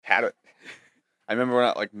had it. I remember when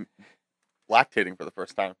I like lactating for the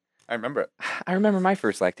first time. I remember it. I remember my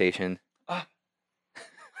first lactation.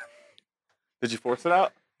 Did you force it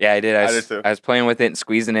out? Yeah, I did. I did too. I was playing with it and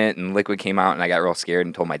squeezing it, and liquid came out, and I got real scared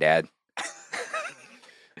and told my dad.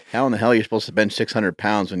 How in the hell are you supposed to bench 600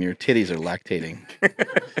 pounds when your titties are lactating?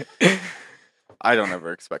 I don't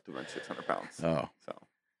ever expect to bench 600 pounds. Oh. So,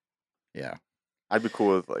 yeah. I'd be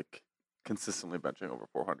cool with like consistently benching over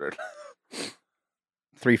 400.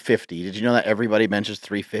 350. Did you know that everybody benches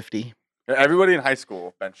 350? Everybody in high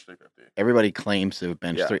school benched 350. Everybody claims to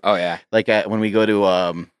bench Yeah. 3. Oh yeah. Like when we go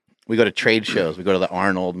to trade shows, we go to the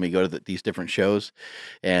Arnold, and we go to these different shows,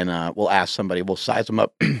 and we'll ask somebody, we'll size them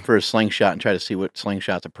up for a slingshot and try to see what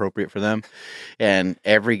slingshot's appropriate for them. And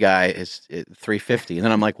every guy is 350. And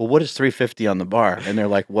then I'm like, well, what is 350 on the bar? And they're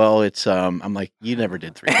like, well, it's, I'm like, you never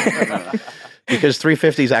did 350. Because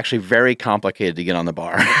 350 is actually very complicated to get on the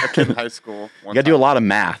bar. A kid in high school. You got to do a lot of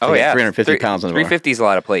math to get 350 pounds on the bar. 350 is a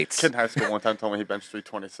lot of plates. A kid in high school one time told me he benched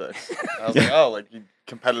 326. I was like, oh, like you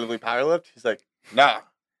competitively powerlift? He's like, nah.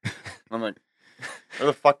 I'm like, where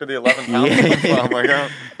the fuck did the 11 pounds come from?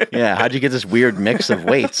 Like, yeah, how'd you get this weird mix of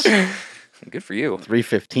weights? Good for you.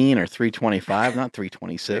 315 or 325, not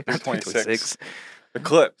 326. 326. The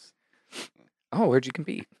clips. Oh, where'd you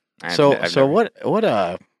compete? So what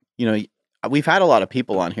you know, we've had a lot of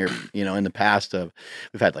people on here, you know, in the past.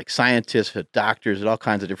 We've had like scientists, doctors, and all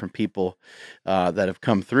kinds of different people that have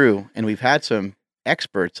come through, and we've had some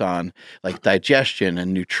experts on like digestion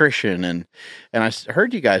and nutrition, and I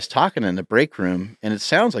heard you guys talking in the break room, and it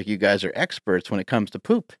sounds like you guys are experts when it comes to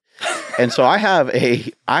poop. And so I have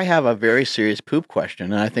a very serious poop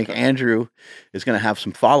question, and I think Andrew is going to have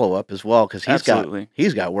some follow up as well, because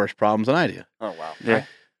he's got worse problems than I do. Oh wow. Yeah.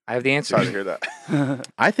 I have the answer. Sorry to hear that.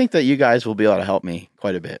 I think that you guys will be able to help me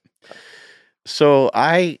quite a bit. So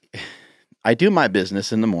I do my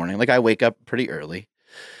business in the morning. Like I wake up pretty early,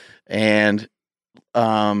 and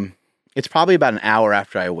it's probably about an hour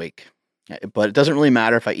after I wake. But it doesn't really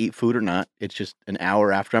matter if I eat food or not. It's just an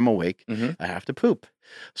hour after I'm awake, I have to poop.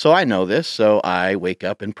 So I know this. So I wake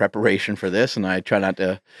up in preparation for this, and I try not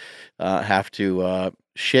to have to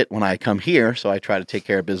shit when I come here. So I try to take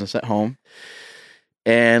care of business at home.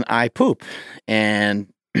 And I poop,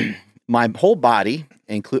 and my whole body,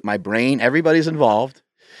 include my brain, everybody's involved.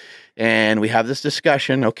 And we have this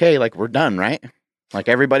discussion. Okay, like we're done, right? Like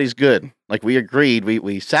everybody's good. Like we agreed.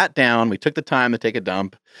 We sat down. We took the time to take a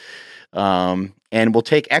dump. And we'll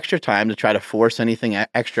take extra time to try to force anything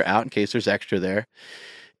extra out in case there's extra there.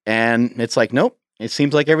 And it's like, nope. It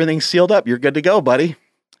seems like everything's sealed up. You're good to go, buddy.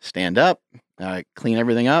 Stand up. Clean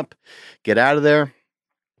everything up. Get out of there.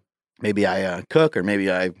 Maybe I cook, or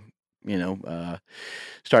maybe I,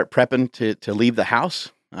 start prepping to leave the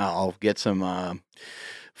house. I'll get some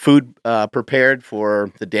food prepared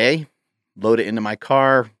for the day, load it into my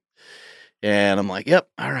car, and I'm like, yep,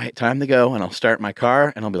 all right, time to go. And I'll start my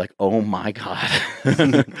car, and I'll be like, oh my God,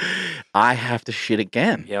 I have to shit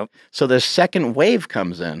again. Yep. So the second wave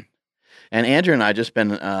comes in. And Andrew and I just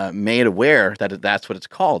been made aware that that's what it's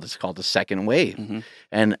called. It's called the second wave. Mm-hmm.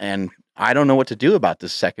 And I don't know what to do about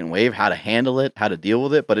this second wave, how to handle it, how to deal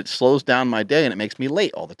with it, but it slows down my day, and it makes me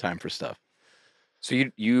late all the time for stuff. So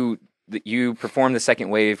you perform the second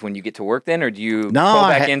wave when you get to work then, or do you pull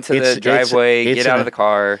back into the driveway, get out of the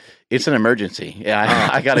car? It's an emergency. Yeah,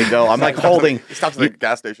 I got to go. I'm like holding. He stops at the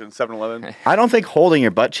gas station, 7-Eleven. I don't think holding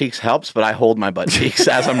your butt cheeks helps, but I hold my butt cheeks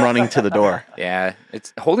as I'm running to the door. Yeah,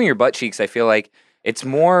 it's holding your butt cheeks. I feel like it's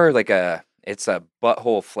more like it's a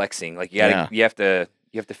butthole flexing. Like you have to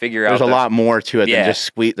figure out. There's a lot more to it than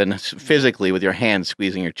just than physically with your hands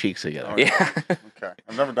squeezing your cheeks together. Yeah. Okay,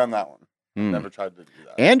 I've never done that one. Never tried to do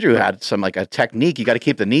that. Andrew had a technique. You got to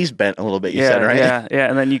keep the knees bent a little bit. You said, right? Yeah.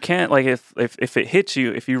 And then you can't, like, if it hits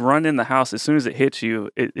you, if you run in the house as soon as it hits you,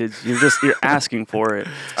 you're asking for it.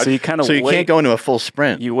 So you kind of you can't go into a full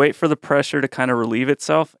sprint. You wait for the pressure to kind of relieve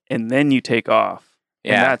itself, and then you take off.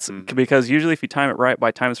 Yeah. And that's because usually if you time it right, by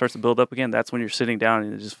the time it starts to build up again, that's when you're sitting down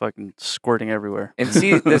and it's just fucking squirting everywhere. And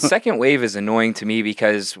see, the second wave is annoying to me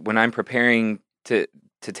because when I'm preparing to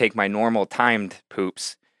take my normal timed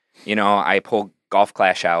poops, I pull Golf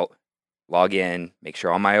Clash out, log in, make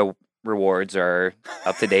sure all my rewards are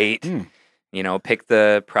up to date, pick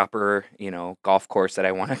the proper, golf course that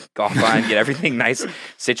I want to golf on, get everything nice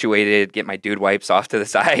situated, get my dude wipes off to the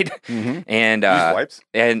side. Mm-hmm. Use And wipes?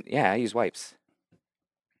 And yeah, I use wipes.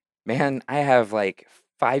 Man, I have like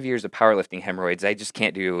 5 years of powerlifting hemorrhoids. I just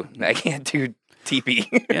can't do teepee.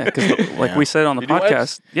 Yeah, because like Yeah. we said on the You do wipes?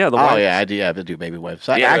 podcast, yeah, the Oh wipes. yeah, I do. Yeah, I do baby wipes.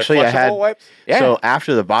 Yeah, Actually, I had. Flushable wipes? Yeah. So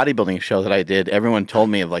after the bodybuilding show that I did, everyone told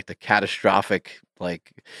me of like the catastrophic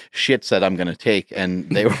like shits that I'm gonna take, and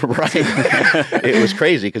they were right. It was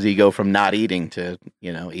crazy because you go from not eating to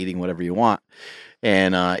eating whatever you want,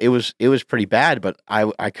 and it was pretty bad. But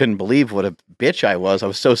I couldn't believe what a bitch I was. I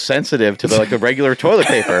was so sensitive to the regular toilet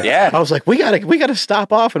paper. Yeah. I was like, we gotta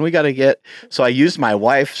stop off, and we gotta get. So I used my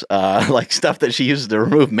wife's like stuff that she uses to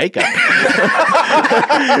remove makeup.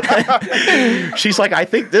 She's like, I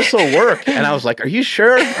think this will work, and I was like, are you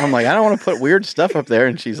sure? I'm like, I don't want to put weird stuff up there,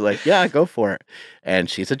 and she's like, yeah, go for it. And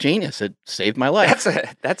she's a genius. It saved my life.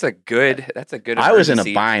 That's a good. I was in a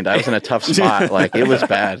emergency. bind. I was in a tough spot. Like it was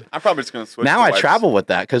bad. I'm probably just gonna switch. Now to I wipes. travel with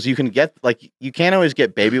that because you can get you can't always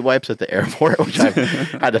get baby wipes at the airport, which I've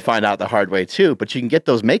had to find out the hard way too. But you can get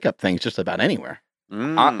those makeup things just about anywhere.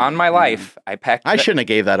 On my life, I packed. I shouldn't have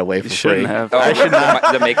gave that away for free. shouldn't have. Oh, I should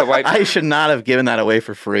not. the makeup wipes. I should not have given that away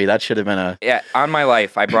for free. That should have been a. Yeah, on my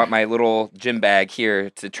life, I brought my little gym bag here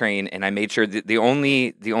to train, and I made sure that the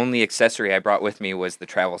only accessory I brought with me was the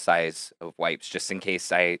travel size of wipes, just in case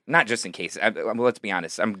not just in case. Let's be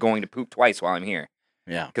honest, I'm going to poop twice while I'm here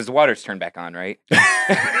Yeah. because the water's turned back on, right?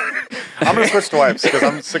 I'm gonna switch to wipes because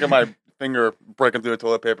I'm sick of my finger breaking through the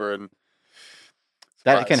toilet paper and.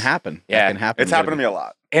 That can happen. Yeah. That can happen. It's happened to me a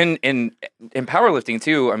lot. And in powerlifting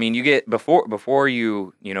too, I mean, you get before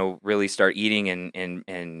you really start eating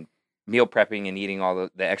and meal prepping and eating all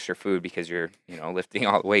the extra food because you're lifting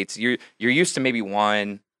all the weights. You're used to maybe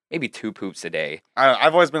one, maybe two poops a day.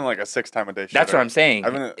 I've always been like a 6 time a day. That's what I'm saying.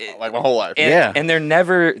 I've been like my whole life. And, Yeah. and they're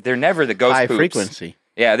never the ghost high poops. frequency.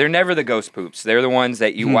 Yeah, they're never the ghost poops. They're the ones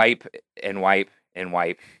that you wipe and wipe and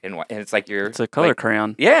wipe and wipe, and it's like It's a color like,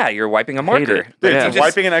 crayon. Yeah, you're wiping a Hate marker. it. Dude, Yeah. it's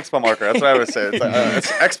wiping an expo marker. That's what I always say. It's,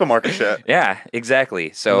 it's expo marker shit. Yeah,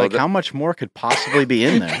 exactly. So Like how much more could possibly be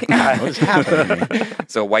in there? What is happening to me?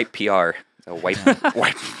 so wipe PR. So wipe.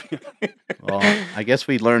 Well, I guess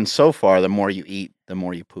we learned so far: the more you eat, the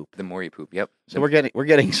more you poop. The more you poop. Yep. So we're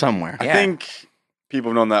getting somewhere. Yeah. I think people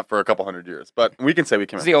have known that for a couple hundred years, but we can say we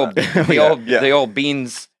came It's up the with old, that. the old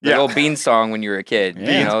beans, Yeah. old beans song when you were a kid.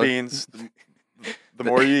 Yeah. You know? Beans. The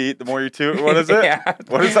more you eat, the more you toot. What is it? Yeah.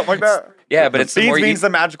 What is something like that? Yeah, but it's the beans more you means eat, the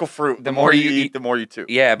magical fruit. The more you eat, the more you toot.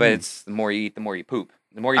 yeah, but it's the more you eat, the more you poop.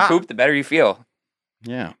 The more you Ah. poop, the better you feel.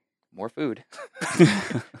 Yeah. More food,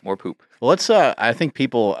 more poop. Well, let's. I think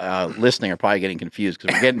people listening are probably getting confused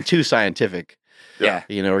because we're getting too scientific. Yeah.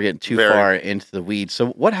 We're getting too Very. far into the weeds.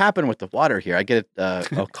 So, what happened with the water here? I get a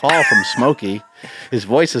call from Smokey. His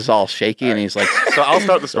voice is all shaky, and he's like, So I'll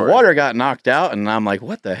start the "The story. water got knocked out," and I'm like,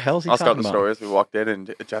 "What the hell's he I'll talking start the about?" story. As we walked in,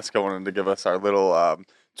 and Jessica wanted to give us our little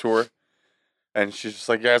tour, and she's just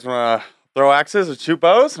like, "You guys want to throw axes or shoot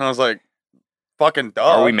bows?" And I was like, "Fucking duh."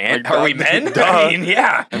 Are we men? Like, Are we duh. men? Duh. I mean,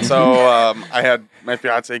 yeah. And so I had my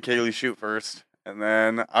fiance Kaylee shoot first, and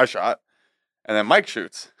then I shot, and then Mike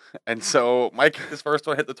shoots. And so Mike, his first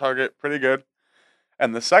one hit the target pretty good,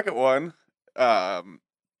 and the second one,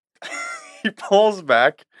 he pulls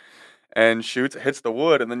back and shoots, hits the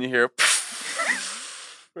wood, and then you hear,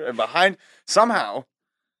 and behind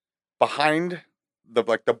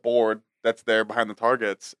the board that's there behind the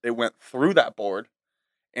targets, it went through that board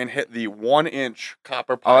and hit the 1-inch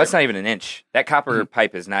copper pipe. Oh, that's not even an inch. That copper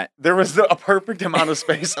pipe is not. There was a perfect amount of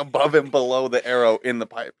space above and below the arrow in the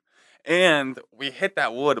pipe. And we hit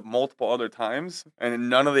that wood multiple other times, and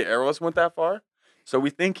none of the arrows went that far. So we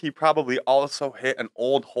think he probably also hit an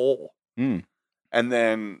old hole. Mm. And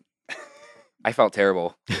then I felt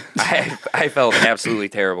terrible. I felt absolutely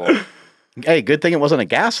terrible. Hey, good thing it wasn't a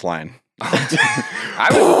gas line.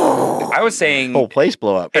 I was saying Whole place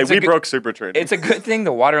blow up. hey, It's a we good- broke super training. it's a good thing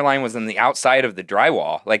the water line was on the outside of the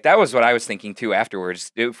drywall. Like that was what I was thinking too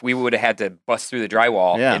afterwards. If we would have had to bust through the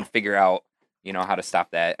drywall Yeah. and figure out, how to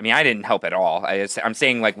stop that. I mean, I didn't help at all. I'm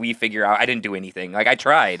saying like we figure out. I didn't do anything. Like I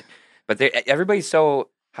tried, but everybody's so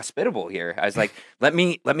hospitable here. I was like, let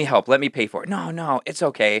me help. Let me pay for it. No, it's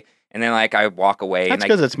okay. And then like I walk away. That's and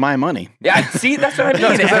because it's my money. yeah, see, that's what I mean.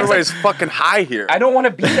 no, because And I was like, everybody's fucking high here. I don't want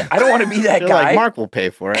to be. I don't want to be that They're guy. like, Mark will pay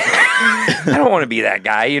for it. I don't want to be that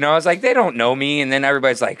guy. I was like, they don't know me, and then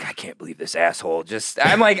everybody's like, I can't believe this asshole.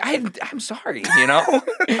 I'm like, I'm sorry.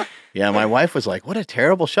 Yeah, my wife was like, "What a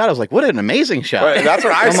terrible shot!" I was like, "What an amazing shot!" Right, that's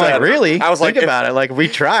what I I'm said. like, "Really?" I was like, think about it. Like, we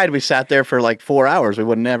tried. We sat there for like 4 hours. We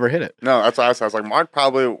would never hit it. No, that's what I said. I was like, Mark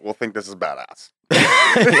probably will think this is badass.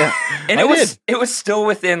 Yeah. And it was still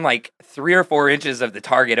within like 3 or 4 inches of the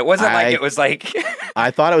target. It wasn't like it was like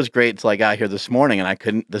I thought it was great until I got here this morning and I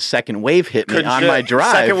couldn't. The second wave hit me on my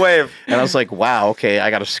drive. Second wave. And I was like, wow, okay, I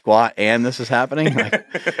got to squat and this is happening.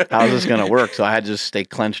 Like, how is this going to work? So I had to just stay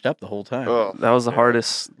clenched up the whole time. Oh, That was the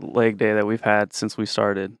hardest leg day that we've had since we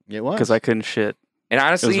started It was. because I couldn't shit. And It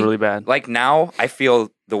honestly, was really bad. like now I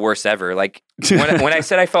feel the worst ever. Like when I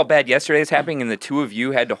said I felt bad yesterday was happening and the two of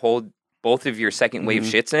you had to hold both of your second wave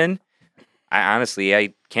shits in,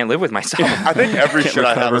 I can't live with myself. I think every Can't shit I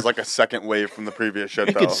have recover. is like a second wave from the previous shit.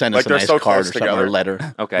 You though. could send like us a they're nice so card or close something, or together. a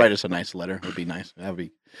letter. Okay. Write us a nice letter. Would be nice. That'd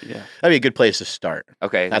be Yeah. a good place to start.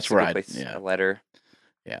 Okay, That's a where good I'd- place, yeah. a letter.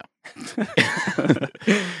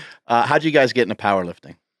 How'd you guys get into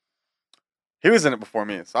powerlifting? He was in it before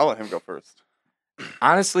me, so I'll let him go first.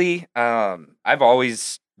 Honestly, I've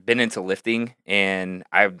always been into lifting, and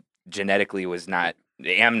I genetically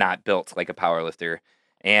am not built like a power lifter.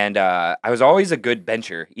 And I was always a good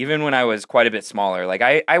bencher, even when I was quite a bit smaller. Like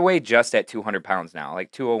I weigh just at 200 pounds now,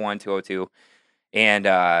 like 201, 202. And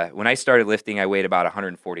when I started lifting, I weighed about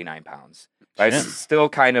 149 pounds. I was Shit. still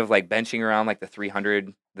kind of like benching around like the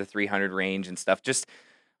 300 range and stuff. Just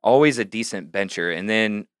always a decent bencher. And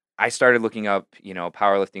then I started looking up,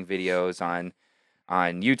 powerlifting videos on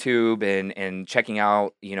YouTube and checking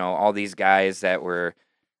out, all these guys that were,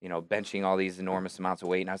 benching all these enormous amounts of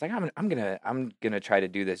weight. And I was like, I'm gonna try to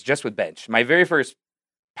do this just with bench. My very first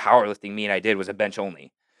powerlifting meet I did was a bench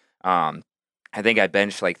only. I think I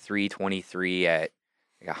benched like 323 at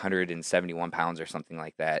like 171 pounds or something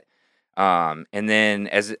like that. And then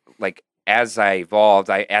as I evolved,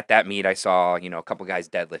 at that meet I saw, a couple guys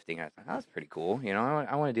deadlifting. I thought, oh, that's pretty cool.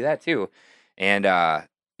 I want to do that too. And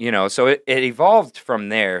so it evolved from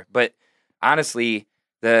there. But honestly,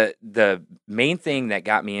 the main thing that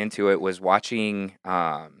got me into it was watching.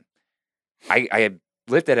 I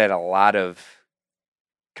lifted at a lot of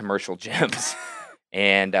commercial gyms,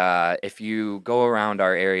 and if you go around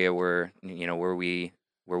our area where we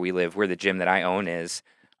live, where the gym that I own is,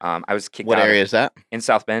 I was kicked What out area is that? in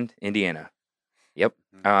South Bend, Indiana. Yep,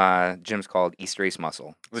 gym's called East Race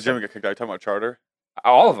Muscle. The gym get kicked out. You talking about charter?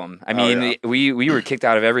 All of them. I Oh, mean, yeah. we were kicked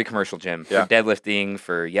out of every commercial gym for Yeah. deadlifting,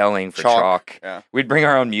 for yelling, for Chalk. chalk. Yeah. We'd bring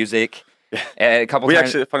our own music. Yeah. A couple We times.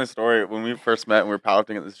 actually, funny story. When we first met and we were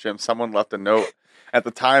powerlifting at this gym, someone left a note. At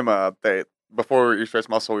the time, before we were East Race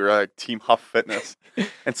Muscle, we were like Team Huff Fitness,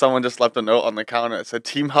 and someone just left a note on the counter. It said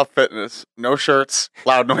Team Huff Fitness, no shirts,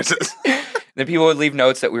 loud noises. Then people would leave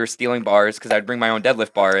notes that we were stealing bars because I'd bring my own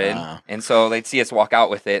deadlift bar in, and so they'd see us walk out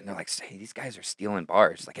with it, and they're like, "Hey, these guys are stealing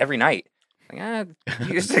bars like every night." Like,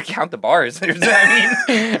 you just count the bars. I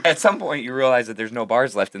mean, at some point you realize that there's no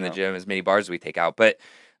bars left in the gym, as many bars as we take out. But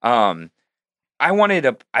I wanted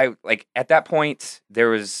at that point there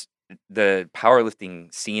was the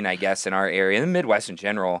powerlifting scene, I guess, in our area, in the Midwest in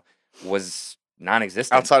general, was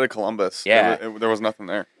non-existent. Outside of Columbus, Yeah. there was nothing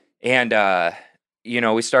there. And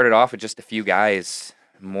we started off with just a few guys,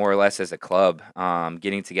 more or less as a club,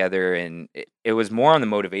 getting together, and it was more on the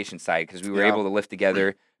motivation side because we were Yeah. able to lift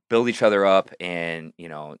together, build each other up, and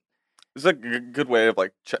It's a good way of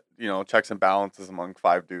like checks and balances among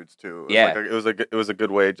 5 dudes too. Yeah. It was a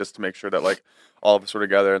good way just to make sure that like all of us were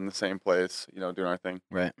together in the same place, doing our thing.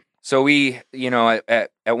 Right. So we, at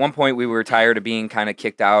one point we were tired of being kind of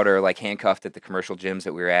kicked out or like handcuffed at the commercial gyms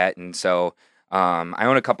that we were at, and so I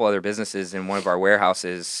own a couple other businesses. In one of our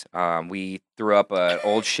warehouses, we threw up an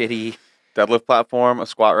old shitty. Deadlift platform, a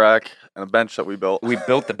squat rack, and a bench that we built. We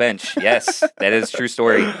built the bench. Yes, that is a true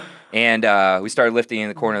story. And we started lifting in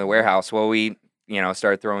the corner of the warehouse. Well, we,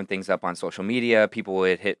 started throwing things up on social media. People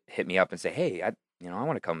would hit me up and say, "Hey, I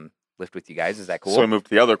want to come lift with you guys. Is that cool?" So we moved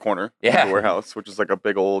to the other corner of Yeah. the warehouse, which is like a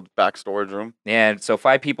big old back storage room. And so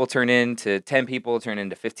 5 people turn into 10 people, turn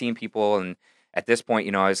into 15 people. And at this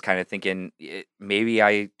point, I was kind of thinking maybe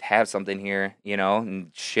I have something here,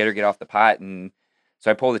 and shit or get off the pot. And so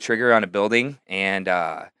I pulled the trigger on a building, and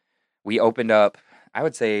we opened up, I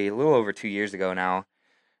would say a little over 2 years ago now.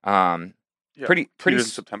 Yeah, Pretty years in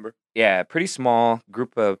September. Yeah, pretty small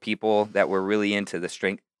group of people that were really into the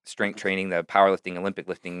strength training, the powerlifting, Olympic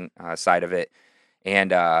lifting side of it,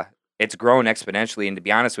 and it's grown exponentially. And to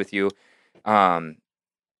be honest with you,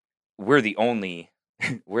 we're the only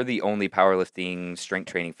powerlifting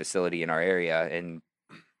strength training facility in our area, and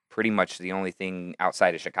pretty much the only thing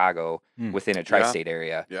outside of Chicago within a tri-state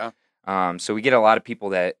area. Yeah. So we get a lot of people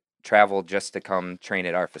that travel just to come train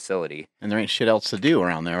at our facility. And there ain't shit else to do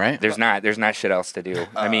around there, right? There's not shit else to do.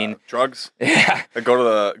 I mean, drugs. yeah,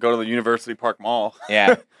 Go to the University Park Mall. yeah.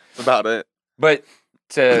 That's about it. But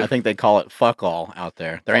to I think they call it fuck all out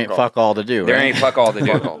there. There Fuck ain't all. fuck all to do. there right? ain't fuck all to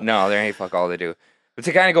Fuck all. do. No, there ain't fuck all to do. But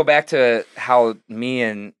to kind of go back to how me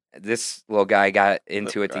and this little guy got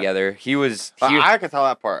into it guy. together, he was. I can tell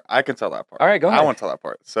that part. All right, go ahead. I want to tell that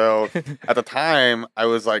part. So at the time, I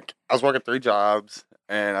was working 3 jobs,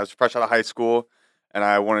 and I was fresh out of high school, and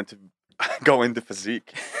I wanted to go into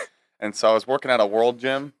physique, and so I was working at a World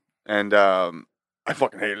Gym, and I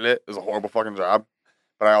fucking hated it. It was a horrible fucking job,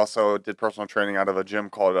 but I also did personal training out of a gym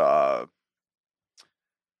called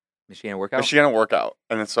Machine workout. Michigan Workout.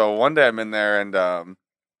 And then so one day I'm in there, and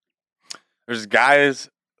there's guys,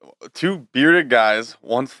 2 bearded guys.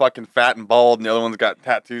 One's fucking fat and bald, and the other one's got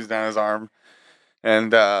tattoos down his arm.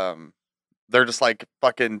 And they're just like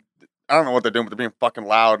fucking, I don't know what they're doing, but they're being fucking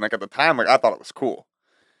loud. And like at the time, like I thought it was cool.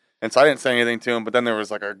 And so I didn't say anything to him, but then there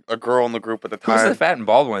was like a girl in the group at the time. Who's the fat and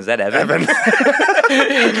bald one? Is that Evan?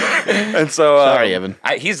 And so Sorry, Evan.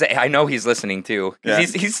 I know he's listening too.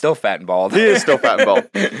 'Cause Yeah. He's still fat and bald. He is still fat and bald.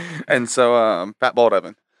 And so fat bald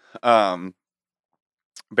Evan.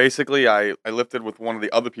 Basically I lifted with one of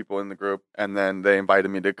the other people in the group, and then they invited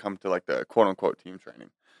me to come to like the quote unquote team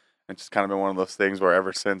training. It's just kind of been one of those things where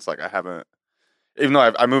ever since, like I haven't, even though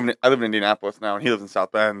I live in Indianapolis now and he lives in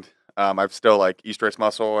South Bend, I've still like East Race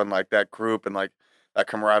Muscle and like that group and like that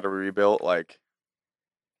camaraderie we built, like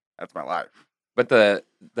that's my life. But the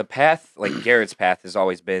path, like Garrett's path, has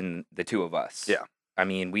always been the 2 of us. Yeah. I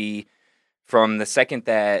mean, we from the second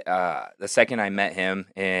I met him,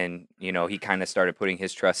 and you know, he kind of started putting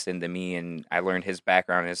his trust into me, and I learned his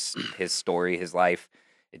background, his story, his life.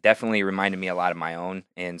 It definitely reminded me a lot of my own,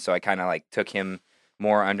 and so I kind of like took him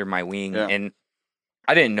more under my wing, Yeah. and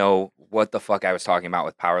I didn't know what the fuck I was talking about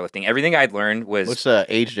with powerlifting. Everything I'd learned was What's the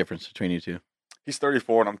age difference between you 2? He's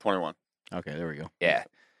 34 and I'm 21. Okay, there we go. yeah.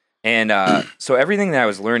 And so everything that I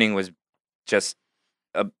was learning was just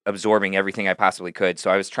absorbing everything I possibly could.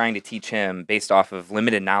 So I was trying to teach him based off of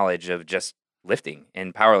limited knowledge of just lifting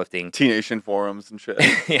and powerlifting. T-Nation forums and shit.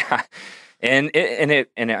 Yeah, and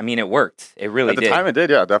I mean, it worked. It really At the did. time it did,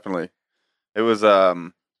 yeah, definitely. It was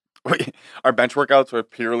our bench workouts were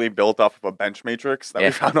purely built off of a bench matrix that Yeah.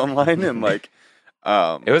 we found online, and like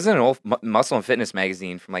It was an old Muscle and Fitness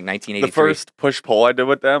magazine from like 1983. the first push pull I did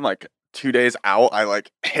with them, like 2 days out, I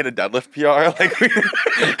like hit a deadlift PR. Like we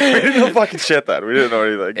didn't know fucking shit then. We didn't know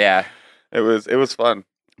anything. Yeah, It was fun.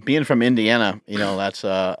 Being from Indiana, you know, that's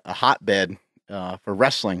a hotbed for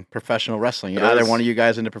wrestling, professional wrestling. It Either is. one of you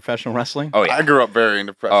guys into professional wrestling? oh yeah. I grew up very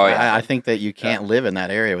into Oh, yeah. I think that you can't live in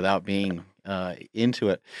that area without being into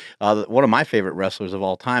it. One of my favorite wrestlers of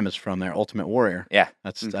all time is from there, Ultimate Warrior. Yeah.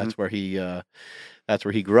 That's where he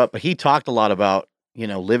grew up. But he talked a lot about, you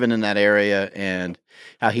know, living in that area and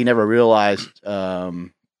how he never realized,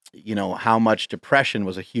 you know, how much depression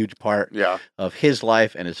was a huge part Yeah. of his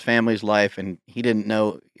life and his family's life. And he didn't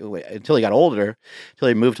know until he got older, until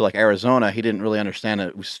he moved to like Arizona. He didn't really understand that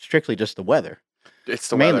it was strictly just the weather. It's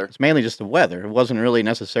the mainly, weather. It's mainly just the weather. It wasn't really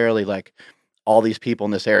necessarily like all these people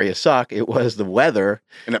in this area suck. It was the weather.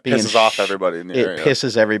 And it being pisses off everybody in the It area.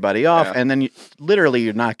 pisses everybody off. Yeah. And then literally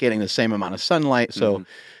you're not getting the same amount of sunlight. So Mhm.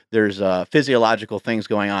 there's physiological things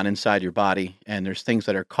going on inside your body. And there's things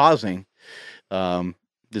that are causing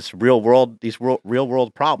these real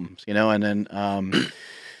world problems, you know, and then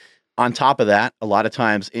on top of that, a lot of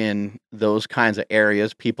times in those kinds of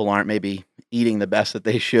areas, people aren't maybe eating the best that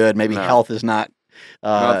they should. Maybe No. health is not.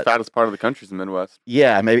 Not the fattest part of the country is the Midwest.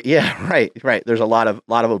 Yeah, maybe. Yeah, right. There's a lot of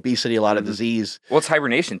obesity, a lot of Mhm. disease, Well, it's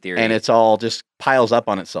hibernation theory. and it's all just piles up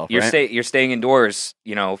on itself. you're right? you're staying indoors,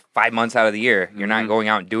 you know, 5 months out of the year. You're not Mhm. going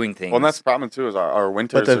out and doing things. Well, and that's the problem too. Is our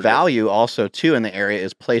winters. But the are just- value also too in the area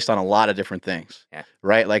is placed on a lot of different things. Yeah.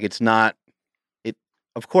 Right. Like it's not. It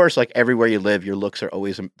of course, like everywhere you live, your looks are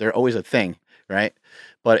they're always a thing, right?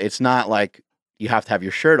 But it's not like you have to have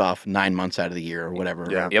your shirt off 9 months out of the year or whatever.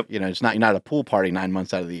 Yeah. or, Yep. You know, it's not you're not at a pool party 9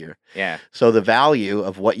 months out of the year. yeah. So the value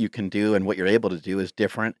of what you can do and what you're able to do is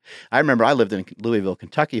different. I remember I lived in Louisville,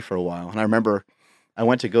 Kentucky for a while, and I remember I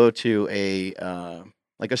went to go to a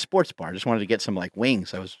like a sports bar. I just wanted to get some like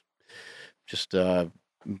wings. I was just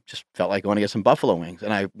felt like going to get some buffalo wings,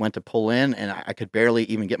 and I went to pull in, and I could barely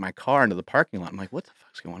even get my car into the parking lot. I'm like, what the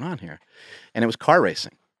fuck's going on here? And it was car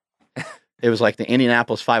racing. It was like the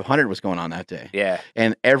Indianapolis 500 was going on that day, Yeah.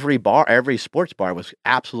 and every sports bar was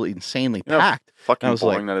absolutely insanely You know, packed. fucking I was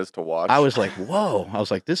boring like- that is to watch. I was like, whoa. I was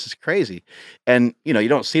like, this is crazy. And, you know, you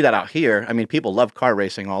don't see that out here. I mean, people love car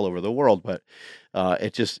racing all over the world, but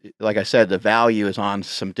it just, like I said, the value is on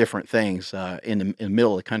some different things in the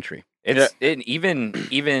middle of the country. It's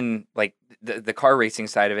even like the car racing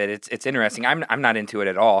side of it. It's interesting. I'm not into it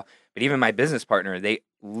at all. But even my business partner,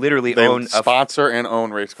 literally They own a sponsor and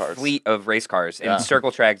own race cars. fleet of race cars and Yeah.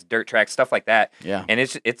 circle tracks, dirt tracks, stuff like that. Yeah. And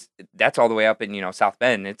it's that's all the way up in South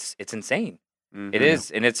Bend. It's insane. Mhm. It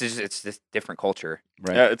is, and it's this different culture.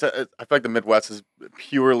 Right. Yeah, I feel like the Midwest is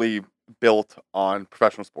purely built on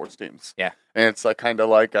professional sports teams. Yeah. And it's like kind of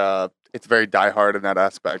like it's very diehard in that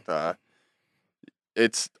aspect.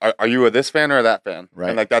 It's are you a this fan or a that fan? Right.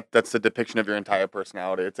 And like that's the depiction of your entire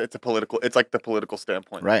personality. It's a political. It's like the political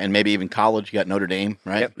standpoint. Right. And maybe even college. You got Notre Dame,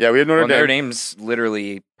 right? Yep. Yeah, we had Notre Well, Dame. Notre Dame's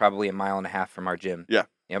literally probably a mile and a half from our gym.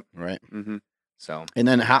 Right. Mm-hmm. So And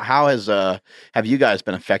then how has have you guys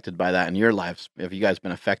been affected by that in your lives? Have you guys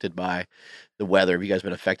been affected by the weather? Have you guys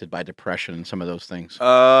been affected by depression and some of those things?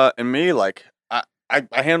 And me, like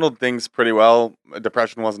I handled things pretty well.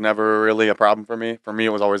 Depression was never really a problem for me. For me, it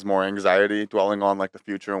was always more anxiety, dwelling on like the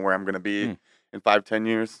future and where I'm gonna be in 5-10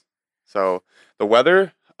 years. So the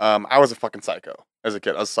weather, I was a fucking psycho as a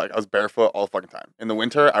kid. I was barefoot all the fucking time. In the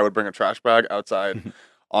winter, I would bring a trash bag outside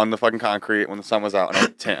on the fucking concrete when the sun was out, and I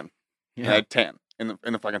would tan. And I had tan in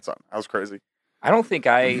the fucking sun. I was crazy. I don't think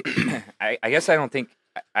I guess I don't think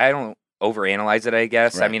I don't overanalyze it. I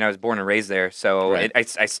guess I Right. mean I was born and raised there, so Right.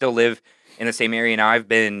 I still live in the same area now. I've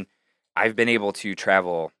been able to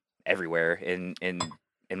travel everywhere in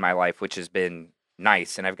my life, which has been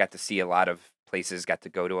nice, and I've got to see a lot of places, got to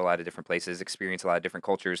go to a lot of different places, experience a lot of different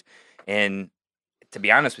cultures, and to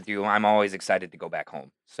be honest with you, I'm always excited to go back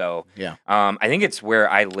home. So Yeah. I think it's where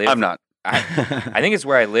I live. I'm not. I think it's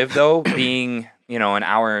where I live though, being an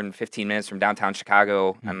hour and 15 minutes from downtown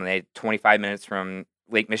Chicago. I'm like 25 minutes from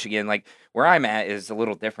Lake Michigan. Like where I'm at is a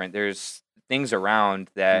little different. There's things around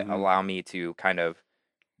that Mhm. allow me to kind of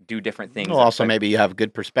do different things. Well, also maybe you have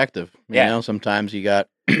good perspective. You Yeah. know, sometimes you got,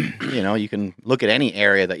 you can look at any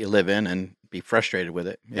area that you live in and be frustrated with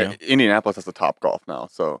it. You know? Indianapolis has the top golf now,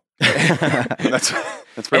 so that's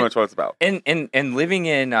pretty much what it's about. and living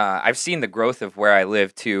in I've seen the growth of where I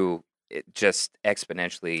live too. It just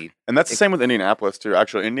exponentially. And that's the same with Indianapolis too.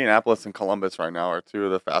 Actually, Indianapolis and Columbus right now are two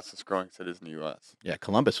of the fastest growing cities in the U.S. Yeah,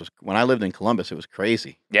 Columbus when I lived in Columbus, it was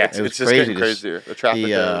crazy. Yeah, It was it's just crazy getting to crazier. The traffic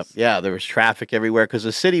is there was traffic everywhere because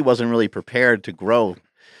the city wasn't really prepared to grow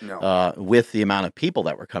no. with the amount of people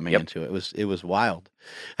that were coming Yep. into it. It was wild.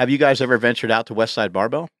 Have you guys ever ventured out to West Side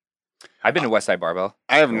Barbell? I've been to West Side Barbell.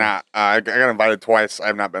 I have not. I got invited twice. I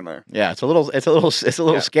have not been there. Yeah, it's a little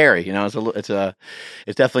Yeah. scary.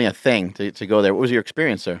 It's definitely a thing to go there. What was your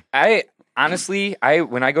experience there? I honestly,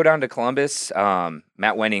 when I go down to Columbus,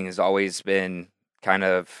 Matt Wenning has always been kind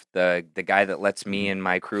of the guy that lets me and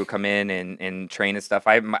my crew come in and train and stuff.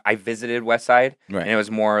 I visited West Side, Right. and it was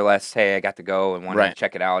more or less, hey, I got to go and wanted Right. to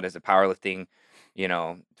check it out as a powerlifting,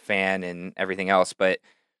 fan and everything else. But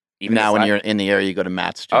even Now, this when la- you're in the area, you go to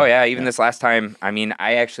Matt's. Too. oh yeah, even this last time, I mean,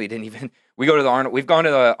 I actually didn't even. We go to the Arnold. We've gone to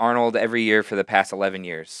the Arnold every year for the past 11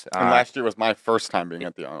 years. And last year was my first time being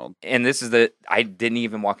at the Arnold. And this is I didn't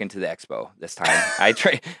even walk into the expo this time.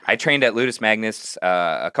 I trained at Ludus Magnus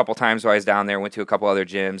a couple times while I was down there. Went to a couple other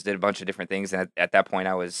gyms, did a bunch of different things, and at that point,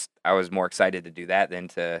 I was more excited to do that than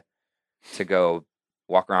to go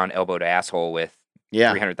walk around elbow to asshole with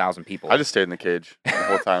Yeah, 300,000 people. I just stayed in the cage the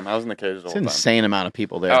whole time. I was in the cage the it's whole an time. insane amount of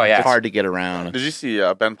people there. Oh, yeah. It's hard to get around. Did you see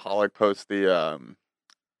Ben Pollock post the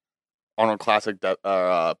Arnold Classic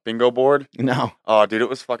bingo board? No, Oh, dude, it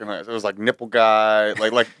was fucking nice. It was like nipple guy,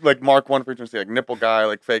 like Mark 1 frequency, like nipple guy,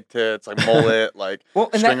 like fake tits, like mullet, like Well,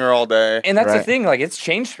 and stringer all day. And that's the Right. thing, like it's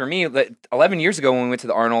changed for me. 11 years ago when we went to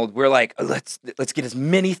the Arnold, we're like, oh, let's get as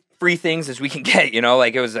many free things as we can get.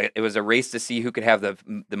 Like it was a race to see who could have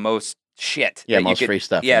the most shit. yeah, that you most could- free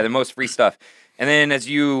stuff. Yeah, the most free stuff. And then as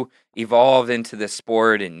you evolve into the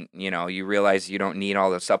sport and, you realize you don't need all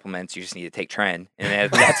those supplements, you just need to take Tren. And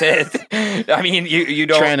that's it. I mean, you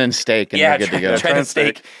don't. Tren and steak, and yeah, you're good to go. Tren and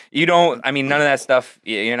steak. You don't, I mean, none of that stuff,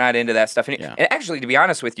 you're not into that stuff. And, Yeah. and actually, to be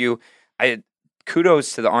honest with you,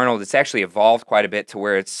 kudos to the Arnold. It's actually evolved quite a bit to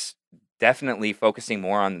where it's definitely focusing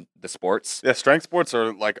more on the sports. Yeah, strength sports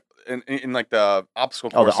are like in like the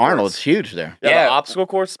obstacle Oh, course. the Arnold's sports. huge there. Yeah, Yeah. the obstacle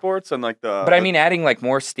course sports and like the. But I mean, adding like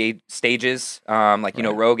more stages, like,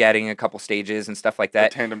 Right. Rogue adding a couple stages and stuff like the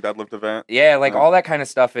that. tandem deadlift event. Yeah, like Yeah. all that kind of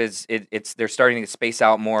stuff they're starting to space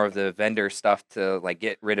out more of the vendor stuff to like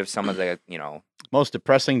get rid of some of the, Most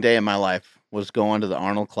depressing day of my life was going to the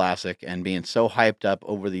Arnold Classic and being so hyped up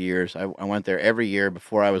over the years. I went there every year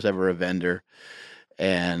before I was ever a vendor.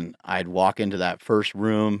 And I'd walk into that first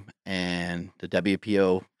room and the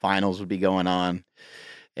WPO finals would be going on.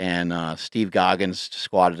 And Steve Goggins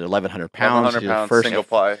squatted 1,100 pounds. 1,100 He did the pounds, first, single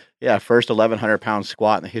ply. yeah, first 1,100 pound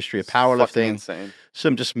squat in the history of It's fucking powerlifting. insane.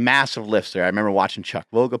 Some just massive lifts there. I remember watching Chuck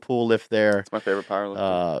Vogapool lift there. It's my favorite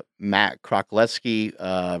powerlifter. Matt Krokoletsky,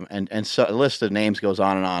 and so a list of names goes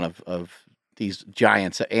on and on of these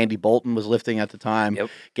giants. Andy Bolton was lifting at the time. Yep.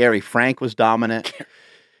 Gary Frank was dominant.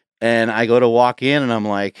 And I go to walk in and I'm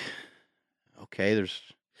like, okay, there's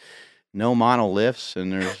no mono lifts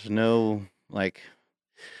and there's no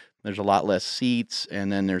there's a lot less seats,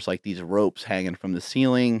 and then there's like these ropes hanging from the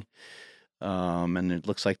ceiling. And it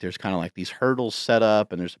looks like there's kind of like these hurdles set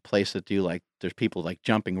up, and there's a place that do like there's people like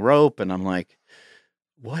jumping rope, and I'm like,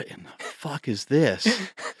 what in the fuck is this?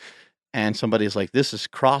 And somebody's like, this is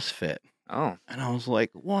CrossFit. Oh. And I was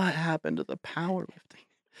like, what happened to the powerlifting?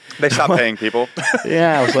 They stopped paying people.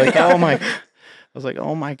 Yeah, I was like, oh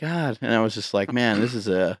my God. And I was just like, man, this is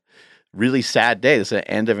a really sad day. This is the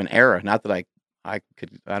end of an era. Not that I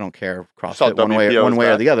don't care CrossFit one way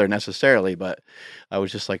or the other necessarily, but I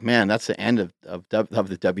was just like, man, that's the end of the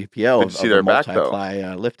WPO of the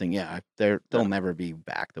multiply lifting. Yeah, they'll never be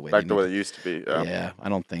back the way the way they used to be. Yeah, I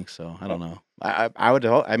don't think so. I don't know. I would.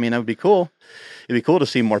 I mean, it would be cool. It'd be cool to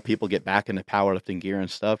see more people get back into powerlifting gear and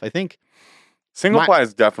stuff. I think single ply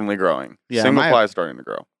is definitely growing. Yeah, single ply is starting to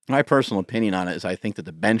grow. My personal opinion on it is I think that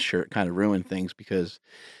the bench shirt kind of ruined things because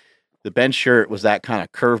the bench shirt was that kind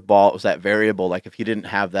of curveball. It was that variable. Like if you didn't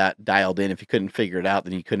have that dialed in, if you couldn't figure it out,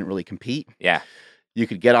 then you couldn't really compete. Yeah. You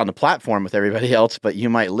could get on the platform with everybody else, but you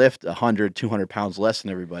might lift 100, 200 pounds less than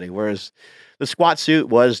everybody. Whereas the squat suit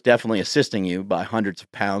was definitely assisting you by hundreds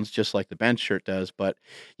of pounds, just like the bench shirt does. But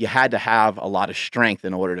you had to have a lot of strength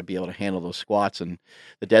in order to be able to handle those squats. And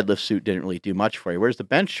the deadlift suit didn't really do much for you. Whereas the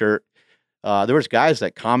bench shirt, there was guys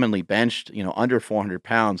that commonly benched, under 400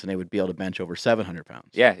 pounds, and they would be able to bench over 700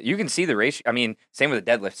 pounds. Yeah, you can see the ratio. I mean, same with the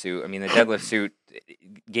deadlift suit. I mean, the deadlift suit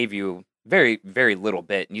gave you very, very little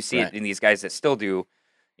bit, and you see it in these guys that still do.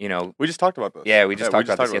 We just talked about this. Yeah, we just talked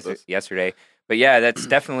about this yesterday. But yeah, that's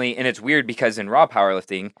definitely, and it's weird because in raw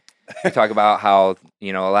powerlifting, we talk about how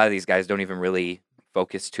a lot of these guys don't even really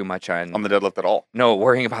focus too much on the deadlift at all. No,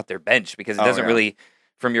 worrying about their bench because it doesn't really.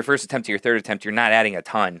 From your first attempt to your third attempt, you're not adding a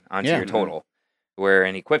ton onto your total. Where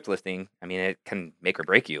in equipped lifting, I mean, it can make or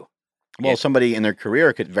break you. Well, somebody in their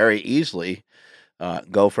career could very easily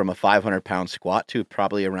go from a 500-pound squat to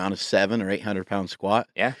probably around a 700 or 800-pound squat.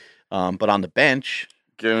 Yeah. But on the bench,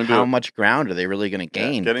 how much ground are they really going to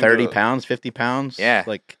gain? 30 pounds, 50 pounds? Yeah.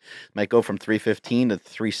 Like, might go from 315 to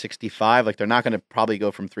 365. Like, they're not going to probably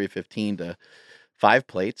go from 315 to 5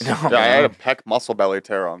 plates. No, I had a pec muscle belly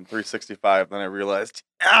tear on 365. Then I realized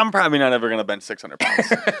I'm probably not ever going to bench 600 pounds.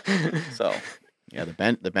 So, yeah,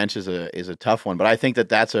 the bench is a tough one, but I think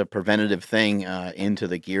that's a preventative thing into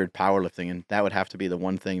the geared powerlifting, and that would have to be the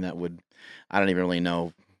one thing that would. I don't even really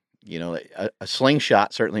know. A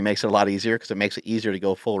slingshot certainly makes it a lot easier because it makes it easier to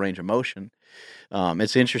go full range of motion.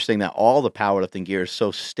 It's interesting that all the powerlifting gear is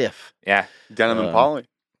so stiff. Yeah, denim and poly.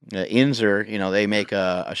 Inzer, they make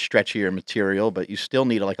a stretchier material, but you still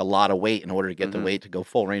need a lot of weight in order to get the weight to go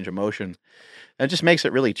full range of motion. And it just makes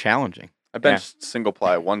it really challenging. I benched single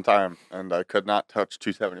ply one time, and I could not touch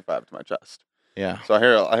 275 to my chest. Yeah. So I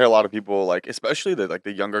hear a lot of people especially the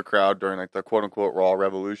younger crowd during the quote unquote raw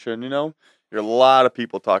revolution. You hear a lot of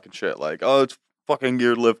people talking shit oh, it's fucking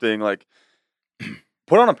geared lifting.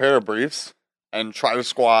 Put on a pair of briefs and try to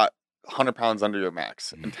squat 100 pounds under your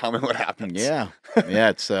max and tell me what happens. Yeah.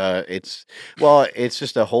 It's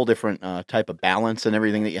just a whole different type of balance and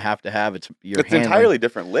everything that you have to have. It's an entirely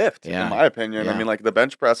different lift, in my opinion. Yeah. I mean, the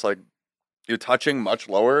bench press, you're touching much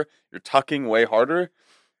lower, you're tucking way harder,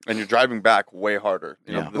 and you're driving back way harder.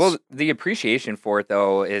 Well, the appreciation for it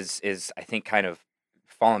though is I think kind of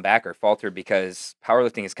fallen back or faltered because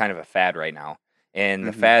powerlifting is kind of a fad right now, and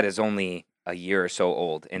the fad is only a year or so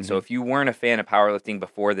old. And so if you weren't a fan of powerlifting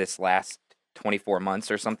before this last 24 months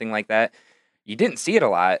or something like that, you didn't see it a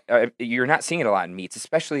lot. You're not seeing it a lot in meets,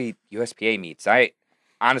 especially USPA meets.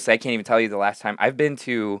 Honestly, I can't even tell you the last time I've been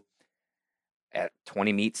to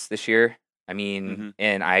 20 meets this year. I mean,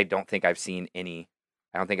 and I don't think I've seen any.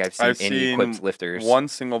 I don't think I've seen any equipped lifters. One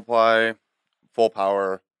single ply, full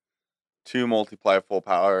power, 2 multiply full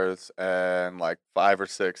powers, and 5 or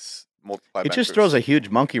 6 multiply. It just throws a huge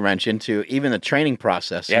monkey wrench into even the training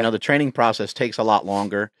process. Yeah. The training process takes a lot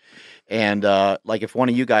longer. And if one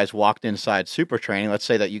of you guys walked inside super training, let's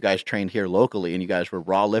say that you guys trained here locally and you guys were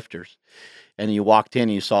raw lifters, and you walked in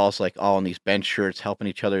and you saw us all in these bench shirts, helping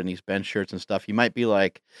each other in these bench shirts and stuff, you might be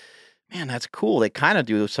like, man, that's cool. They kind of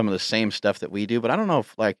do some of the same stuff that we do, but I don't know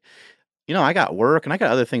if I got work and I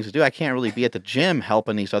got other things to do. I can't really be at the gym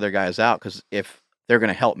helping these other guys out because if they're going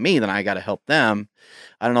to help me, then I got to help them.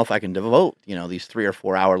 I don't know if I can devote, these 3 or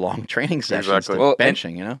 4 hour long training sessions Exactly. to Well,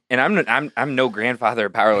 benching, And I'm no grandfather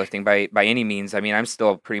of powerlifting by any means. I mean, I'm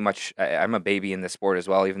still pretty much I'm a baby in the sport as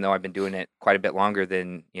well, even though I've been doing it quite a bit longer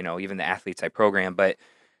than even the athletes I program. But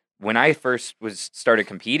when I first started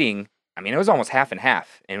competing, I mean, it was almost half and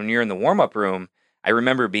half. And when you're in the warm up room, I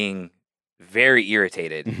remember being very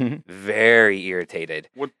irritated, very irritated.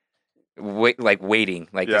 What- Like waiting,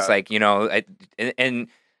 like Yeah. it's like and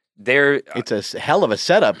they're It's a hell of a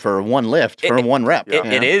setup for one lift, for one rep. Yeah.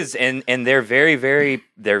 it is, and they're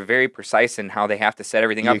very precise in how they have to set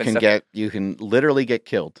everything up. You can literally get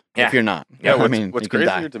killed Yeah. if you're not. Yeah, I mean, what's you can die.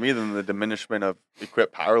 crazier to me than the diminishment of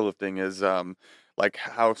equipped powerlifting is like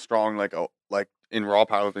how strong like in raw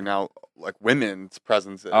powerlifting now like women's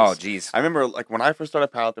presence is. Oh, geez. I remember like when I first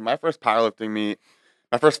started powerlifting, my first powerlifting meet,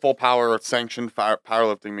 my first full power sanctioned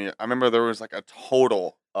powerlifting meet. I remember there was like a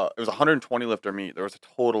total. It was a 120 lifter meet. There was a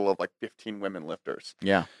total of like 15 women lifters.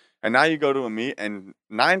 Yeah, And now you go to a meet, and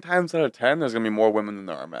 9 times out of 10, there's gonna be more women than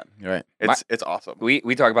there are men. right. It's awesome. We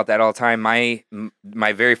talk about that all the time. My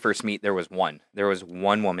very first meet, there was one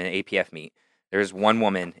woman, APF meet. There was one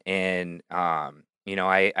woman, and I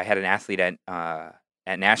had an athlete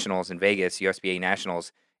at nationals in Vegas, USBA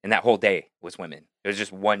nationals, and that whole day was women. It was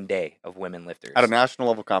just one day of women lifters At a national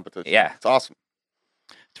level competition. Yeah. It's awesome.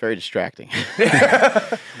 It's very distracting.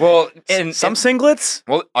 Well, and Some singlets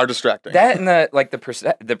are distracting. that and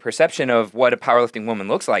the perception of what a powerlifting woman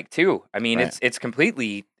looks like too. I mean, Right. it's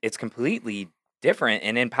completely different.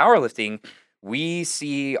 And in powerlifting, we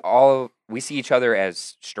see each other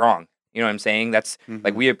as strong. You know what I'm saying? That's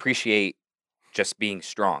like we appreciate just being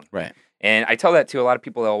strong. Right. And I tell that to a lot of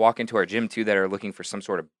people that will walk into our gym too that are looking for some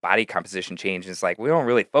sort of body composition change. And it's like we don't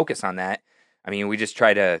really focus on that. I mean, we just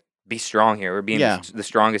try to be strong here. We're being the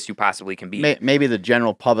strongest you possibly can be. Maybe the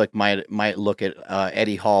general public might look at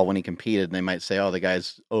Eddie Hall when he competed, and they might say, "Oh, the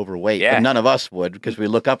guy's overweight." Yeah. But none of us would, because we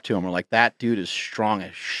look up to him. We're like, "That dude is strong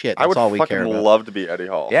as shit." That's I would all we fucking care about. love to be Eddie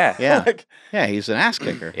Hall. Yeah. Yeah, Like, yeah, he's an ass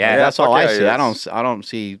kicker. Yeah. That's all I fuck yeah, see. he is. I don't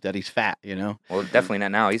see that he's fat. Well, definitely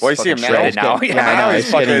not now. He's Well, you see fucking him now. shredded now. He's getting- yeah, I know, he's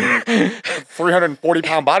he's getting- fucking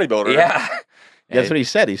 340-pound bodybuilder. Yeah. That's what he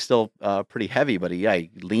said. He's still pretty heavy, but he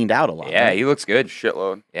leaned out a lot. Yeah, right? he looks good.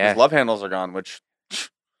 Shitload. Yeah. His love handles are gone, which I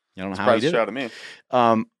don't know how he surprised did the shit it. out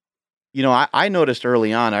of me. I noticed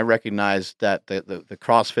early on. I recognized that the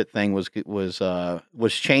CrossFit thing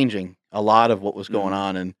was changing a lot of what was going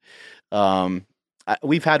on, and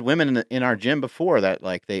we've had women in our gym before that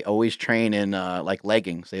like they always train in like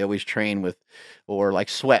leggings. They always train with or like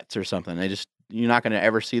sweats or something. You're not going to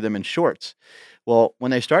ever see them in shorts. Well, when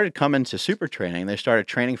they started coming to super training, they started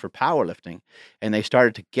training for powerlifting, and they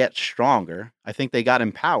started to get stronger. I think they got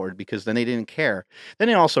empowered because then they didn't care. Then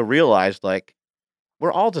they also realized like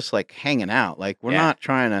we're all just like hanging out. Like we're Yeah. not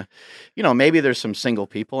trying to, maybe there's some single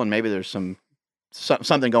people and maybe there's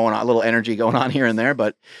something going on, a little energy going on here and there.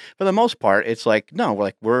 But for the most part, it's like, no,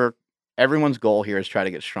 everyone's goal here is try to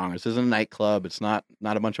get stronger. This isn't a nightclub. It's not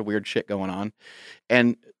a bunch of weird shit going on.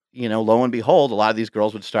 And, lo and behold, a lot of these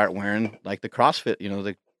girls would start wearing like the CrossFit,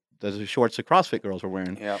 the shorts the CrossFit girls were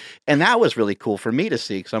wearing. Yeah. And that was really cool for me to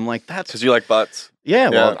see. Cause I'm like, Because you like butts. yeah,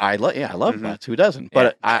 well, Yeah. I love Mhm. butts. Who doesn't?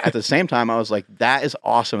 But at the same time, I was like, that is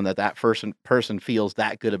awesome that person feels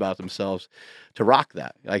that good about themselves to rock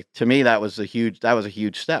that. Like to me, that was a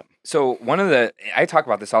huge step. So I talk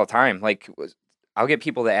about this all the time. Like, I'll get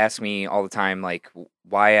people that ask me all the time, like,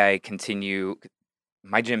 why I continue.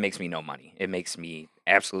 My gym makes me no money. It makes me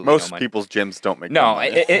absolutely no Most money. people's gyms don't make No, money.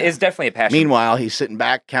 it's definitely a passion. Meanwhile, he's sitting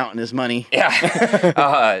back counting his money.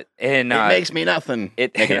 Yeah. And It makes me nothing.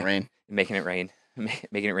 Making it rain. making it rain.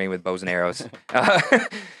 Making it rain with bows and arrows.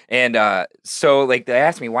 And so like they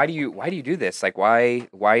asked me, why do you do this? Like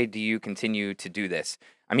why do you continue to do this?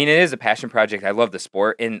 I mean, it is a passion project. I love the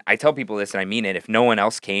sport, and I tell people this, and I mean it. If no one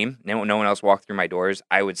else came, no one else walked through my doors,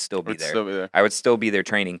 I would still be there. I would still be there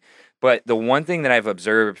training. But the one thing that I've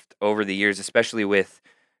observed over the years, especially with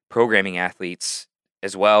programming athletes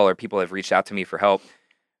as well, or people have reached out to me for help,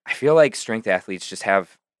 I feel like strength athletes just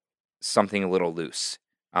have something a little loose.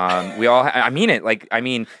 We all, I mean it. Like, I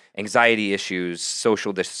mean, anxiety issues,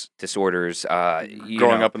 social disorders,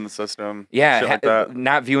 Growing up in the system. yeah, Shit like that.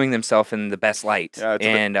 not viewing themselves in the best light. Yeah, it's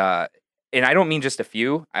a and I don't mean just a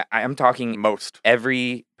few. I'm talking Most.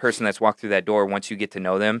 every person that's walked through that door. Once you get to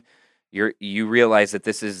know them, you realize that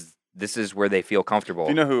this is where they feel comfortable.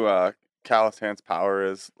 Do you know who Callous Hands Power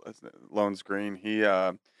is? Lones Green. He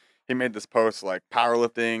made this post like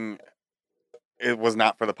powerlifting. It was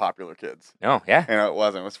not for the popular kids. No, yeah. And it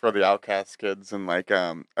wasn't. It was for the outcast kids, and like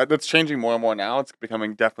that's changing more and more now. It's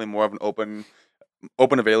becoming definitely more of an open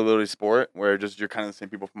open availability sport where just you're kind of the same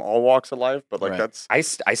people from all walks of life, but like Right. that's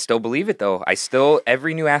I still believe it though.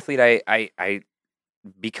 Every new athlete I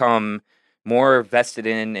become more vested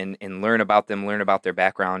in and learn about them, learn about their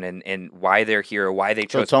background and why they're here, why they So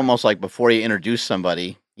chose. it's almost like before you introduce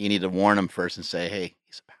somebody, you need to warn them first and say, "Hey,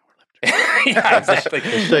 he's a power lifter." Yeah, exactly.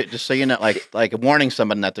 Just so you know, like warning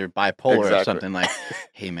someone that they're bipolar or Exactly. something. Like,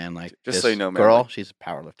 hey man, like Just this so you know, man, girl, like- she's a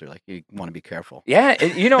power lifter. Like you want to be careful. Yeah,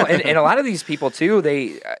 and, and a lot of these people too,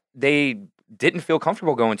 they didn't feel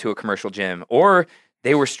comfortable going to a commercial gym, or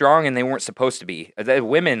they were strong and they weren't supposed to be. The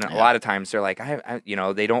women, a Yeah. lot of times, they're like,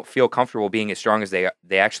 they don't feel comfortable being as strong as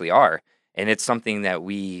they actually are, and it's something that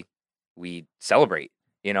we celebrate,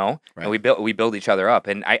 Right. and we build each other up,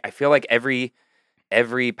 and I feel like every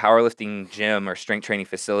powerlifting gym or strength training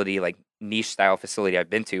facility, like niche style facility I've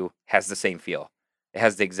been to, has the same feel. It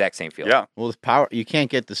has the exact same feel. yeah. Well, with power, you can't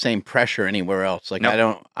get the same pressure anywhere else. Like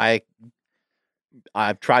No.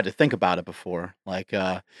 I've tried to think about it before. Like,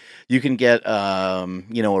 you can get, a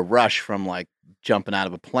rush from like jumping out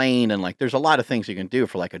of a plane, and like, there's a lot of things you can do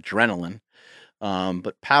for like adrenaline.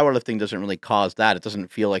 But powerlifting doesn't really cause that. It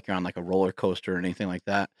doesn't feel like you're on like a roller coaster or anything like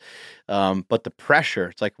that. But the pressure,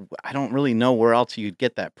 it's like, I don't really know where else you'd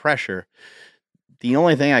get that pressure. The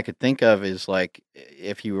only thing I could think of is like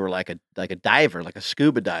if you were like a diver, like a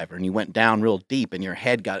scuba diver, and you went down real deep, and your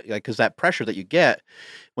head got like, because that pressure that you get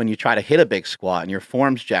when you try to hit a big squat and your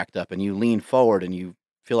form's jacked up and you lean forward and you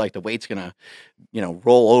feel like the weight's gonna,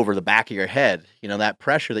 roll over the back of your head. That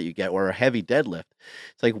pressure that you get, or a heavy deadlift.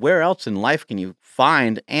 It's like, where else in life can you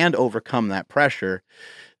find and overcome that pressure?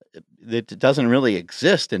 That doesn't really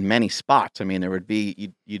exist in many spots. I mean, there would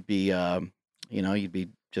be you'd be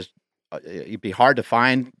it'd be hard to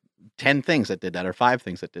find 10 things that did that, or 5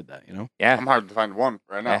 things that did that. Yeah. I'm hard to find one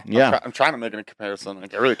right now. Yeah. I'm trying to make a comparison.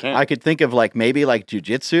 Like I really can't. I could think of like maybe like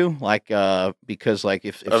jujitsu, like because like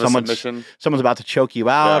if Of a someone's submission. about to choke you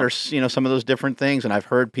out, Yeah. or some of those different things, and I've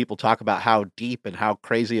heard people talk about how deep and how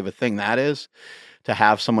crazy of a thing that is to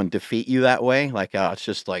have someone defeat you that way. Like it's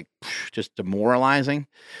just like just demoralizing.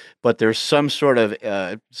 But there's some sort of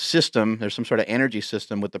system, there's some sort of energy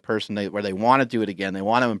system with the person where they want to do it again, they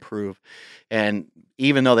want to improve, and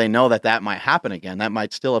even though they know that might happen again, that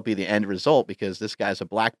might still be the end result, because this guy's a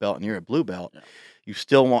black belt and you're a blue belt. Yeah. You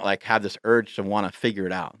still want like have this urge to want to figure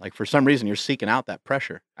it out. Like for some reason you're seeking out that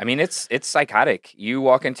pressure. I mean, it's psychotic. You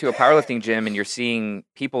walk into a powerlifting gym and you're seeing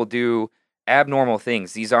people do abnormal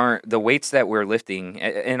things. These aren't the weights that we're lifting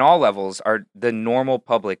in all levels are the normal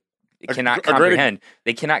public cannot comprehend.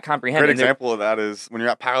 They cannot comprehend. Great And example of that is when you're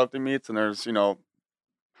at powerlifting meets and there's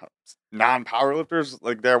non-powerlifters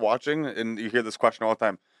like they're watching, and you hear this question all the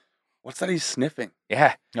time: "What's that he's sniffing?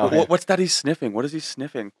 yeah, What's that he's sniffing? What is he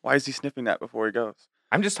sniffing? Why is he sniffing that before he goes?"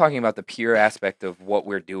 I'm just talking about the pure aspect of what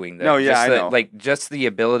we're doing. No, yeah, just I know. Like just the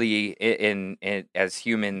ability in as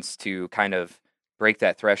humans to kind of break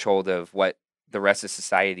that threshold of what the rest of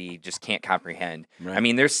society just can't comprehend. Right. I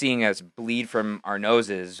mean, they're seeing us bleed from our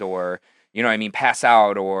noses, or pass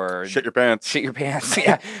out, or Shit your pants. shit your pants.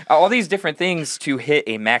 Yeah, all these different things to hit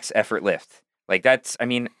a max effort lift. Like that's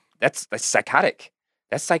psychotic.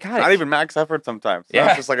 That's psychotic. Not even max effort sometimes. Yeah.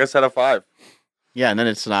 It's just like I said, a 5. Yeah, and then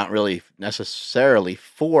it's not really necessarily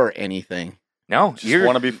for anything. No, Just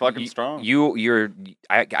wanna be fucking strong.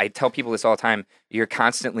 I tell people this all the time. You're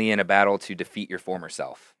constantly in a battle to defeat your former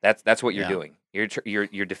self. That's what you're Yeah. doing.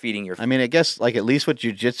 You're defeating your. I mean, I guess like at least with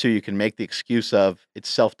jujitsu, you can make the excuse of it's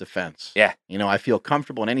self-defense. Yeah. I feel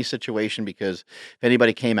comfortable in any situation because if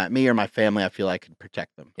anybody came at me or my family, I feel I could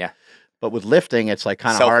protect them. Yeah. But with lifting, it's like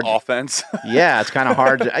kind of hard. Self-offense. Yeah, it's kind of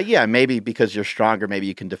hard. Yeah, maybe because you're stronger, maybe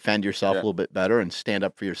you can defend yourself a Yeah. little bit better and stand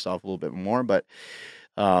up for yourself a little bit more. But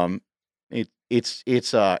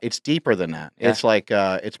it's deeper than that. Yeah. It's like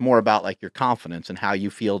it's more about like your confidence and how you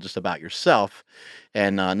feel just about yourself,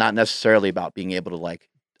 and not necessarily about being able to like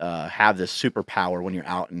have this superpower when you're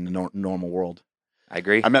out in the normal world. I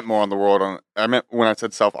agree. I meant more on the world. I meant when I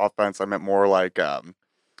said self-offense, I meant more like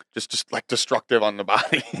just like destructive on the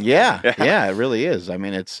body. Yeah, Yeah. yeah, it really is. I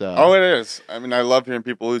mean, it's Oh, it is. I mean, I love hearing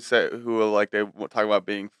people who are like they talk about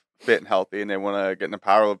being fit and healthy and they want to get into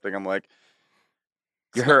powerlifting. I'm like,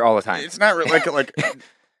 You're hurt all the time. it's not really like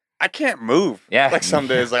I can't move. Yeah. Like some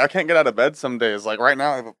days, like I can't get out of bed. Some days, like right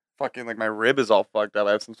now, I have a fucking like my rib is all fucked up.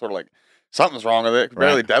 I have some sort of like something's wrong with it. Could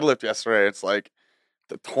barely deadlift yesterday. It's like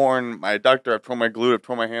torn my adductor. I've torn my glute. I've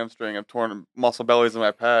torn my hamstring. I've torn muscle bellies in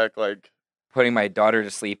my pec. Like. Putting my daughter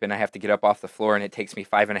to sleep, and I have to get up off the floor, and it takes me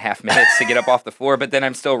 5.5 minutes to get up off the floor. But then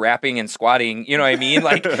I'm still rapping and squatting. You know what I mean?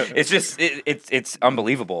 Like it's just it's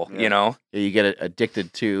unbelievable. Yeah. You know? you get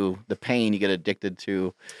addicted to the pain. You get addicted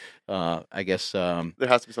to I guess There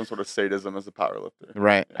has to be some sort of sadism as a powerlifter.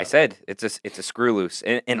 right. I said it's a screw loose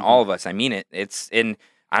in all of us. I mean it. It's in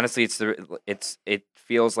honestly, it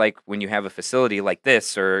feels like when you have a facility like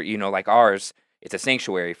this or like ours, it's a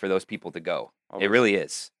sanctuary for those people to go. It really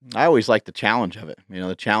is. I always like the challenge of it.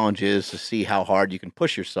 The challenge is to see how hard you can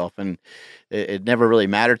push yourself, and it never really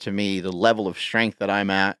mattered to me the level of strength that I'm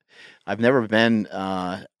at. I've never been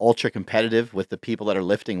ultra competitive with the people that are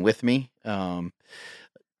lifting with me. I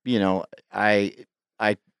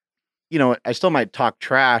I still might talk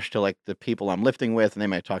trash to like the people I'm lifting with, and they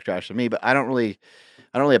might talk trash to me, but I don't really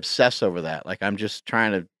obsess over that. Like I'm just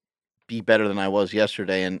trying to be better than I was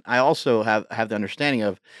yesterday, and I also have the understanding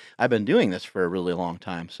of I've been doing this for a really long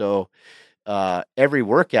time, so every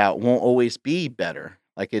workout won't always be better.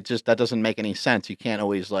 Like that doesn't make any sense. You can't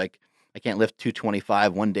always like I can't lift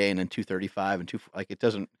 225 one day and then 235 and it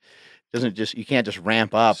doesn't just you can't just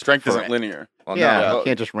ramp up. Strength isn't linear. Well, Yeah, no, you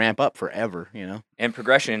can't just ramp up forever. and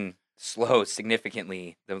progression slows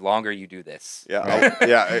significantly the longer you do this. Yeah, Right.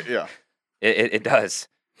 yeah. It does.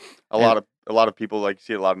 A lot of people like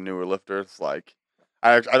see a lot of newer lifters. Like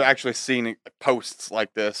I've actually seen posts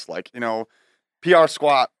like this, like PR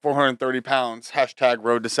squat 430 pounds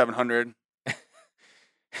 #road to 700.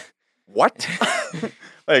 What?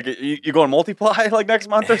 Like you going to multiply like next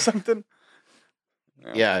month or something?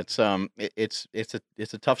 Yeah, it's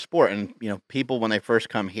a tough sport, and people when they first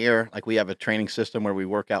come here, like we have a training system where we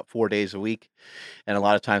work out 4 days a week, and a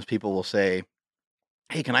lot of times people will say,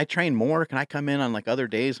 "Hey, can I train more? Can I come in on like other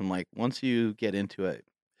days?" I'm like, once you get into it,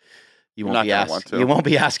 you You're won't not be gonna want to. you won't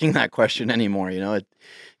be asking that question anymore.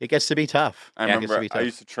 It gets to be tough. I It gets to remember be tough. I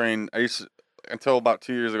used to train. Until about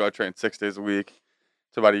 2 years ago, I trained 6 days a week.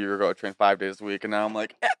 So about a year ago, I trained 5 days a week, and now I'm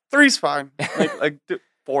like, 3's fine. Like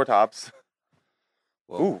 4 tops.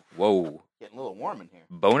 Whoa. Whoa. Getting a little warm in here.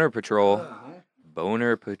 Boner Patrol.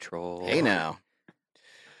 Boner Patrol. Hey now.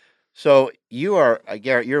 So you are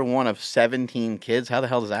Garrett. You're one of 17 kids. How the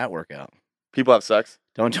hell does that work out? People have sex.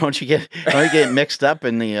 Don't you get mixed up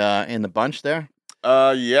in the bunch there?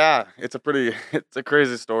 Yeah, it's a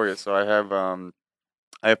crazy story. So I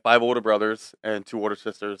have 5 older brothers and 2 older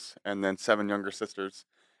sisters, and then 7 younger sisters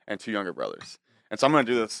and 2 younger brothers. And so I'm gonna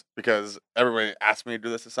do this because everybody asked me to do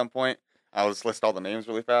this at some point. I'll just list all the names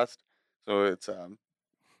really fast. So it's and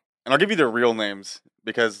I'll give you their real names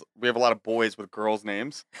because we have a lot of boys with girls'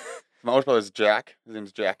 names. My oldest brother is Jack. His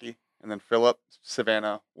name's Jackie, and then Philip,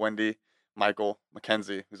 Savannah, Wendy, Michael,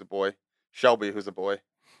 Mackenzie, who's a boy, Shelby, who's a boy,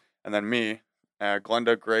 and then me,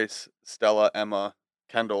 Glenda, Grace, Stella, Emma,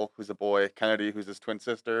 Kendall, who's a boy, Kennedy, who's his twin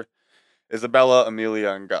sister, Isabella,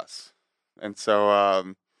 Amelia, and Gus. And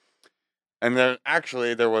so, and then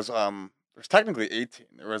actually there's technically 18.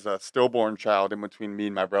 There was a stillborn child in between me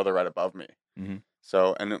and my brother right above me. Mm-hmm.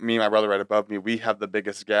 So, and me and my brother right above me, we have the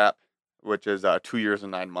biggest gap, which is 2 years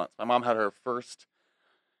and 9 months. My mom had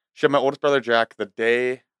she had my oldest brother Jack the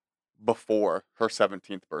day before her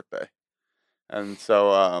 17th birthday. And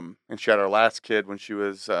so, and she had our last kid when she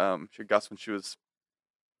had Gus when she was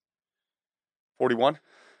 41.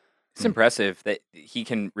 It's impressive that he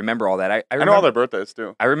can remember all that. I know all their birthdays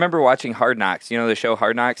too. I remember watching Hard Knocks. You know the show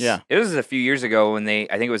Hard Knocks? Yeah. It was a few years ago when I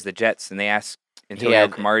think it was the Jets, and they asked Antonio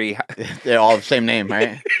Cromartie. They're all the same name,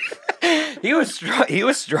 right? He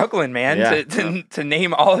was struggling, man, Yeah. to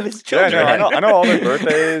name all of his children. Yeah, I know all their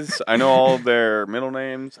birthdays. I know all their middle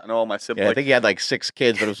names. I know all my siblings. Yeah, I think he had like 6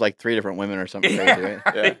 kids, but it was like 3 different women or something crazy, right?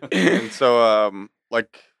 Yeah. And so,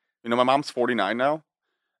 my mom's 49 now,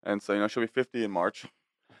 and so she'll be 50 in March,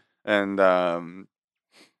 and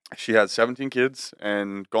she has 17 kids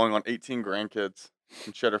and going on 18 grandkids.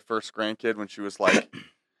 And she had her first grandkid when she was like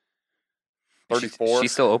 34.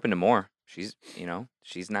 She's still open to more. She's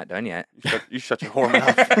not done yet. You shut your whore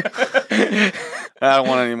mouth. I don't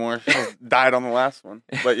want any more. She died on the last one.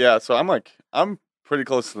 But yeah, so I'm pretty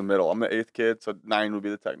close to the middle. I'm the 8th kid, so 9 would be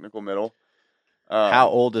the technical middle. How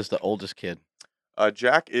old is the oldest kid?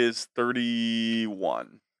 Jack is 32.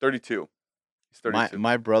 He's 32.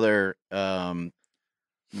 My brother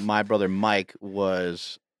Mike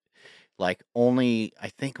was like only I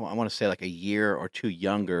want to say like a year or 2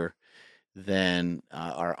 younger than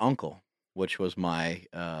our uncle, which was my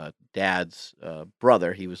dad's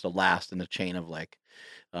brother. He was the last in the chain of like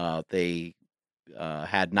they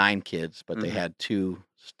had 9 kids, but they had 2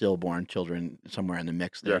 stillborn children somewhere in the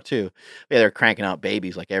mix there too. Yeah, they're cranking out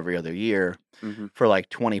babies like every other year for like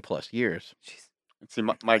 20 plus years. Jeez. And see,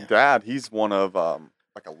 my dad, he's one of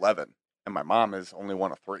like 11, and my mom is only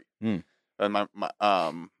one of 3. Mm. And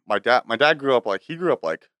my dad grew up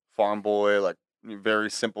like farm boy, like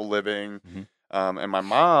very simple living. And my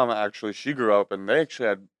mom actually, she grew up, and they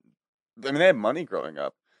had money growing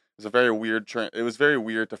up. was a very weird it was very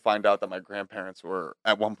weird to find out that my grandparents were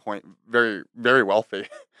at one point very, very wealthy.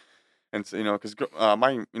 And so, because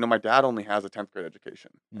my dad only has a 10th grade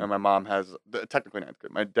education, and my mom has technically ninth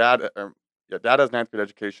grade. My dad, dad has ninth grade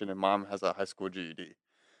education, and mom has a high school GED.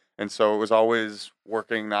 And so it was always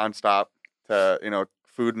working nonstop to,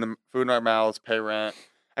 food in our mouths, pay rent.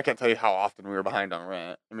 I can't tell you how often we were behind on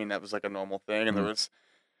rent. I mean, that was like a normal thing, and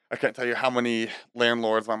I can't tell you how many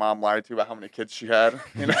landlords my mom lied to about how many kids she had.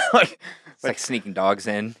 It's like sneaking dogs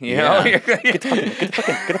in. You Yeah. know.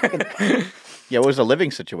 Yeah, what was the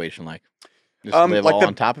living situation like? Just live like all the-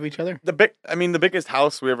 on top of each other? The biggest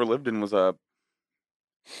house we ever lived in was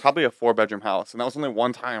probably a 4-bedroom house, and that was only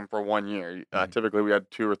one time for 1 year. Typically, we had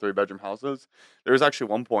 2 or 3 bedroom houses. There was actually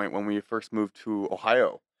one point when we first moved to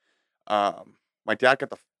Ohio. My dad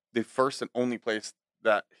got the first and only place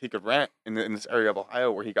that he could rent in this area of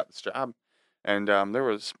Ohio where he got this job, and there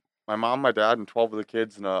was my mom, my dad, and 12 of the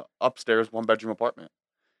kids in a upstairs 1-bedroom apartment.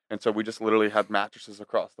 And so we just literally had mattresses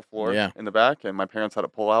across the floor in the back, and my parents had a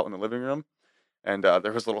pull out in the living room, and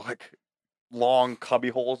there was little long cubby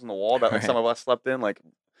holes in the wall that some of us slept in.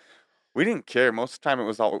 We didn't care. Most of the time it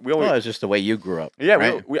was Well, it's just the way you grew up. yeah,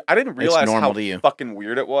 right? I didn't realize normal how to you. fucking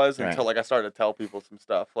weird it was Right. until I started to tell people some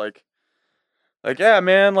stuff. Yeah,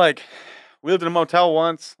 man, we lived in a motel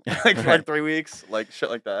once, for 3 weeks, shit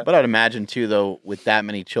like that. But I'd imagine too, though, with that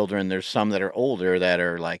many children, there's some that are older that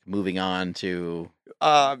are moving on to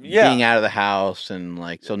being out of the house,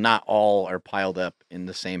 and so not all are piled up in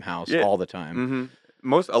the same house all the time.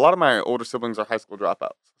 Mm-hmm. A lot of my older siblings are high school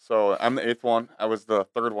dropouts. So I'm the 8th one. I was the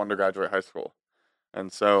 3rd one to graduate high school,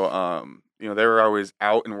 and so they were always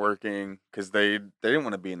out and working because they didn't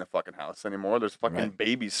want to be in the fucking house anymore. There's fucking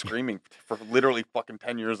babies screaming for literally fucking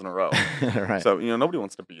 10 years in a row. Right. So nobody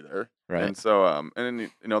wants to be there. Right. And so and then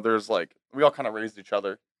there's we all kind of raised each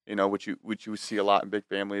other. Which you see a lot in big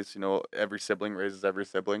families. Every sibling raises every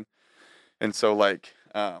sibling, and so I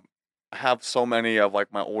have so many of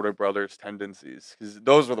my older brother's tendencies, because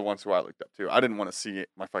those were the ones who I looked up to. I didn't want to see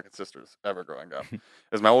my fucking sisters ever growing up. It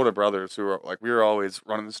was my older brothers who were we were always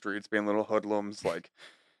running the streets, being little hoodlums,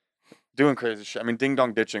 doing crazy shit. I mean, ding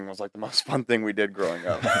dong ditching was the most fun thing we did growing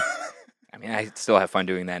up. I mean, I still have fun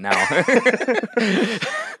doing that now.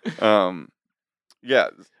 Yeah.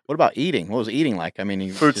 What about eating? What was eating like? I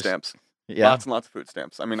mean, Food stamps. Yeah. Lots and lots of food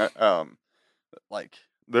stamps. I mean,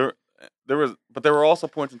 there were also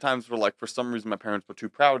points in times where for some reason my parents were too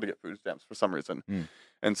proud to get food stamps for some reason.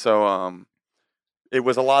 And so it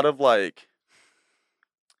was a lot of I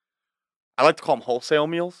like to call them wholesale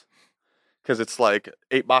meals, because it's 8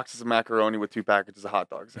 boxes of macaroni with 2 packages of hot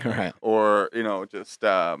dogs in it. Right. Or just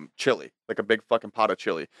chili, a big fucking pot of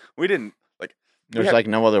chili. We didn't There's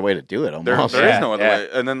no other way to do it almost. there is no other way.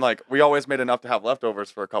 And then we always made enough to have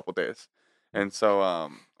leftovers for a couple days. And so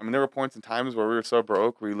there were points in times where we were so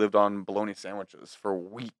broke we lived on bologna sandwiches for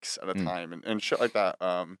weeks at a time, and shit like that.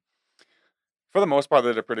 For the most part, they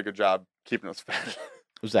did a pretty good job keeping us fed.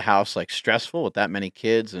 Was the house stressful with that many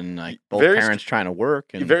kids and both Very parents trying to work?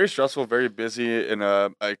 And Very stressful, very busy, and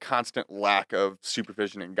a constant lack of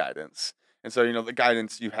supervision and guidance. And so the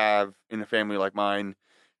guidance you have in a family like mine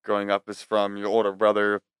growing up is from your older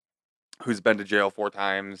brother, who's been to jail 4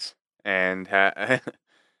 times and has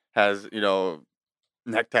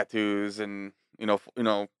neck tattoos, and we're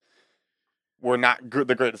not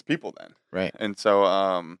the greatest people then. Right. And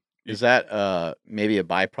so is that maybe a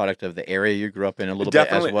byproduct of the area you grew up in a little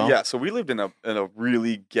definitely, bit as well? yeah. So we lived in a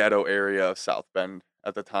really ghetto area of South Bend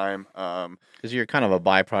at the time. Because you're kind of a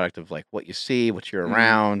byproduct of what you see, what you're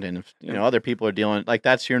around, and if other people are dealing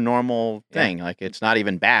that's your normal thing. It's not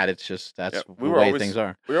even bad. It's just that's the way things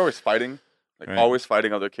are. We were always fighting, Right. always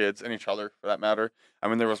fighting other kids and each other for that matter. I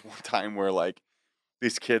mean, there was one time where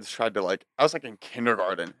these kids tried to I was in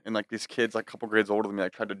kindergarten, and these kids a couple grades older than me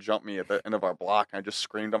tried to jump me at the end of our block, and I just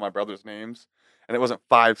screamed on my brother's names, and it wasn't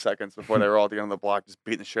 5 seconds before they were all at the end of the block just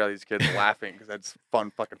beating the shit out of these kids, laughing because that's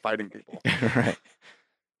fun fucking fighting people. Right.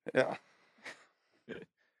 Yeah. It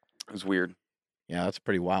was weird. Yeah, that's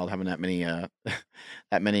pretty wild having that many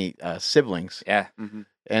siblings. Yeah. Mm-hmm.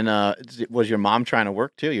 And was your mom trying to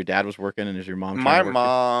work too? Your dad was working, and is your mom trying My to work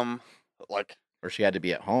mom, or she had to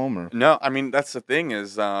be at home, or no, I mean, that's the thing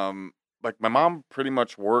is, my mom pretty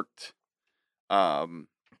much worked, all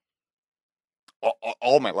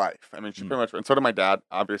my life. I mean, she pretty much, and so did my dad,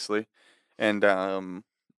 obviously. And,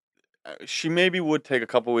 she maybe would take a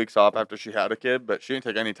couple weeks off after she had a kid, but she didn't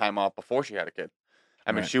take any time off before she had a kid.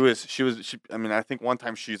 I mean, Right. I mean, I think one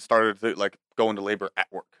time she started to go into labor at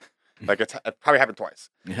work. It probably happened twice.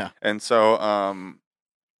 yeah. And so,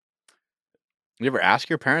 You ever ask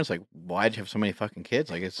your parents, like, why'd you have so many fucking kids?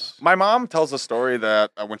 Like, it's... My mom tells a story that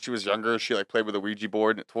when she was younger, she like played with a Ouija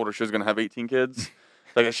board and it told her she was gonna have 18 kids.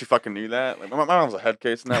 Like she fucking knew that. Like my mom's a head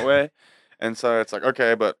case in that way, and so it's like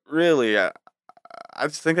okay, but really, I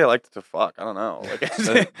just think they liked to fuck. I don't know. Like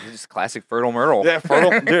Just classic Fertile Myrtle. yeah,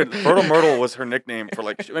 Fertile Myrtle was her nickname for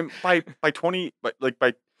like by 20,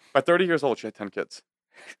 by 30 years old, she had 10 kids.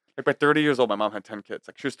 Like by 30 years old, my mom had 10 kids.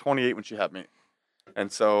 Like she was 28 when she had me.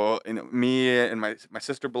 And so, me and my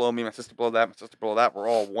sister below me, my sister below that, my sister below that, we're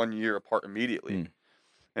all 1 year apart immediately. Mm.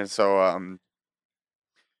 And so,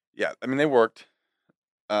 yeah, I mean, they worked.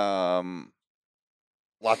 Lots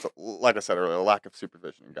of, like I said earlier, a lack of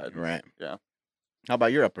supervision and guidance. Right. Yeah. How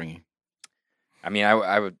about your upbringing? I mean,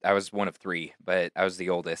 I was one of three, but I was the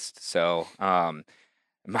oldest. So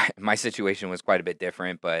my situation was quite a bit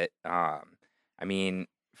different. But I mean,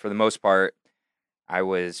 for the most part, I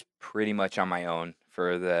was pretty much on my own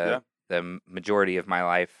for the majority of my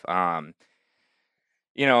life.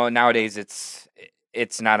 You know, nowadays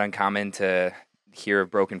it's not uncommon to hear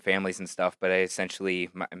of broken families and stuff, but I essentially,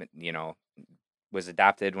 you know, was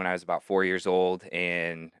adopted when I was about 4 years old,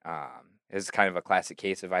 and it was kind of a classic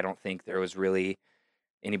case of I don't think there was really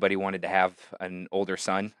anybody wanted to have an older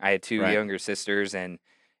son. I had two Right. younger sisters, and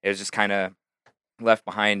it was just kind of left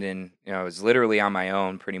behind, and you know, I was literally on my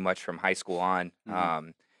own pretty much from high school on.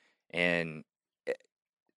 Mhm. And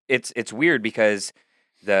it's weird because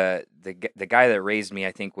the guy that raised me,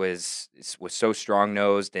 I think, was so strong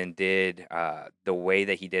nosed and did the way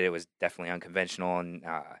that he did it was definitely unconventional, and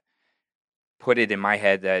put it in my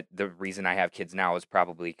head that the reason I have kids now is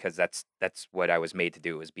probably because that's what I was made to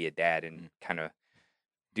do, was be a dad and kind of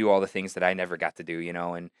do all the things that I never got to do, you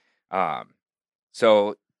know. And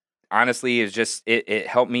so honestly, it's just it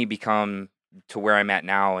helped me become to where I'm at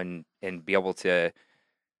now, and be able to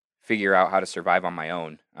figure out how to survive on my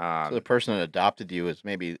own. So the person that adopted you is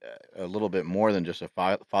maybe a little bit more than just a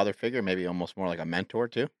father figure, maybe almost more like a mentor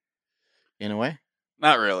too, in a way.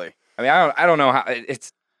 Not really. I mean, I don't know how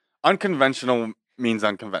it's Unconventional means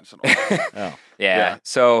unconventional. Oh, yeah.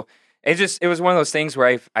 So it was one of those things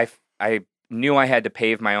where I knew I had to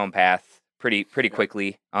pave my own path pretty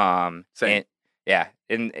quickly. Same. And, yeah,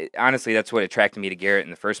 and honestly, that's what attracted me to Garrett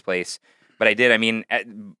in the first place. But I did. I mean,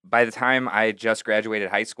 by the time I just graduated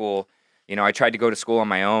high school, you know, I tried to go to school on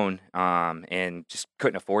my own, and just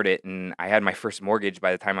couldn't afford it. And I had my first mortgage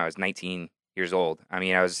by the time I was 19 years old. I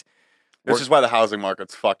mean, I was. This is why the housing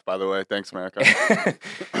market's fucked, by the way. Thanks, America.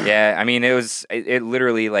 Yeah, I mean, it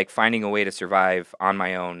literally like finding a way to survive on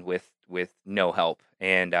my own with no help,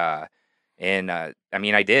 and I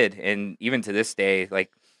mean, I did, and even to this day,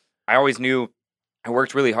 like I always knew I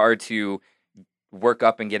worked really hard to work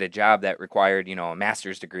up and get a job that required, you know, a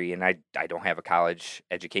master's degree, and I don't have a college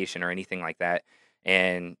education or anything like that,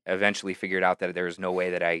 and eventually figured out that there was no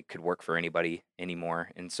way that I could work for anybody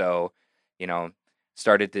anymore, and so, you know,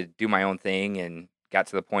 started to do my own thing and got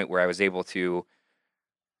to the point where I was able to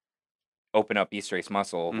open up East Race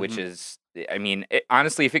Muscle, which is, I mean,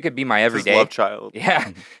 honestly, if it could be my everyday, love child. yeah,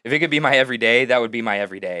 if it could be my everyday, that would be my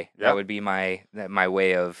everyday. Yeah. That would be my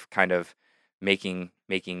way of kind of making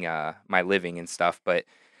my living and stuff. But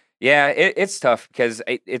yeah, it's tough because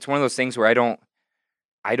it's one of those things where I don't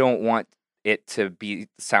want it to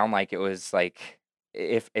sound like it was like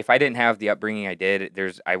if I didn't have the upbringing I did,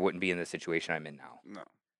 I wouldn't be in the situation I'm in now. No.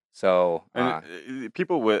 So And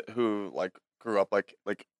people who like grew up like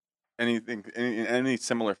any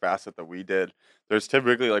similar facet that we did, there's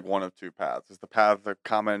typically like one of two paths. It's the path of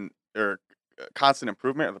common or constant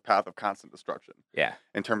improvement, or the path of constant destruction. Yeah.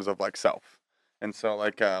 In terms of like self, and so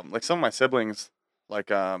like some of my siblings,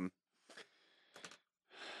 like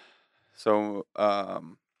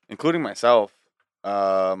including myself,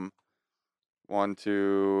 1,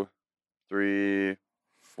 2, 3,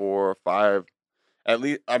 4, 5. At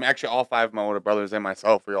least, I'm actually all 5 of my older brothers and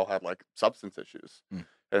myself. We all had like substance issues,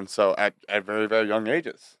 and so at very very young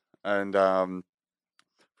ages, and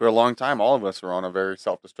for a long time, all of us were on a very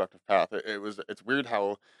self-destructive path. It's weird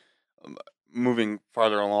how moving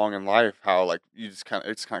farther along in life, how like it just kind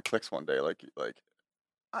of clicks one day, like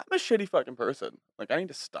I'm a shitty fucking person. Like I need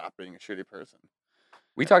to stop being a shitty person.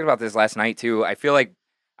 We talked about this last night too. I feel like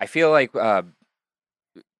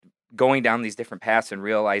going down these different paths and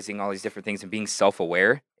realizing all these different things and being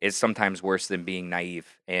self-aware is sometimes worse than being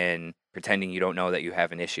naive and pretending you don't know that you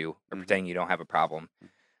have an issue or pretending you don't have a problem.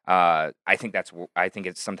 I think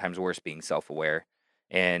it's sometimes worse being self-aware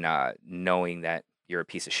and knowing that you're a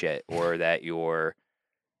piece of shit or that you're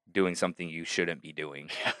doing something you shouldn't be doing.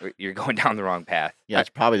 You're going down the wrong path. Yeah, it's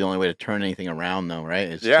probably the only way to turn anything around, though, right?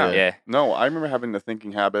 Is Yeah. Yeah. No, I remember having the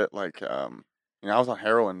thinking habit, like, I was on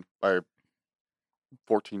heroin by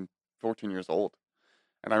 14 years old.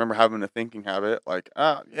 And I remember having a thinking habit like,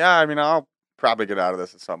 yeah, I mean, I'll probably get out of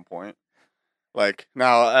this at some point. Like,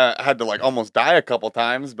 now I had to like almost die a couple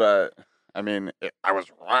times, but I mean, I was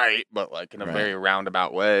right, but like in a Right. very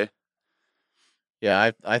roundabout way.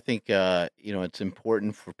 Yeah, I think it's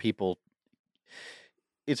important for people.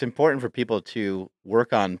 It's important for people to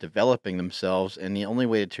work on developing themselves, and the only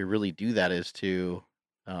way to really do that is to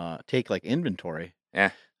take like inventory.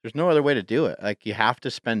 Yeah. There's no other way to do it. Like you have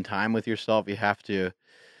to spend time with yourself. You have to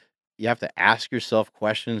ask yourself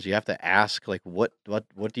questions. You have to ask like what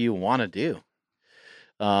do you want to do?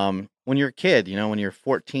 When you're a kid, when you're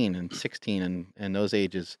 14 and 16 and those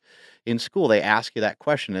ages in school, they ask you that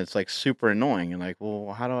question. And it's like super annoying. And like,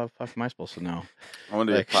 well, how the fuck am I supposed to know? I want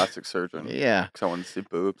to be a Like, plastic surgeon yeah. because I want to see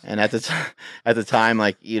boobs. And at the time,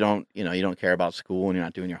 like you don't care about school and you're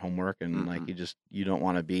not doing your homework and like you don't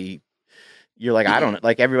want to be. You're like, I don't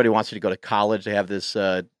like everybody wants you to go to college. They have this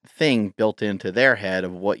thing built into their head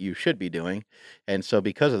of what you should be doing. And so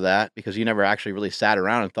because of that, because you never actually really sat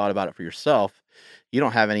around and thought about it for yourself, you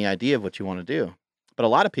don't have any idea of what you want to do. But a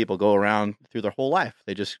lot of people go around through their whole life.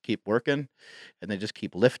 They just keep working and they just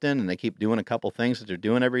keep lifting and they keep doing a couple things that they're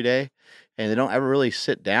doing every day. And they don't ever really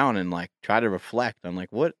sit down and like try to reflect on like,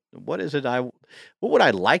 what is it what would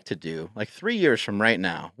I like to do? Like 3 years from right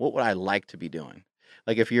now, what would I like to be doing?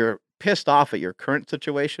 Like if you're pissed off at your current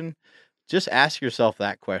situation, just ask yourself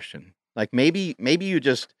that question. Like maybe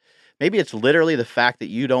it's literally the fact that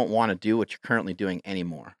you don't want to do what you're currently doing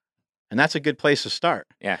anymore. And that's a good place to start.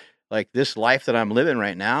 Yeah. Like this life that I'm living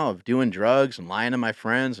right now of doing drugs and lying to my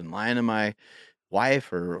friends and lying to my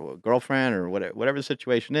wife or girlfriend or whatever the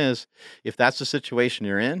situation is, if that's the situation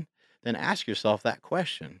you're in, then ask yourself that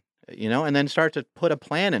question, and then start to put a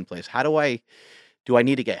plan in place. Do I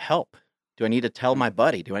need to get help? Do I need to tell my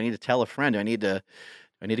buddy? Do I need to tell a friend? Do I need to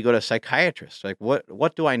go to a psychiatrist? Like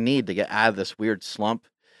what do I need to get out of this weird slump?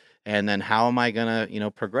 And then how am I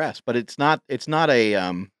gonna, progress? But it's not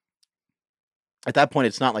a at that point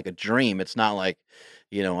it's not like a dream. It's not like,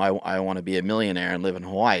 I want to be a millionaire and live in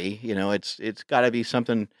Hawaii. It's gotta be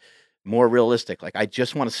something more realistic. Like I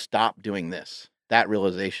just want to stop doing this. That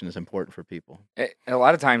realization is important for people. A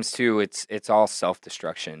lot of times too, it's all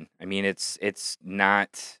self-destruction. I mean, it's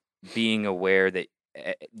not being aware that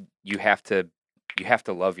you have to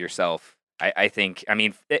love yourself. I think. I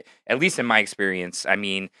mean, at least in my experience. I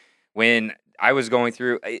mean, when I was going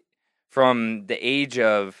through from the age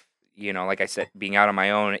of like I said, being out on my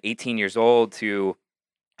own, 18 years old to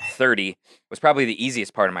 30 was probably the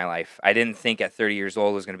easiest part of my life. I didn't think at 30 years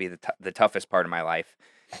old was going to be the toughest part of my life,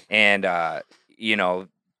 and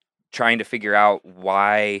trying to figure out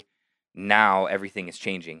why now everything is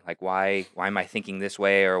changing. Like why am I thinking this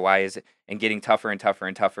way, or why is it, and getting tougher and tougher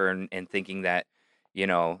and tougher, and thinking that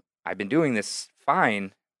I've been doing this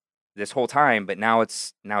fine this whole time, but now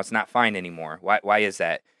it's not fine anymore. Why is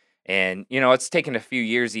that? And it's taken a few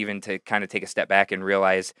years even to kind of take a step back and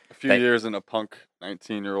realize A few years in a punk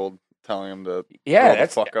 19-year-old telling him to yeah, grow the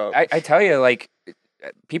that's fuck up. I tell you, like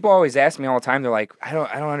people always ask me all the time. They're like, I don't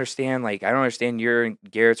understand. Like I don't understand your and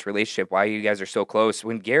Garrett's relationship. Why you guys are so close?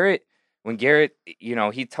 When Garrett,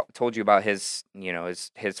 he told you about his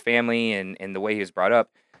his family and the way he was brought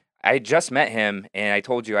up. I just met him, and I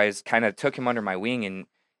told you I kind of took him under my wing, and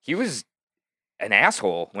he was an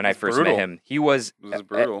asshole when I first met him. He was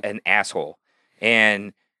brutal. An asshole,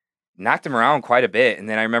 and knocked him around quite a bit. And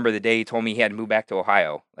then I remember the day he told me he had to move back to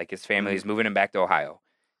Ohio. Like his family was moving him back to Ohio.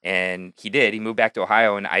 And he did. He moved back to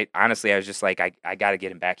Ohio, and I honestly was just like, I got to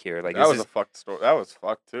get him back here. Like that was a fucked story. That was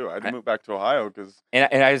fucked too. I had to move back to Ohio because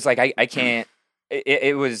and I was like, I can't.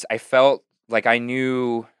 It was. I felt like I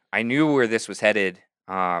knew where this was headed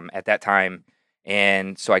at that time,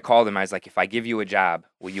 and so I called him. I was like, if I give you a job,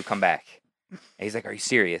 will you come back? And he's like, are you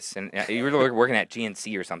serious? And you were working at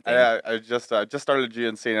GNC or something. Yeah, I just started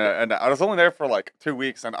GNC, and I was only there for like 2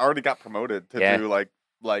 weeks, and I already got promoted to do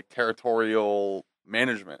like territorial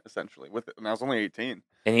management essentially with it, and I was only 18.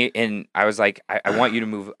 And I was like, I want you to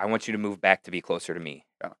move. I want you to move back to be closer to me.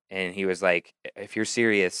 Yeah. And he was like, if you're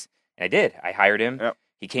serious, and I did. I hired him. Yep.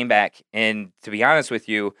 He came back, and to be honest with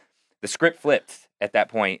you, the script flipped at that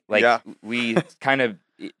point. Like we kind of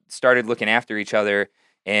started looking after each other,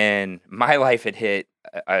 and my life had hit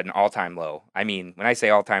an all-time low. I mean, when I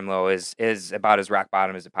say all-time low, is about as rock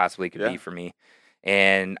bottom as it possibly could be for me.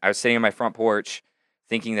 And I was sitting on my front porch,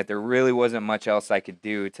 thinking that there really wasn't much else I could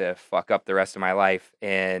do to fuck up the rest of my life.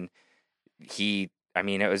 And it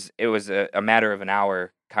was a matter of an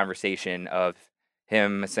hour conversation of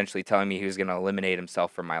him essentially telling me he was going to eliminate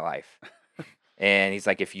himself from my life. And he's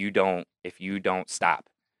like, if you don't stop.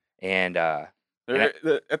 And And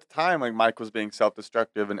At the time, like Mike was being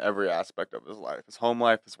self-destructive in every aspect of his life, his home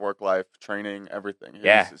life, his work life, training, everything.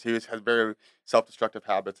 Had very self-destructive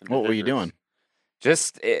habits and What were you behaviors.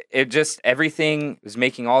 doing? it just everything was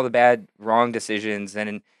making all the bad wrong decisions,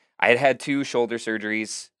 and I had 2 shoulder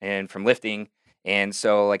surgeries and from lifting, and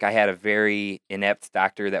so like I had a very inept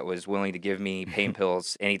doctor that was willing to give me pain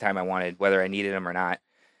pills anytime I wanted, whether I needed them or not,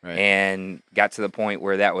 Right. and got to the point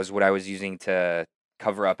where that was what I was using to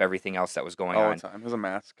cover up everything else that was going All on. the time. It was a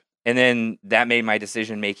mask. And then that made my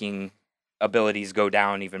decision making abilities go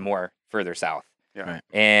down even more further south. Yeah. Right.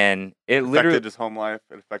 And it Affected literally, his home life.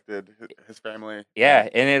 It affected his family. yeah,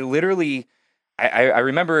 and it literally, I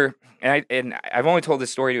remember, and I've only told this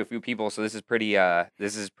story to a few people, so this is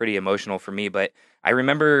pretty emotional for me. But I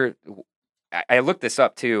remember, I looked this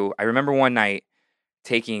up too. I remember one night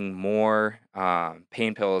taking more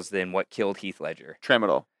pain pills than what killed Heath Ledger.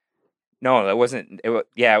 Tramadol. No, it wasn't. It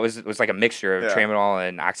was like a mixture of Yeah. tramadol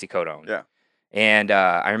and oxycodone. Yeah. And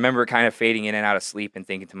I remember kind of fading in and out of sleep and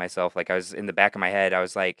thinking to myself, like I was in the back of my head, I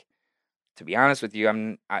was like, to be honest with you,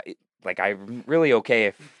 I'm really okay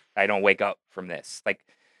if I don't wake up from this. Like,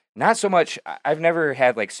 not so much. I've never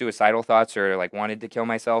had like suicidal thoughts or like wanted to kill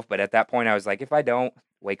myself, but at that point, I was like, if I don't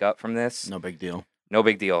wake up from this, No big deal. no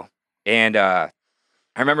big deal. And I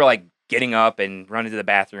remember like getting up and running to the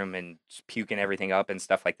bathroom and just puking everything up and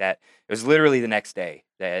stuff like that. It was literally the next day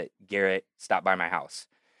that Garrett stopped by my house.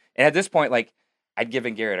 And at this point, like, I'd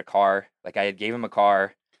given Garrett a car. Like, I had gave him a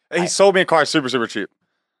car. He sold me a car super, super cheap.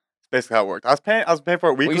 That's basically how it worked. I was paying for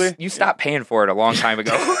it Well, weekly. you stopped paying for it a long time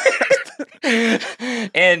ago.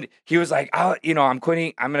 And he was like, "Oh, I'm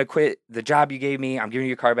quitting. I'm gonna quit the job you gave me. I'm giving you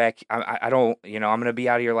your car back. I don't, I'm gonna be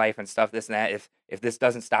out of your life and stuff. This and that. If this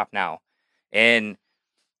doesn't stop now." And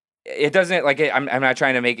it doesn't, like, I'm not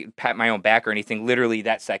trying to pat my own back or anything. Literally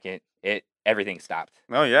that second, everything stopped.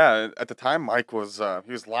 No, yeah. At the time, Mike was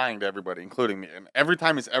he was lying to everybody, including me. And every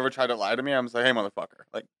time he's ever tried to lie to me, I'm just like, "Hey, motherfucker!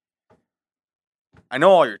 Like, I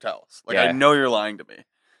know all your tells. Like, Yeah. I know you're lying to me."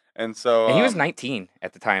 And so, And he was 19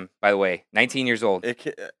 at the time, by the way, 19 years old.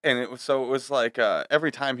 it was like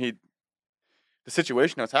every time the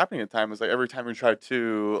situation that was happening at the time was like every time he tried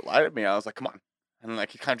to lie to me, I was like, "Come on," and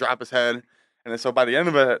like he kind of dropped his head. And then so by the end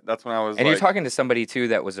of it, that's when I was. And like, you're talking to somebody too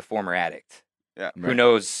that was a former addict. Yeah. Who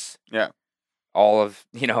knows? Yeah. All of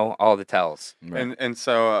all the tells. Right. And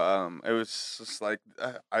so it was just like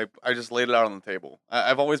I just laid it out on the table.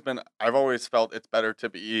 I've always felt it's better to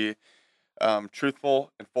be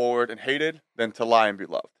truthful and forward and hated than to lie and be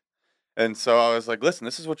loved. And so I was like, listen,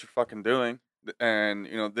 this is what you're fucking doing, and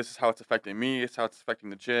this is how it's affecting me. It's how it's affecting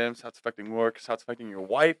the gym. It's how it's affecting work. It's how it's affecting your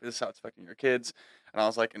wife. This is how it's affecting your kids. And I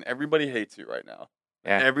was like, and everybody hates you right now.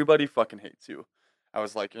 Yeah. Everybody fucking hates you. I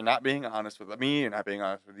was like, you're not being honest with me. You're not being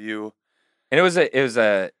honest with you. And it was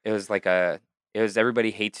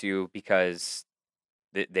everybody hates you because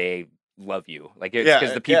they love you. Like, it's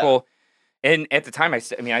because the people, and at the time I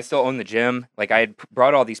still own the gym. Like, I had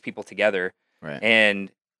brought all these people together, Right.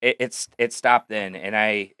 and it stopped then.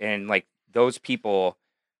 And like those people,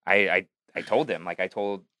 I told them, like I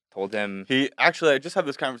told them. I just had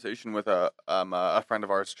this conversation with a friend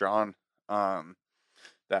of ours, John,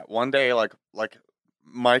 that one day, like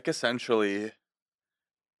Mike essentially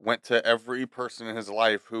went to every person in his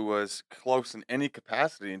life who was close in any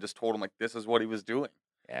capacity and just told him, like, this is what he was doing.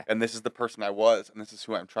 Yeah. And this is the person I was, and this is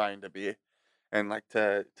who I'm trying to be. And like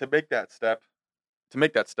to make that step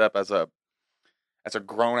as a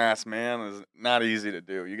grown ass man is not easy to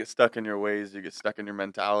do. You get stuck in your ways, you get stuck in your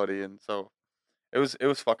mentality, and so it was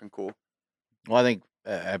fucking cool. Well, I think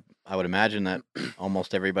I would imagine that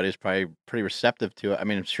almost everybody's probably pretty receptive to it. I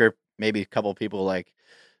mean, I'm sure maybe a couple of people like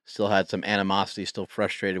still had some animosity, still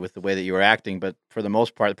frustrated with the way that you were acting, but for the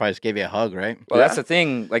most part, they probably just gave you a hug, right? Well, that's the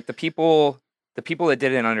thing. Like, the people that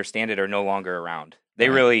didn't understand it are no longer around. They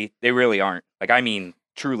really aren't. Like, I mean,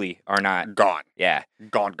 truly are not. Gone. Yeah.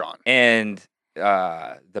 Gone. And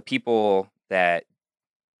the people that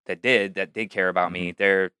did care about me,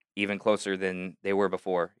 they're even closer than they were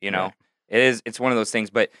before. Right. It's one of those things,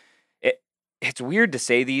 but it's weird to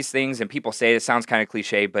say these things, and people say it sounds kind of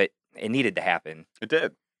cliche, but it needed to happen. It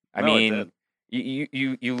did. I No, it mean,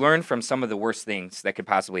 you learn from some of the worst things that could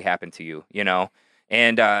possibly happen to you,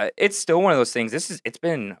 and it's still one of those things. It's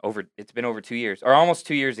been over 2 years, or almost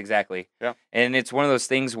 2 years exactly. Yeah. And it's one of those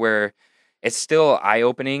things where it's still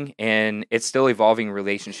eye-opening, and it's still evolving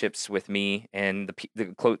relationships with me and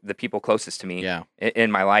the people closest to me. Yeah.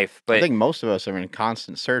 In my life. But I think most of us are in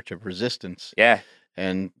constant search of resistance. yeah.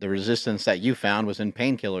 And the resistance that you found was in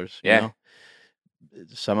painkillers. Yeah. You know?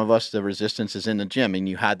 Some of us, the resistance is in the gym, and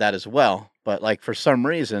you had that as well. But like for some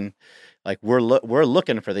reason, like we're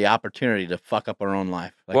looking for the opportunity to fuck up our own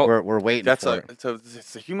life. Like Well, we're waiting for it.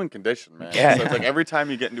 It's a human condition, man. Yeah. So it's like every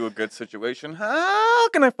time you get into a good situation, how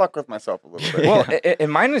can I fuck with myself a little bit? Well,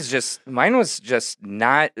 and mine was just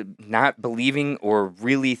not believing or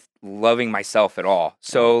really loving myself at all.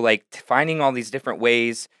 So like finding all these different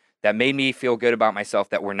ways that made me feel good about myself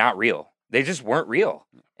that were not real. They just weren't real.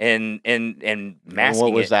 And masking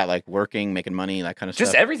What was it. that, like working, making money, that kind of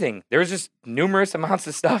Just stuff? everything. There was just numerous amounts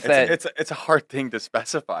of stuff it's a hard thing to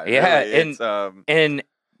specify. Yeah, really. and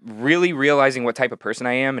really realizing what type of person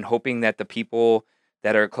I am and hoping that the people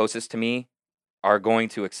that are closest to me are going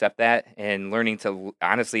to accept that, and learning to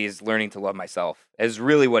love myself is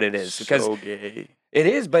really what it is. Because so gay. it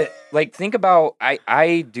is, but like think about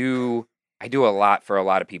I do a lot for a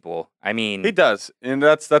lot of people. I mean, He does, and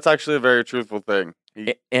that's actually a very truthful thing.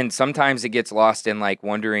 and sometimes it gets lost in like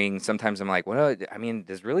wondering. Sometimes I'm like, well, I mean,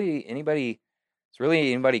 does really anybody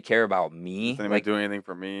care about me? Does anybody Like, do anything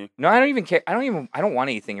for me? no, I don't even care. I don't want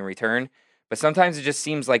anything in return. But sometimes it just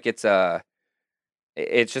seems like it's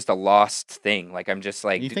just a lost thing. Like I'm just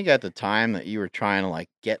like, You think at the time that you were trying to like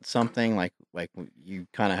get something, like you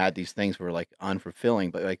kind of had these things were like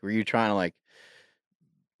unfulfilling, but like were you trying to like,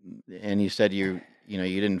 and you said you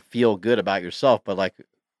didn't feel good about yourself, but like,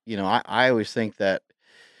 I always think that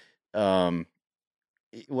um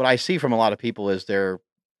what I see from a lot of people is they're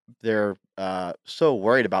so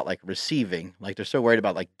worried about like receiving, like they're so worried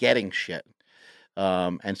about like getting shit.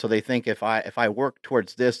 And so they think if I work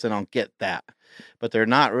towards this, then I'll get that. But they're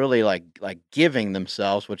not really like giving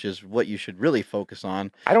themselves, which is what you should really focus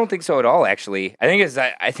on. I don't think so at all. Actually, I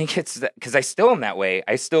think it's because I still am that way.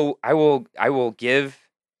 I will give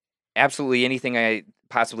absolutely anything I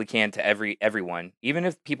possibly can to everyone, even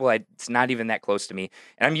if it's not even that close to me.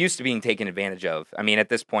 And I'm used to being taken advantage of. I mean, at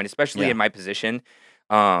this point, especially Yeah. in my position,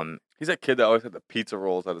 He's that kid that always had the pizza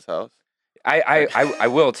rolls at his house. I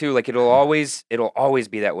will too. Like it'll always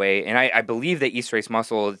be that way. And I believe that East Race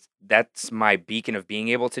Muscle, that's my beacon of being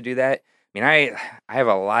able to do that. I mean, I have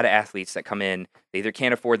a lot of athletes that come in, they either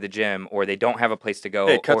can't afford the gym or they don't have a place to go.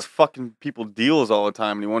 Hey, he cuts fucking people deals all the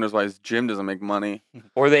time, and he wonders why his gym doesn't make money.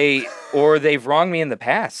 Or they've wronged me in the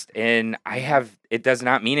past, and it does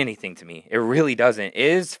not mean anything to me. It really doesn't. It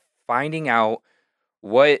is finding out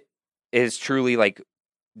what is truly like.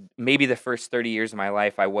 Maybe the first 30 years of my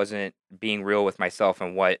life, I wasn't being real with myself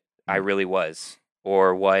and what I really was,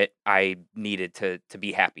 or what I needed to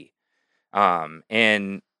be happy.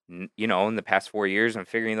 And in the past 4 years, I'm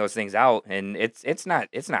figuring those things out, and it's not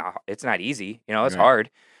easy. It's Right. hard.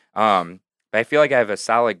 But I feel like I have a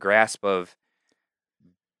solid grasp of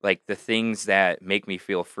like the things that make me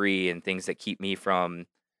feel free and things that keep me from,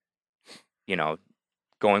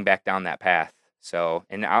 going back down that path. So,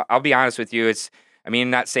 and I'll be honest with you, I'm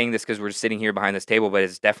not saying this because we're sitting here behind this table, but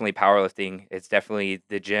it's definitely powerlifting. It's definitely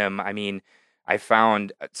the gym. I mean, I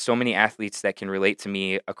found so many athletes that can relate to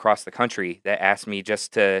me across the country that ask me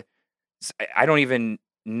I don't even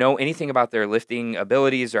know anything about their lifting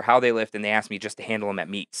abilities or how they lift, and they ask me just to handle them at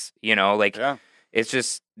meets. Yeah. It's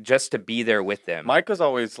just to be there with them. Mike was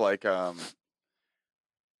always like, in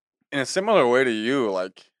a similar way to you,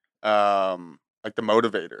 like the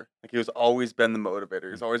motivator. Like he was always been the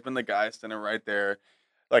motivator. He's always been the guy standing right there,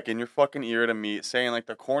 like in your fucking ear to meet, saying like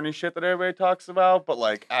the corny shit that everybody talks about, but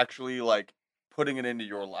like actually like putting it into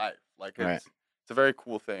your life. Like Right. it's a very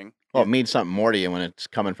cool thing. Well, it means something more to you when it's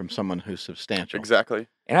coming from someone who's substantial. Exactly.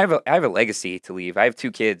 And I have a legacy to leave. I have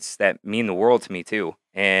 2 kids that mean the world to me too.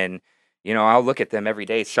 And I'll look at them every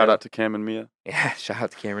day. Shout out to Cam and Mia. Yeah, shout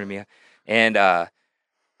out to Cameron and Mia. And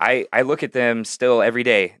I look at them still every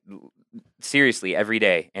day, seriously every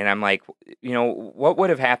day, and I'm like, what would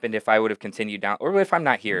have happened if I would have continued down, or if I'm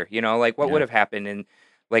not here? Like what would have happened, and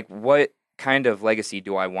like what kind of legacy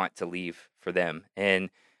do I want to leave for them? And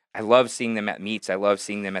I love seeing them at meets. I love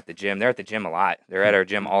seeing them at the gym. They're at the gym a lot. They're at our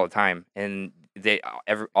gym all the time, and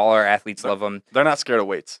all our athletes love them. They're not scared of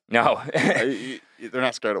weights. No, They're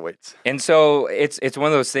not scared of weights. and so it's one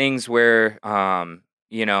of those things where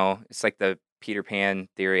it's like the Peter Pan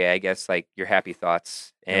theory, I guess, like your happy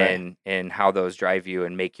thoughts and how those drive you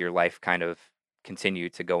and make your life kind of continue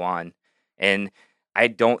to go on. And I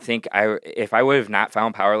don't think if I would have not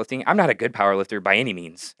found powerlifting, I'm not a good powerlifter by any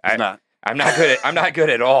means. He's not. I'm not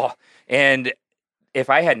good at all. And if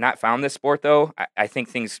I had not found this sport, though, I think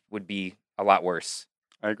things would be a lot worse.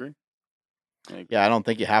 I agree. Yeah, I don't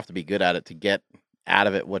think you have to be good at it to get out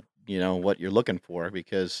of it what you're looking for,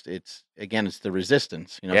 because it's the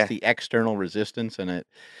resistance. It's the external resistance, and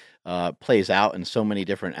it plays out in so many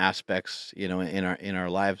different aspects. In our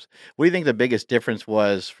lives. What do you think the biggest difference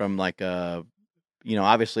was from like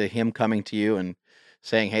obviously him coming to you and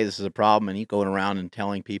saying, "Hey, this is a problem," and you going around and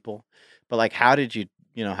telling people. But like, how'd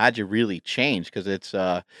you really change? Because it's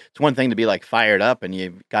one thing to be like fired up and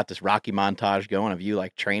you've got this Rocky montage going of you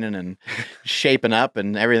like training and shaping up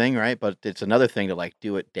and everything, right? But it's another thing to like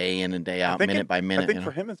do it day in and day out, minute by I minute. think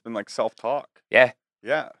for him, it's been like self-talk. Yeah.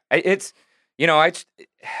 Yeah. It's, Some I've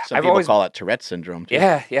people always call it Tourette's syndrome too.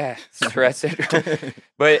 Yeah, it's Tourette's syndrome.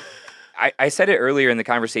 But I said it earlier in the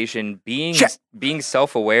conversation. Being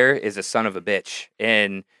self-aware is a son of a bitch,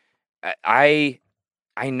 and I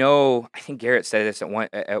know. I think Garrett said this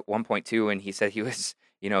at one point too, and he said he was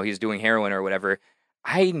he was doing heroin or whatever.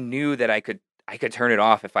 I knew that I could turn it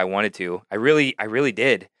off if I wanted to. I really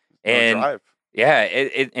did. No And drive. yeah,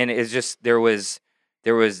 it's just there was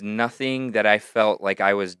nothing that I felt like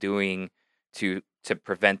I was doing to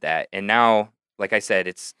prevent that. And now, like I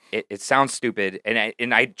said, it sounds stupid,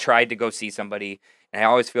 and I tried to go see somebody, and I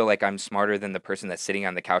always feel like I'm smarter than the person that's sitting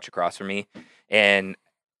on the couch across from me, and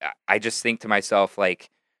I just think to myself like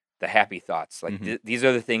the happy thoughts, like these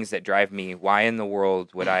are the things that drive me. Why in the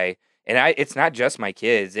world would I? And it's not just my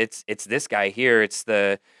kids. It's this guy here. It's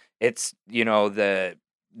the Brandons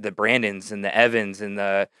and the Evans and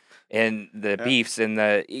the Beefs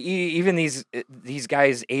and even these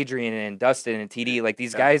guys, Adrian and Dustin and TD, like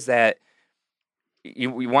these guys that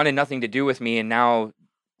we wanted nothing to do with me and now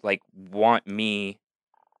like want me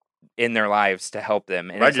in their lives to help them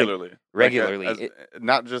and regularly. It's like, regularly,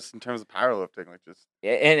 not just in terms of powerlifting, like just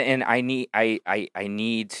and I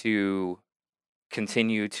need to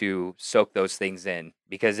continue to soak those things in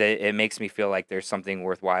because it makes me feel like there's something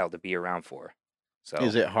worthwhile to be around for. So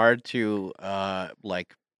Is it hard to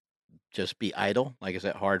like just be idle? Like, is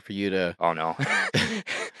it hard for you to? Oh no.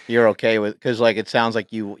 You're okay with, because like it sounds like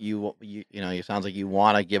it sounds like you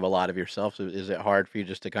want to give a lot of yourself. So is it hard for you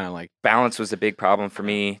just to kind of like balance was a big problem for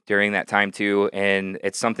me during that time too, and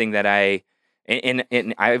it's something that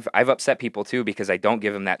I've upset people too because I don't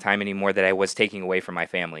give them that time anymore that I was taking away from my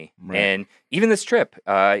family. Right. And even this trip,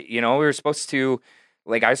 we were supposed to,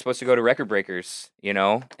 like, I was supposed to go to Record Breakers,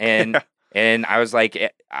 and and I was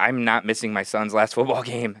like, I'm not missing my son's last football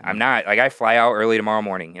game. I'm not. Like, I fly out early tomorrow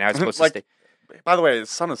morning, and I was supposed to stay. By the way, his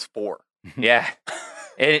son is 4. Yeah,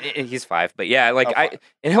 and he's 5, but yeah, like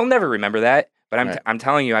and he'll never remember that. But I'm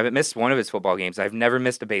telling you, I haven't missed one of his football games. I've never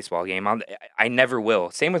missed a baseball game. I never will.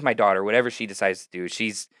 Same with my daughter. Whatever she decides to do,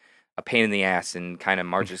 she's a pain in the ass and kind of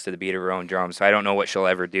marches to the beat of her own drum. So I don't know what she'll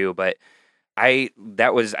ever do. But I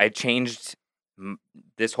changed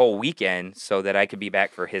this whole weekend so that I could be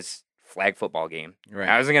back for his flag football game. Right.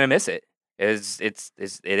 I wasn't gonna miss it. It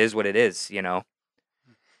is what it is,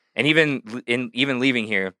 And even leaving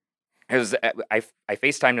here, I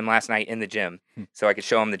FaceTimed him last night in the gym so I could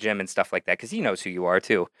show him the gym and stuff like that because he knows who you are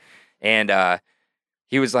too. And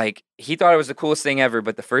he was like, he thought it was the coolest thing ever.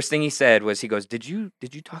 But the first thing he said was, he goes, "Did you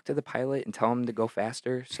talk to the pilot and tell him to go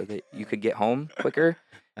faster so that you could get home quicker?"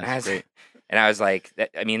 That's great. And I was like,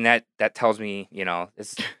 that tells me,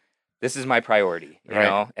 this is my priority,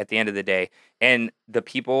 at the end of the day. And the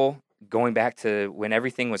people, going back to when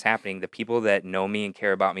everything was happening, the people that know me and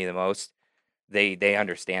care about me the most, they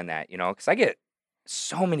understand that, because I get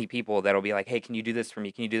so many people that'll be like, "Hey, can you do this for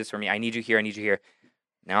me? Can you do this for me? I need you here. I need you here."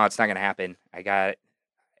 No, it's not going to happen. I got,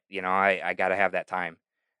 I got to have that time.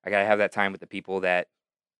 I got to have that time with the people that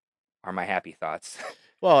are my happy thoughts.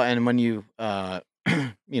 Well, and when you, when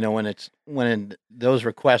those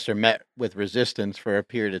requests are met with resistance for a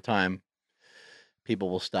period of time, people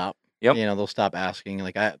will stop. Yep. They'll stop asking.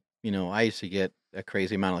 Like I used to get a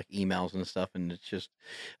crazy amount of like emails and stuff, and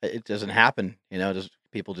it doesn't happen.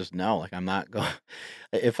 People just know. Like I'm not going.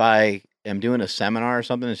 If I am doing a seminar or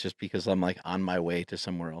something, it's just because I'm like on my way to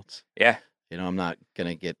somewhere else. Yeah. I'm not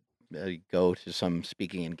gonna go to some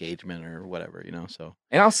speaking engagement or whatever. So.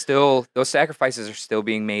 And those sacrifices are still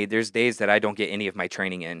being made. There's days that I don't get any of my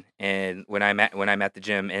training in, and when I'm at the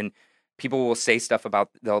gym, and people will say stuff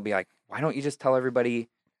they'll be like, "Why don't you just tell everybody,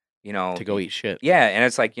 to go eat shit?" Yeah, and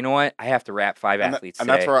it's like, you know what? I have to wrap 5 athletes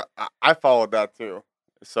today. And that's where I followed that too.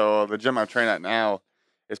 So the gym I train at now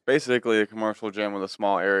is basically a commercial gym with a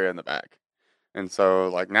small area in the back. And so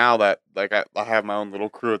like now that like I have my own little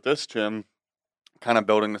crew at this gym, kind of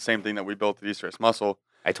building the same thing that we built at East West Muscle.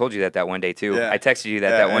 I told you that one day too. Yeah. I texted you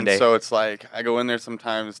that one day. So it's like I go in there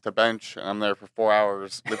sometimes to bench, and I'm there for 4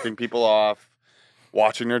 hours lifting people off,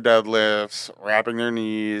 watching their deadlifts, wrapping their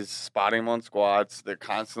knees, spotting them on squats. They're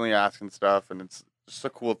constantly asking stuff, and it's just a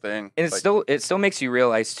cool thing. And it still makes you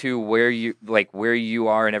realize too where you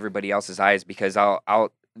are in everybody else's eyes, because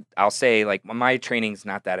I'll say like my training's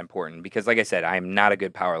not that important because, like I said, I'm not a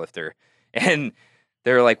good power lifter, and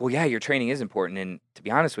they're like, "Well, yeah, your training is important." And to be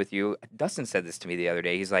honest with you, Dustin said this to me the other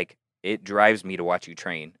day. He's like, it drives me to watch you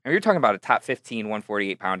train. And you're talking about a top 15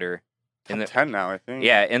 148 pounder in Top the 10 now, I think.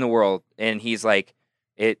 yeah, in the world. And he's like,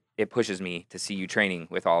 it pushes me to see you training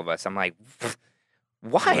with all of us. I'm like,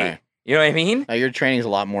 why? Right. You know what I mean? Your training is a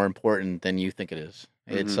lot more important than you think it is.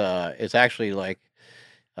 It's actually like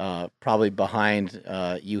probably behind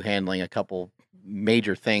you handling a couple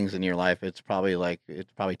major things in your life. It's probably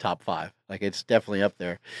top 5. Like it's definitely up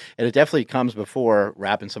there, and it definitely comes before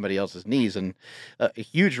wrapping somebody else's knees. And a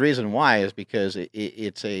huge reason why is because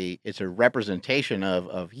it's a representation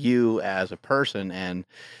of you as a person, and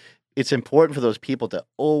it's important for those people to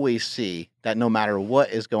always see that no matter what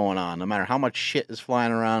is going on, no matter how much shit is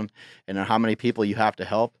flying around, and how many people you have to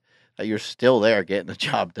help, that you're still there getting the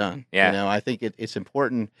job done. Yeah. I think it's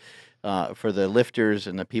important for the lifters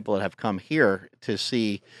and the people that have come here to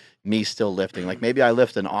see me still lifting. Like maybe I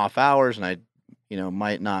lift in off hours, and I,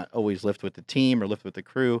 might not always lift with the team or lift with the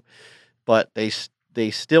crew, but they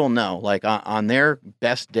still know, like on their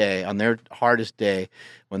best day, on their hardest day,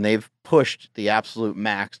 when they've pushed the absolute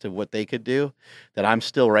max to what they could do, that I'm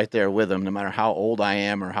still right there with them, no matter how old I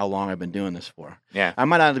am or how long I've been doing this for. Yeah. I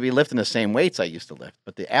might not be lifting the same weights I used to lift,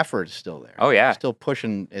 but the effort is still there. Oh, yeah. I'm still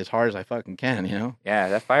pushing as hard as I fucking can, Yeah,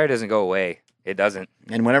 that fire doesn't go away. It doesn't.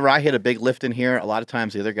 And whenever I hit a big lift in here, a lot of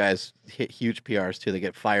times the other guys hit huge PRs too. They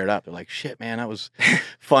get fired up. They're like, shit, man, that was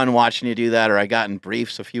fun watching you do that. Or I got in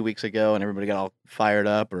briefs a few weeks ago and everybody got all fired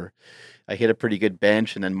up. Or I hit a pretty good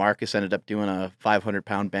bench, and then Marcus ended up doing a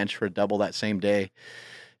 500-pound bench for a double that same day.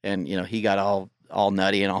 And, he got all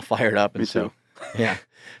nutty and all fired up. And so, yeah,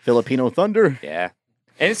 Filipino Thunder. Yeah.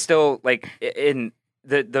 And it's still like, in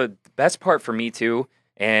the best part for me too,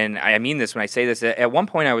 and I mean this when I say this, at one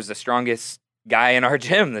point I was the strongest guy in our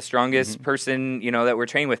gym, the strongest person, that we're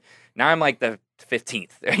training with. Now I'm like the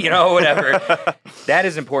 15th, whatever. That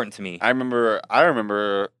is important to me. I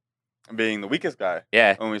remember being the weakest guy.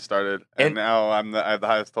 Yeah. When we started, and now I have the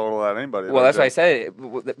highest total at anybody. Well, that's why I said,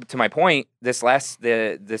 to my point, this last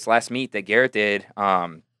meet that Garrett did,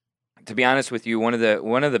 to be honest with you, one of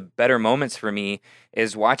the better moments for me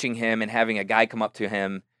is watching him and having a guy come up to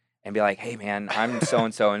him and be like, "Hey man, I'm so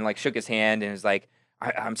and so," and like shook his hand and was like,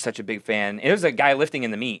 I'm such a big fan. And it was a guy lifting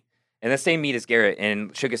in the meet, in the same meet as Garrett,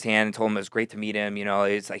 and shook his hand and told him it was great to meet him.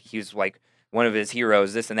 It's like he was like one of his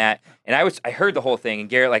heroes, this and that. And I heard the whole thing, and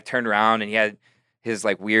Garrett like turned around and he had his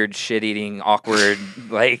like weird shit eating, awkward,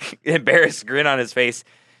 like embarrassed grin on his face.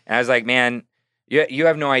 And I was like, man, you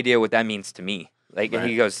have no idea what that means to me. Like, right. And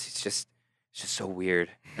he goes, it's just so weird.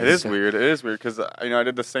 It is weird because I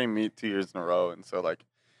did the same meet 2 years in a row, and so like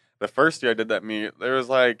the first year I did that meet, there was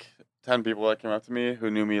like 10 people that came up to me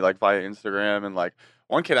who knew me like via Instagram, and like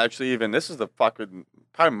one kid actually this is the fucking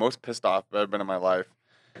probably most pissed off I've ever been in my life.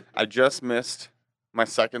 I just missed my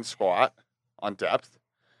second squat on depth,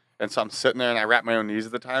 and so I'm sitting there and I wrap my own knees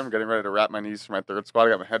at the time, getting ready to wrap my knees for my third squat.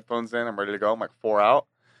 I got my headphones in, I'm ready to go. I'm like 4 out.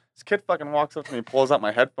 This kid fucking walks up to me, pulls out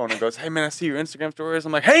my headphone, and goes, "Hey man, I see your Instagram stories."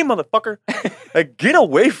 I'm like, "Hey motherfucker, like get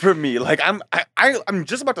away from me! Like I'm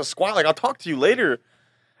just about to squat. Like I'll talk to you later."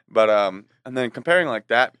 But and then comparing like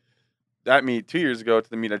that meet 2 years ago to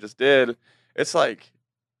the meet I just did, it's like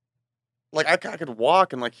I could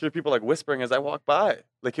walk and like hear people like whispering as I walk by.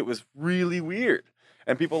 Like it was really weird.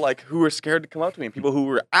 And people like who were scared to come up to me, and people who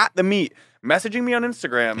were at the meet messaging me on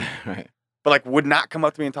Instagram, Right. but like would not come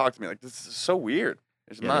up to me and talk to me. Like this is so weird.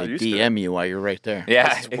 I'm not They used to it. DM you while you're right there.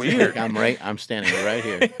 Yeah, It's weird. I'm standing right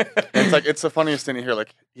here. And it's the funniest thing to hear.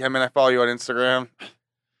 Like, yeah, man, I follow you on Instagram.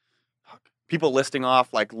 People listing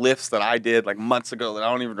off like lifts that I did like months ago that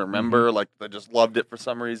I don't even remember. Like, that just loved it for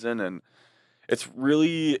some reason, and it's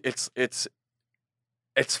really it's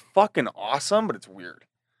fucking awesome, but it's weird.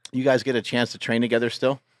 You guys get a chance to train together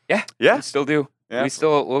still? Yeah, Yeah. we still do. Yeah. We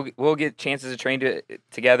still we'll get chances to train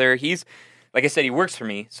together. He's, like I said, he works for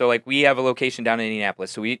me. So like we have a location down in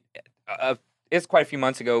Indianapolis. So we it's quite a few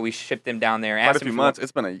months ago. We shipped him down there. Quite a few months.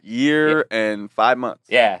 It's been a year and 5 months.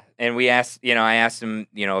 Yeah, and we asked, I asked him,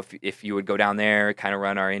 if you would go down there, kind of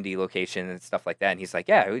run our indie location and stuff like that. And he's like,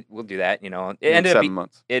 yeah, we'll do that. It ended 7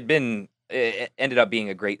 months. It ended up being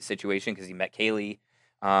a great situation because he met Kaylee,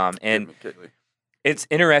 and Kaylee. It's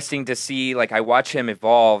interesting to see, like, I watch him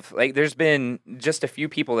evolve. Like, there's been just a few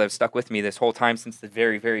people that have stuck with me this whole time since the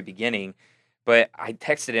very, very beginning. But I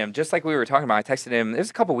texted him, just like we were talking about, I texted him, it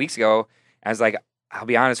was a couple weeks ago. I was like, I'll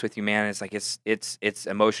be honest with you, man. It's like, it's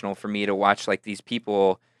emotional for me to watch, like, these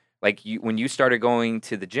people, like, when you started going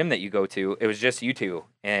to the gym that you go to, it was just you two.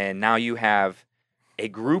 And now you have a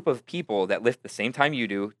group of people that lift the same time you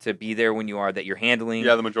do to be there when you are, that you're handling.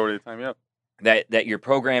 Yeah, the majority of the time, yeah. that you're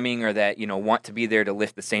programming or that want to be there to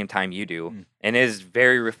lift the same time you do, and is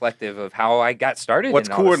very reflective of how I got started. What's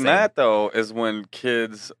in all cooler this than thing. that though is when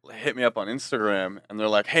kids hit me up on Instagram and they're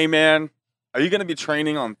like, "Hey man, are you gonna be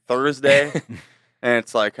training on Thursday?" And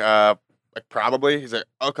it's like probably. He's like,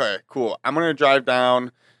 "Okay, cool. I'm gonna drive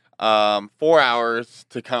down 4 hours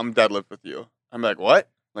to come deadlift with you." I'm like, "What?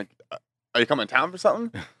 Like, are you coming to town for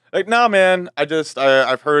something?" Like, "No, man.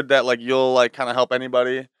 I've heard that like you'll like kind of help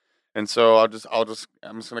anybody, and so I'm just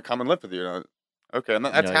gonna come and lift with you." And okay, and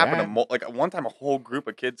that's You're like, happened "Alright." like one time. A whole group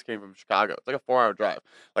of kids came from Chicago. It's like a 4-hour drive.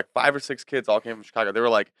 Like 5 or 6 kids all came from Chicago. They were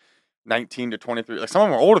like 19 to 23. Like some of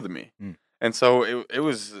them were older than me, and so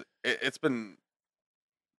it's been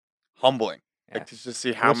humbling. Yeah. Like to just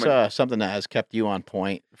see how What's many. something that has kept you on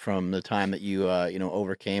point from the time that you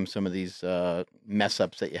overcame some of these mess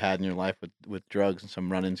ups that you had in your life with drugs and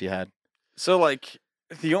some run-ins you had? So like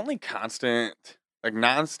the only constant, like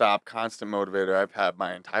nonstop, constant motivator I've had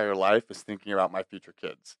my entire life is thinking about my future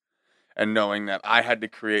kids, and knowing that I had to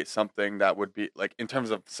create something that would be like in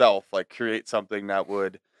terms of self, like create something that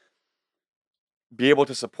would be able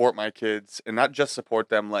to support my kids and not just support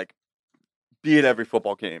them, like be at every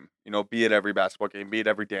football game, be at every basketball game, be at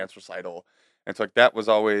every dance recital. And so like that was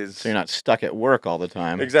always So you're not stuck at work all the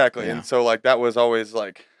time. exactly. Yeah. And so like that was always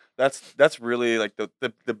like that's really like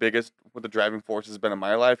the biggest what the driving force has been in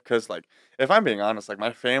my life. Cause like if I'm being honest, like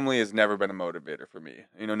my family has never been a motivator for me.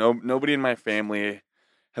 Nobody in my family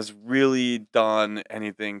has really done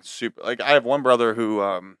anything super. Like I have one brother who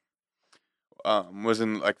was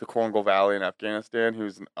in like the Korangal Valley in Afghanistan.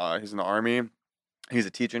 He's in the army. He's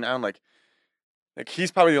a teacher now. And like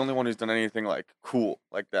he's probably the only one who's done anything like cool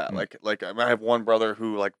like that. Mm. Like I have one brother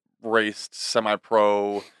who like raced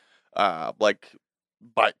semi-pro, like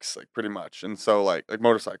bikes like pretty much, and so like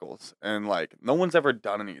motorcycles, and like no one's ever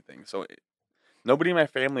done anything. So nobody in my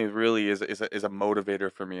family really is a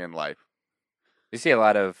motivator for me in life. You see a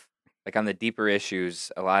lot of like on the deeper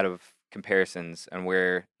issues, a lot of comparisons on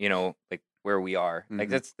where like where we are. Like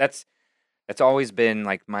Mhm. that's always been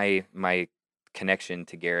like my connection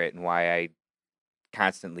to Garrett and why I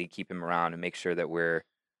constantly keep him around and make sure that we're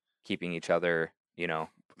keeping each other.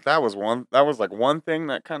 That was like one thing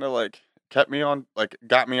that kind of like kept me on, like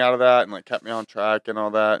got me out of that and like kept me on track and all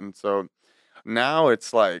that. And so now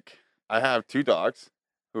it's like I have 2 dogs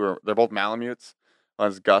they're both Malamutes.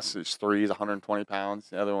 One's Gus, who's 3, he's 120 pounds.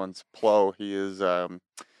 The other one's Plo. He is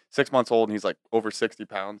 6 months old and he's like over 60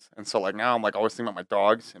 pounds. And so like now I'm like always thinking about my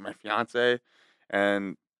dogs and my fiance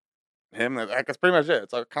and him. That's pretty much it.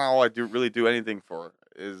 It's like kind of all I really do anything for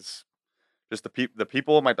is just the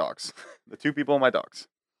people and my dogs, the 2 people and my dogs.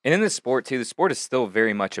 And in the sport too, the sport is still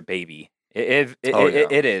very much a baby. It Oh, yeah.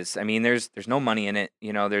 it is. I mean, there's no money in it.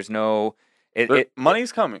 There's no.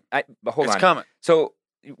 Money's coming. But hold It's on. coming. So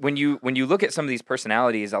when you look at some of these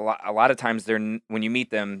personalities, a lot of times when you meet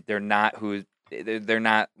them, they're not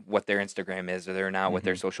what their Instagram is, or they're not what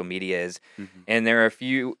their social media is. Mhm. And there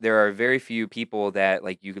are very few people that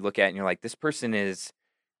like you could look at and you're like, this person is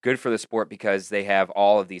good for the sport because they have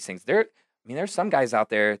all of these things. There's some guys out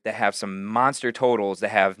there that have some monster totals that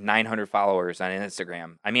have 900 followers on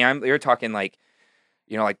Instagram. I mean, you're talking like,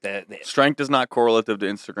 like the Strength is not correlative to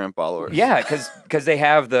Instagram followers. yeah, because they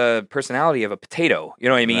have the personality of a potato. You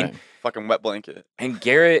know what I mean? Right. Fucking wet blanket. And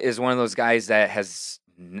Garrett is one of those guys that has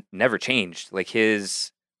never changed. Like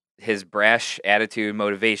his brash attitude,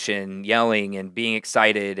 motivation, yelling and being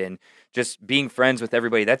excited and just being friends with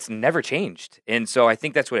everybody, that's never changed. And so I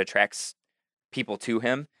think that's what attracts people to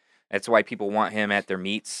him. That's why people want him at their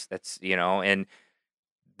meets. That's, and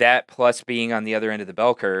that plus being on the other end of the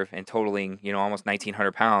bell curve and totaling, almost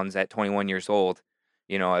 1,900 pounds at 21 years old,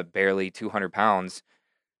 at barely 200 pounds.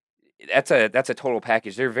 That's a total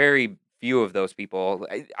package. There are very few of those people.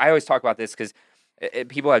 I always talk about this because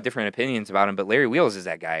people have different opinions about him, but Larry Wheels is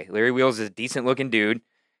that guy. Larry Wheels is a decent looking dude.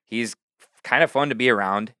 He's kind of fun to be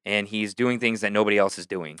around, and he's doing things that nobody else is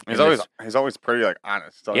doing. He's always pretty like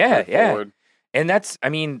honest. Yeah. Forward. And that's, I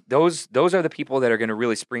mean, those are the people that are going to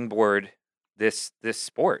really springboard this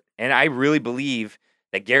sport. And I really believe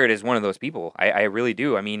that Garrett is one of those people. I really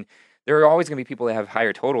do. I mean, there are always going to be people that have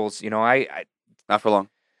higher totals. I Not for long.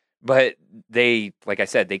 but they, like I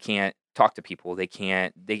said, they can't talk to people. They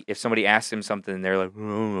can't. If somebody asks them something, they're like,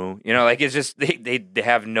 oh, like it's just they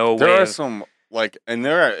have no There way. are some like, and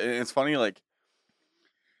it's funny. Like,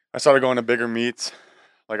 I started going to bigger meets.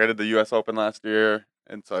 Like I did the U.S. Open last year,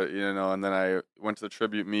 and so and then I went to the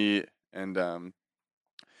tribute meet, and going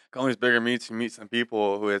to these bigger meets, you meet some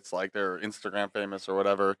people who it's like they're Instagram famous or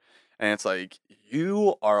whatever, and it's like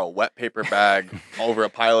you are a wet paper bag over a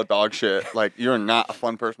pile of dog shit. Like you're not a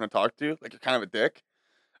fun person to talk to. Like you're kind of a dick.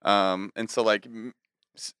 And so like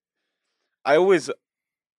I always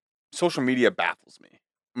social media baffles me.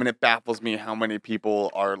 I mean, it baffles me how many people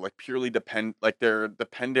are like purely they're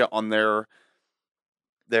dependent on their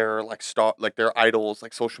their idols,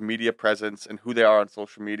 like social media presence and who they are on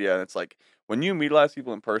social media. And it's like when you meet a lot of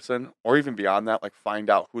people in person, or even beyond that, like find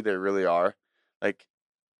out who they really are, like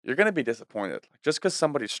you're gonna be disappointed. Like, just because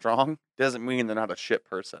somebody's strong doesn't mean they're not a shit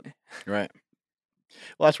person. Right.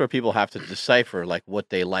 Well, that's where people have to decipher like what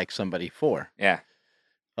they like somebody for. Yeah.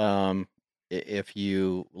 If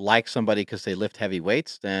you like somebody because they lift heavy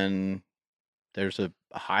weights, then there's a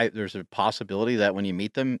possibility that when you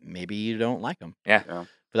meet them, maybe you don't like them. Yeah. Yeah.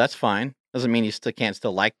 But that's fine. Doesn't mean you can't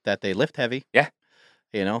still like that they lift heavy. Yeah.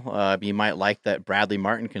 You know, you might like that Bradley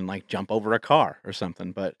Martin can like jump over a car or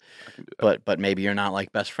something, but I can do that. but maybe you're not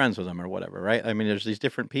like best friends with them or whatever, right? I mean, there's these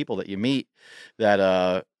different people that you meet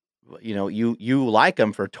that you know, you like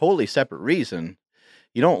them for a totally separate reason.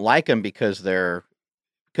 You don't like them because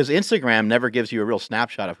Instagram never gives you a real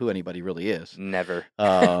snapshot of who anybody really is. Never.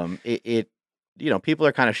 It you know, people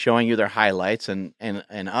are kind of showing you their highlights, and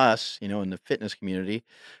us, you know, in the fitness community,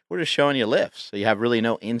 we're just showing you lifts. So you have really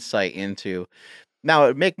no insight into. Now, it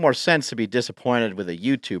would make more sense to be disappointed with a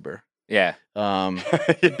YouTuber, Yeah.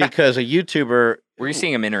 because a YouTuber, Were you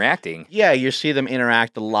seeing them interacting? yeah, you see them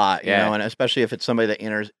interact a lot, you Yeah. know, and especially if it's somebody that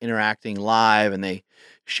interacting live and they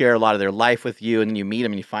share a lot of their life with you, and then you meet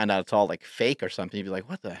them and you find out it's all like fake or something. You'd be like,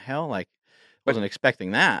 what the hell? Like, wasn't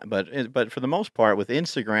expecting that. But for the most part, with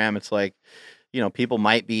Instagram, it's like, you know, people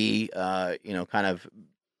might be, you know, kind of,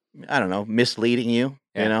 I don't know, misleading you,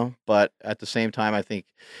 Yeah. you know, but at the same time, I think,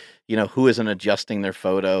 you know, who isn't adjusting their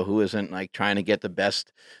photo, who isn't like trying to get the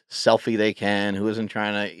best selfie they can, who isn't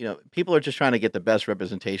trying to, you know, people are just trying to get the best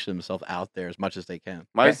representation of themselves out there as much as they can.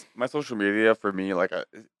 My social media for me, like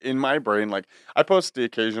in my brain, like I post the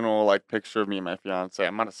occasional like picture of me and my fiance.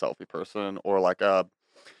 I'm not a selfie person, or like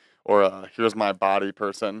here's my body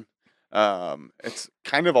person. It's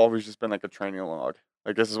kind of always just been like a training log.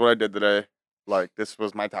 Like, this is what I did today. Like, this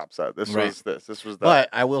was my top set. This Right. was this. This was that. But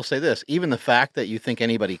I will say this, even the fact that you think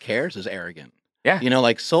anybody cares is arrogant. Yeah. You know,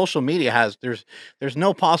 like social media there's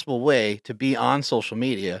no possible way to be on social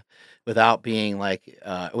media without being like,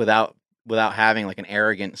 without having like an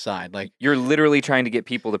arrogant side. Like, You're literally trying to get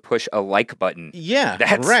people to push a like button. yeah,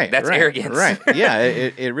 That's arrogance. Right. Yeah,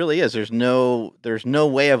 it really is. There's no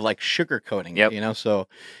way of like sugarcoating Yep. it, you know? So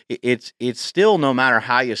it's still, no matter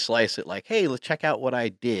how you slice it, like, hey, let's check out what I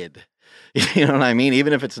did. You know what I mean?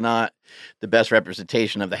 Even if it's not the best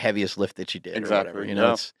representation of the heaviest lift that you did, or whatever, Exactly, you know,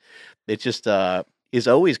 yeah. it just is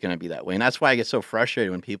always going to be that way. And that's why I get so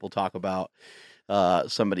frustrated when people talk about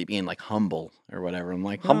somebody being like humble or whatever. I'm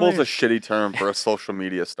like, Humble's no, a shitty term for a social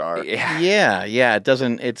media star. Yeah. yeah, it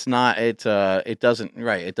doesn't fit. It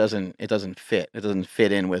doesn't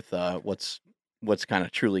fit in with what's kind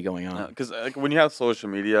of truly going on. Because like when you have social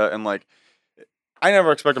media, and like I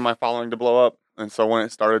never expected my following to blow up, and so when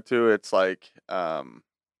it started to, it's like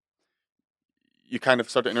you kind of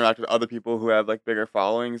start to interact with other people who have like bigger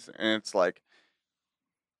followings, and it's like,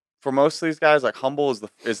 for most of these guys, like humble is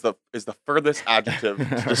the furthest adjective to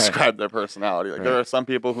Right. describe their personality. Like, there Right. are some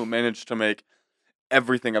people who manage to make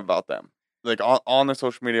everything about them, like on their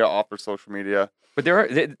social media, off their social media. But there are,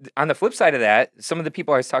 on the flip side of that, some of the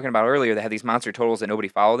people I was talking about earlier that have these monster totals that nobody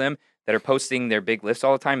follow them, that are posting their big lifts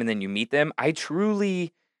all the time, and then you meet them. I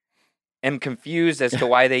truly am confused as to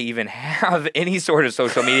why they even have any sort of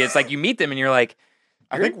social media. It's like you meet them and you're like,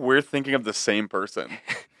 I think we're thinking of the same person.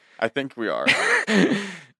 I think we are.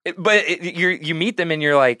 you meet them and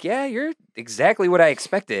you're like, yeah, you're exactly what I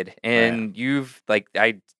expected, and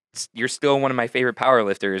you're still one of my favorite power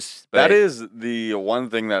lifters. But That is the one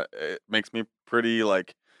thing that makes me pretty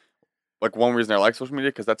like one reason I like social media,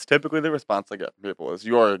 because that's typically the response I get from people is,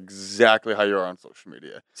 you are exactly how you are on social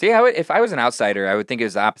media. See, if I was an outsider, I would think it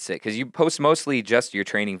was the opposite, because you post mostly just your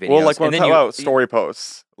training videos. Well, like when and I then talk about story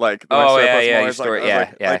posts, like Oh, story yeah, posts, I'm yeah, always your story- I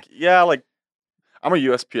was yeah. like I'm a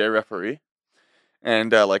USPA referee,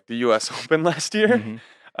 and like the US Open last year.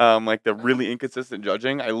 Mhm. Like the really inconsistent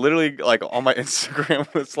judging. I literally, like, on my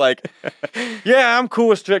Instagram was like, yeah, I'm cool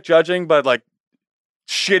with strict judging, but like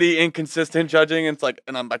shitty, inconsistent judging. And it's like,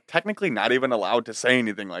 and I'm like technically not even allowed to say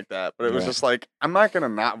anything like that. But it was Right. just like, I'm not gonna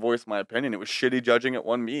not voice my opinion. It was shitty judging at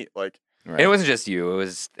one meet. Like, Right. And it wasn't just you. It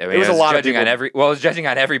was. I mean, It was a lot of judging on people. I was judging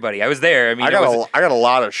on everybody. I was there. I mean, I got a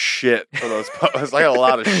lot of shit for those posts. I got a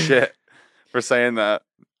lot of shit for saying that.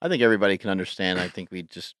 I think everybody can understand. I think we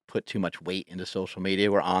just put too much weight into social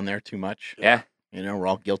media. We're on there too much. Yeah, You know, we're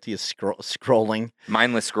all guilty of scrolling.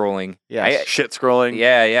 mindless scrolling. Yeah. Shit scrolling.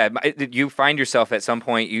 Yeah. You find yourself at some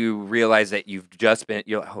point. You realize that you've just been.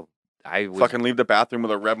 You're like, oh, I was Fucking leave the bathroom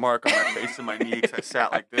with a red mark on my face and my knee 'cause I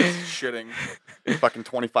sat like this, shitting. Fucking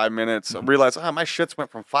 25 minutes. I realized, my shits went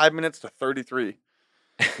from 5 minutes to 33.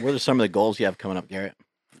 What are some of the goals you have coming up, Garrett?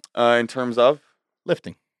 In terms of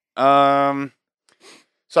Lifting. so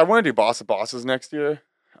I want to do Boss of Bosses next year.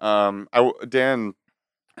 Dan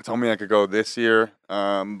told me I could go this year,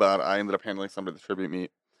 but I ended up handling some of the tribute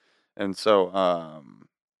meet, and so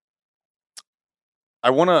I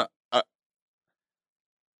want to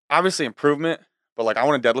obviously improvement, but like I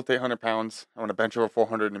want to deadlift 800 pounds. I want to bench over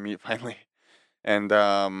 400 in the meet finally, and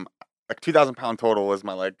like 2,000 pound total is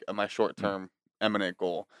my short term eminent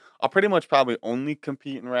goal. I'll pretty much probably only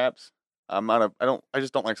compete in reps. I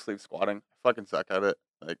just don't like sleep squatting. I fucking suck at it.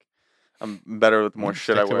 Like I'm better with more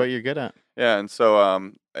shit I Stick to wear. what you're good at. Yeah, and so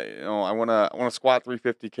I wanna squat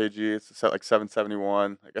 350 kg. It's set like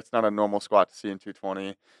 771. Like that's not a normal squat to see in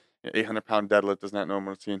 220. 800 pound deadlift is not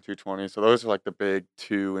normal to see in 220. So those are like the big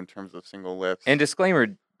two in terms of single lifts. And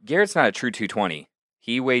disclaimer, Garrett's not a true 220.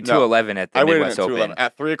 He weighed No, 211 at the I weighed in Midwest at Open. 211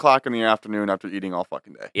 at 3:00 in the afternoon after eating all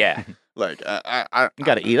fucking day. Yeah. Like You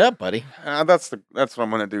got to eat up, buddy. that's what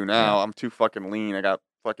I'm gonna do now. I'm too fucking lean. I got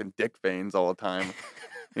fucking dick veins all the time.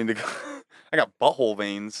 I got butthole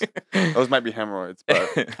veins. Those might be hemorrhoids,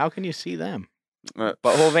 but How can you see them?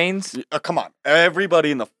 Butthole veins? come on,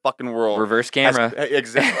 everybody in the fucking world. Reverse camera.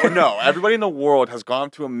 Exactly. No, everybody in the world has gone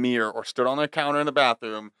to a mirror or stood on their counter in the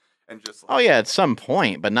bathroom and just. Oh yeah, at some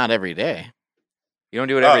point, but not every day. You don't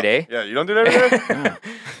do it every day? Yeah, you don't do it every day.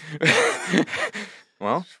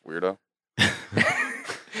 Well, weirdo.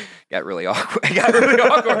 got really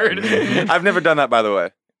awkward. I've never done that, by the way.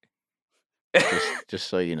 Just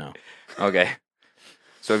so you know. Okay.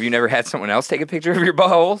 So have you never had someone else take a picture of your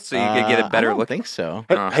butthole so you could get a better I don't look? think so.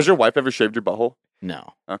 Has your wife ever shaved your butthole?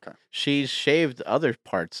 No. Okay. She's shaved other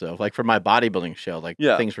parts though, like for my bodybuilding show. Like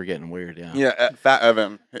things were getting weird. Yeah. Yeah, Fat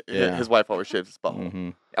Evan. Yeah. His wife always shaves his butthole. Mm-hmm.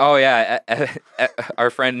 Oh yeah, our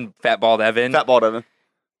friend Fat Bald Evan. Fat Bald Evan.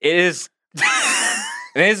 It is.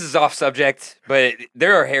 And this is off subject, but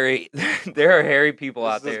there are hairy people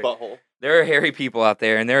out This is there. his butthole. There are hairy people out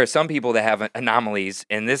there, and there are some people that have anomalies,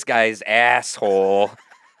 and this guy's asshole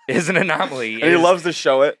is an anomaly. And he loves to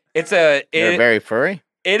show it. They're very furry.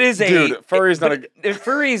 It is Dude, furry's not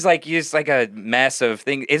furry's like just like a mess of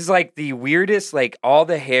things. It's like the weirdest, like all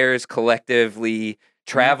the hairs collectively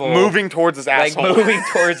travel moving towards his asshole. Like moving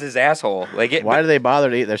towards his asshole. Like it. Why do they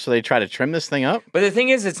bother to eat there? So they try to trim this thing up? But the thing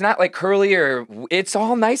is, it's not like curly or it's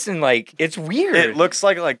all nice and like it's weird. It looks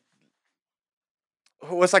like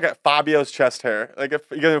what's like a Fabio's chest hair. Like if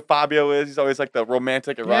you know who Fabio is, he's always like the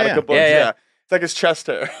romantic erotica books. Yeah. It's like his chest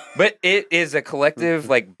hair. But it is a collective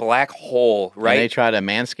like black hole, right? And they try to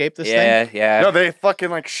manscape this thing? Yeah. No, they fucking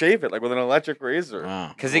like shave it like with an electric razor.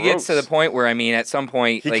 Wow. Because it gets to the point where at some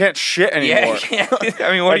point he like, can't shit anymore. Yeah,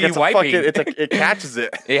 I mean, what like are you wiping? It catches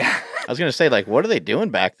it. Yeah. I was gonna say, like, what are they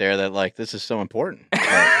doing back there that like this is so important?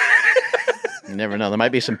 You never know. There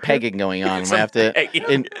might be some pegging going on. We have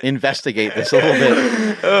to investigate this a little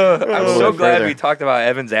bit. I'm so glad we talked about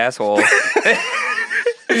Evan's asshole.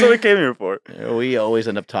 That's what we came here for. We always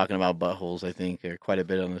end up talking about buttholes, I think, or quite a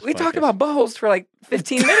bit on this We podcast. talked about buttholes for like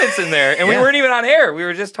 15 minutes in there, and we weren't even on air. We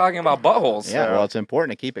were just talking about buttholes. Yeah, well, it's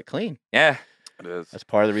important to keep it clean. Yeah. It is. That's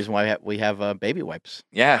part of the reason why we have baby wipes.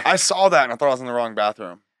 Yeah. I saw that and I thought I was in the wrong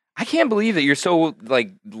bathroom. I can't believe that you're so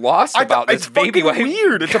like lost about this it's baby wipe.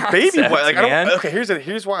 Weird. It's a baby concept, wipe. Like man.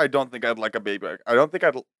 Here's why I don't think I'd like a baby wipe. I don't think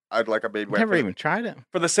I'd like a baby wipe. Never even tried it.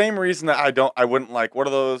 For the same reason that I wouldn't like what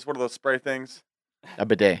are those spray things? A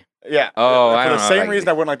bidet. Yeah. Oh, I For don't the know, same like- reason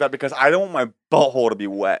I wouldn't like that because I don't want my butthole to be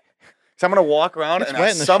wet. So I'm gonna walk around It's and wet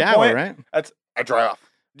at in the some shower, point, right? I dry off.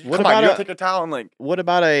 What Come on, about you a- don't take a towel and like. What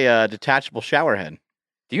about a detachable shower head?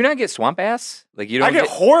 Do you not get swamp ass? Like you don't I get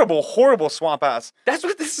horrible swamp ass, That's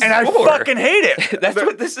what this is and I for. fucking hate it. That's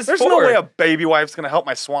what this is There's for. no way a baby wipe's gonna help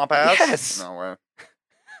my swamp ass. Yes. No way.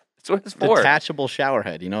 That's what it's for. Detachable shower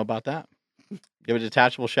head. You know about that? You have a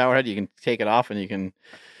detachable shower head. You can take it off and you can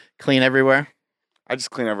clean everywhere. I just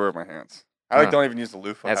clean everywhere with my hands. I Huh. don't even use the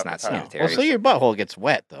loofah. That's half the not time. sanitary. Well, so your butthole gets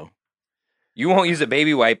wet though. You won't use a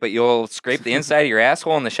baby wipe, but you'll scrape the inside of your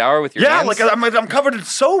asshole in the shower with your Yeah, hands? like I'm covered in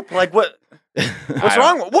soap. Like what? What's I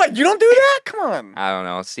wrong? What? You don't do that? Come on. I don't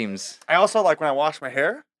know. It seems I also like when I wash my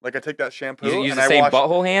hair. Like I take that shampoo. you use and the I same wash...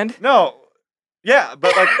 butthole hand. No. Yeah,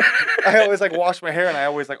 but like I always like wash my hair, and I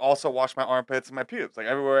always like also wash my armpits and my pubes, like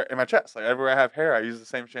everywhere in my chest, like everywhere I have hair, I use the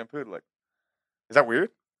same shampoo. To, like, is that weird?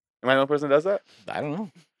 Am I the only person that does that? I don't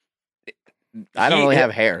know. I don't really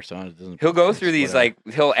have hair, so it doesn't. He'll go through it's these whatever.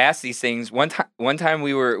 he'll ask these things. One time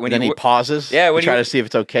we were when Then he pauses. Yeah, to when try he- to see if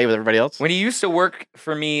it's okay with everybody else. when he used to work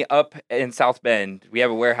for me up in South Bend. We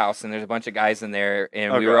have a warehouse and there's a bunch of guys in there,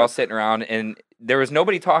 and we were all sitting around and there was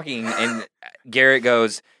nobody talking. And Garrett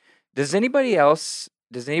goes, "Does anybody else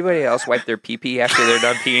wipe their pee pee after they're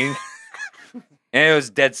done peeing?" And it was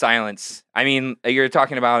dead silence. I mean, you're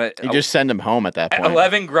talking about it. You just send him home at that point.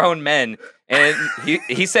 11 grown men, and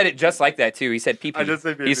he said it just like that too. He said pee pee. I just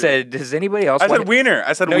said pee-pee. He said, "Does anybody else?" I said wiener.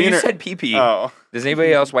 I said no, wiener. you said pee pee. Oh. Does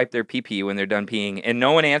anybody else wipe their pee pee when they're done peeing? And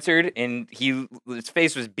no one answered. And his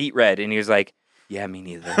face was beet red, and he was like, "Yeah, me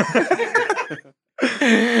neither."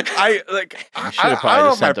 I like. I should have probably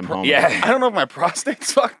just sent him home. Yeah. I don't know if my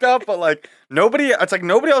prostate's fucked up, but like nobody. It's like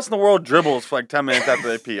nobody else in the world dribbles for like 10 minutes after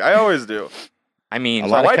they pee. I always do. I mean, A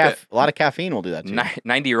lot wipe of caffeine will do that too.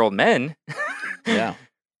 90-year-old men. Yeah.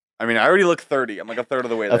 I mean, I already look 30. I'm like a third of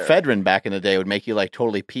the way there. Ephedrine back in the day would make you like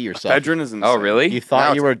totally pee yourself. Ephedrine is insane. Oh, really? You Now thought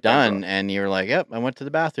it's you were Benadryl. done, and you were like, "Yep, I went to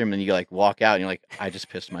the bathroom." And you like walk out, and you're like, "I just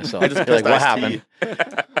pissed myself." I just You're like, pissed "What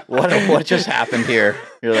iced happened? What just happened here?"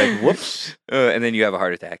 You're like, "Whoops." And then you have a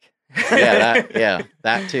heart attack. Yeah,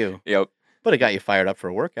 that too. Yep. But it got you fired up for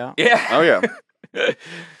a workout. Yeah. Oh yeah.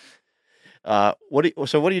 What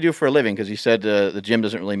do you do for a living? Because you said the gym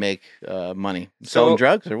doesn't really make money. So- Selling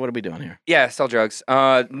drugs, or what are we doing here? Yeah, sell drugs.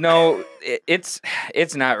 No,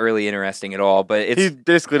 it's not really interesting at all. But He it's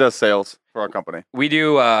basically does sales for our company. we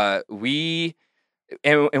do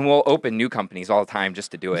and we'll open new companies all the time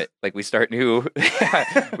just to do it. Like we start new. We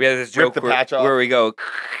have this Rip joke the patch off. where we go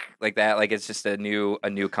like that. Like it's just a new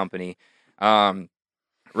company.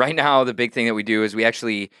 Right now, the big thing that we do is we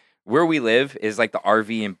actually where we live is like the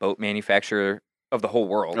RV and boat manufacturer of the whole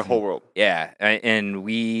world. The whole world. Yeah, and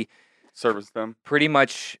we Service them. pretty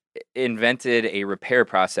much invented a repair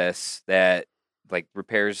process that like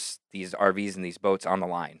repairs these RVs and these boats on the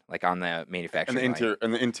line, like on the And manufacturing the line. interior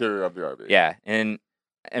and the interior of the RV. Yeah, and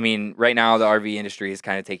I mean, right now the RV industry is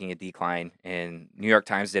kind of taking a decline, and New York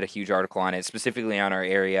Times did a huge article on it, specifically on our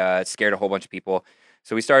area. It scared a whole bunch of people.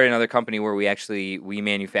 So we started another company where we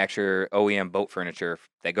manufacture OEM boat furniture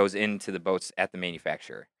that goes into the boats at the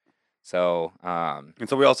manufacturer. So And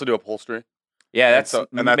so we also do upholstery. yeah, And that's so-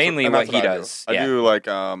 and that's mainly and what that's he I do. does. I Yeah. do like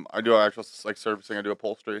I do actual like servicing. I do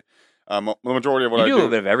upholstery. The majority of what You I do a do. little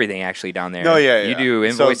bit of everything actually down there. No, yeah, You yeah.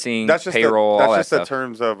 do So invoicing, that's just payroll, that's all that just the stuff.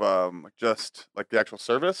 terms of just like the actual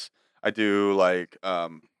service. I do like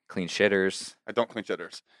Clean shitters. I don't clean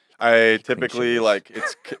shitters. I typically shitters. like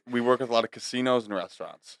we work with a lot of casinos and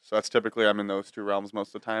restaurants. So that's typically I'm in those two realms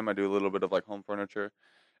most of the time. I do a little bit of like home furniture.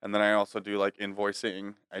 And then I also do like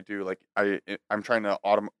invoicing. I do like I'm trying to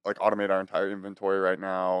automate our entire inventory right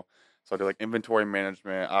now. So I do like inventory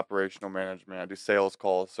management, operational management. I do sales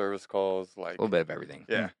calls, service calls, A like little bit of everything.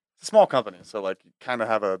 yeah. It's a small company, so like you kind of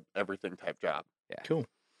have a everything type job. Cool.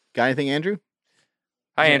 Got anything, Andrew?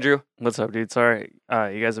 Hi, Andrew. What's up, dude? Sorry,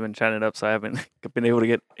 you guys have been chatting it up, so I haven't been able to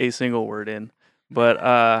get a single word in.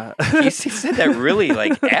 But He said that really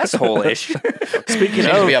like asshole-ish. You speaking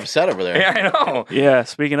seem to of, be upset over there. Yeah, I know. yeah,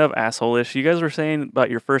 speaking of asshole-ish, you guys were saying about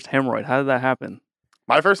your first hemorrhoid. How did that happen?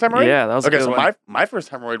 My first hemorrhoid? Yeah, that was a okay. good So one. my first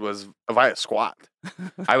hemorrhoid was via squat.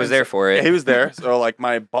 I was there for it. He was there, so like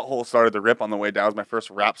my butthole started to rip on the way down. It was my first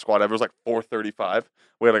rap squat ever. It was like 435.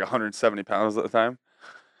 We had like 170 pounds at the time,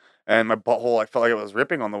 and my butthole I felt like it was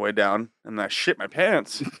ripping on the way down, and I shit my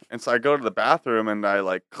pants. And so I go to the bathroom and I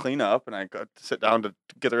like clean up and I go to sit down to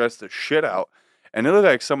get the rest of the shit out, and it looked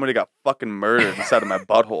like somebody got fucking murdered inside of my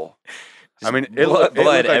butthole. I mean, it looked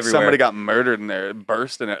like everywhere. somebody got murdered in there. It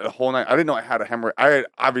burst in it the whole night. I didn't know I had a hemorrhoid. I had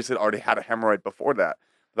obviously already had a hemorrhoid before that.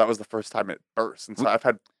 That was the first time it burst, and so I've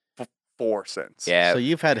had 4 since. Yeah. So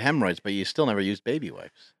you've had hemorrhoids, but you still never used baby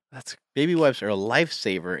wipes. That's Baby wipes are a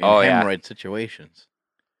lifesaver in Oh, yeah. hemorrhoid situations.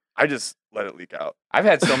 I just let it leak out. I've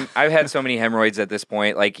had so many hemorrhoids at this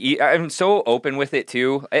point. Like I'm so open with it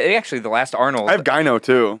too. Actually, the last Arnold, I have gyno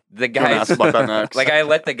too. the Don't guys ask about that next. like I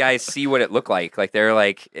let the guys see what it looked like. Like they're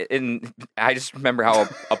like, and I just remember how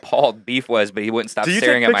appalled Beef was, but he wouldn't stop Do you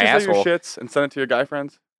staring take at my pictures of asshole. your shits and send it to your guy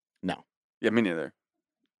friends? No. Yeah, me neither.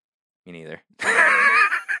 Me neither.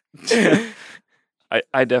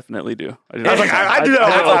 I definitely do. I was like, I do that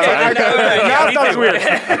all the time. Okay, I- no, now it me sounds too. weird.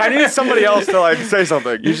 I needed somebody else to like say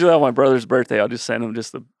something. Usually on my brother's birthday, I'll just send him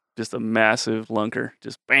just a massive lunker.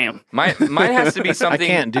 Just bam. Mine has to be I something.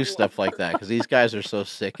 can't do stuff like that because these guys are so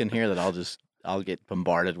sick in here that I'll get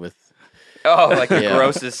bombarded with. Oh, like the Yeah.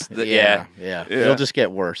 grossest. Yeah. Yeah. Yeah. It'll just get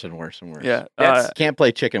worse and worse and worse. Yeah. That's- Can't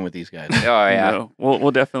play chicken with these guys. Oh yeah. No,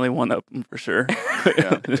 we'll definitely one up him for sure.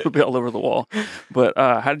 Yeah. It'll be all over the wall. But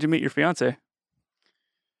how did you meet your fiance?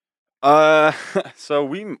 So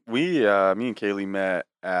me and Kaylee met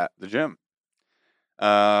at the gym.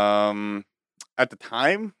 At the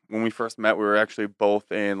time when we first met, we were actually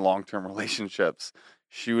both in long-term relationships.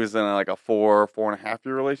 She was in like a 4.5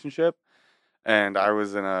 year relationship, and I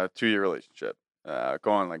was in a 2 year relationship,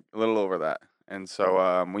 going like a little over that. And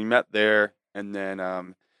so we met there, and then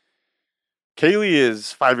Kaylee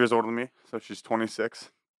is 5 years older than me, so she's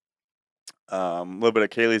 26. A little bit of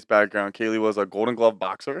Kaylee's background. Kaylee was a Golden Glove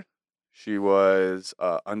boxer. She was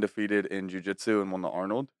undefeated in jiu-jitsu and won the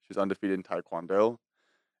Arnold. She was undefeated in Taekwondo,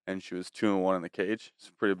 and she was 2-1 in the cage. She's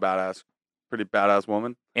a pretty badass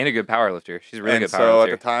woman. And a good power lifter. She's a really And good power so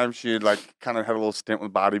lifter. at the time, she had like kind of had a little stint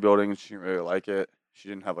with bodybuilding, and she didn't really like it. She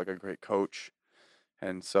didn't have like a great coach,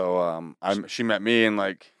 and so she met me and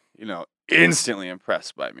like instantly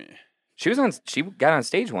impressed by me. She got on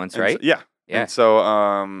stage once, And right? so, yeah. Yeah. And so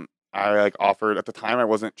I like offered at the time. I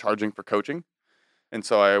wasn't charging for coaching, and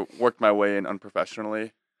so I worked my way in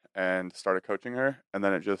unprofessionally and started coaching her, and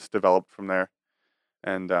then it just developed from there.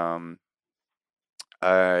 And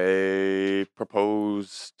I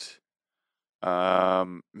proposed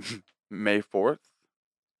May 4th.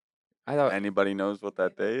 I thought Anybody knows what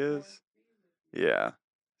that day is? Yeah.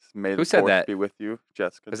 May Who the said 4th that? be with you,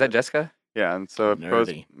 Jessica. was that did. Jessica? Yeah, and so I proposed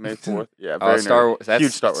Nerdy. May 4th. Yeah, Oh, very Star nerdy. Wars. That's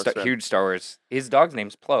Huge Star Wars fan. Huge Star Wars. His dog's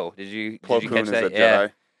name's Plo. Did you Plo catch Koon is that? a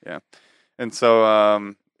Jedi. Yeah. And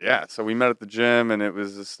so so we met at the gym, and it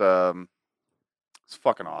was just it's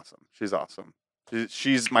fucking awesome. She's awesome.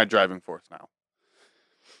 She's my driving force now.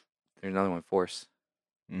 There's another one, Force.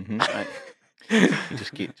 Mm-hmm.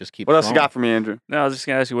 just keep. What else you flowing. got for me, Andrew? No, I was just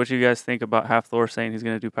gonna ask you what you guys think about Half Thor saying he's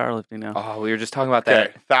gonna do powerlifting now. Oh, we were just talking about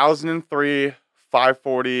Okay, that. 1,003,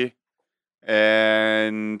 540,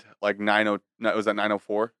 and like 90. No, was that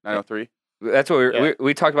 904, 903? That's what Yeah.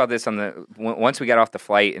 we talked about this once we got off the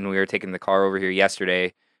flight and we were taking the car over here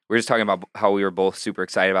yesterday. We were just talking about how we were both super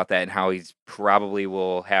excited about that and how he's probably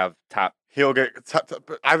will have top. He'll get.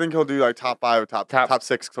 I think he'll do like top 5, top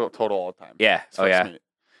 6 total all the time. Yeah. his first meet.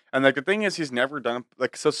 And like the thing is, he's never done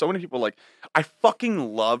like so many people like I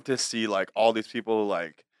fucking love to see like all these people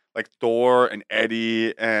like Thor and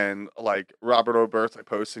Eddie and like Robert Oberst like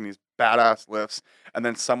posting these badass lifts, and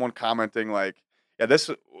then someone commenting like, yeah, this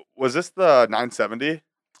the 970?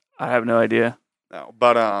 I have no idea. No,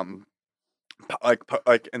 but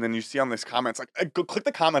like, and then you see on these comments like, go click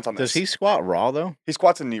the comments on this. Does he squat raw though? He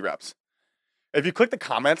squats in knee reps. If you click the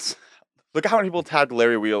comments, look at how many people tagged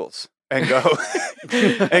Larry Wheels and go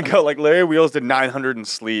and go like Larry Wheels did 900 in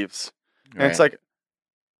sleeves, and it's like,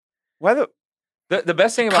 why The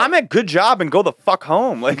best thing about comment good job and go the fuck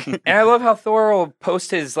home, like. and I love how Thor will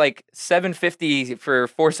post his like 750 for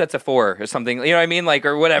 4 sets of 4 or something. You know what I mean? Like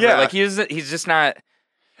or whatever. Yeah. Like he's just not.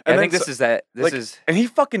 And I think then this is that. This like, is. and he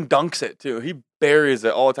fucking dunks it too. He buries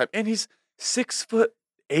it all the time, and he's 6'8"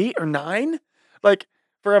 or 9. Like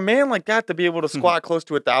for a man like that to be able to squat close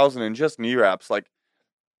to 1,000 in just knee reps, like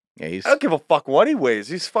Yeah, I don't give a fuck what he weighs.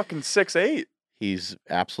 He's fucking 6'8". he's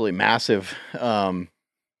absolutely massive.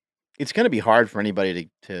 It's going to be hard for anybody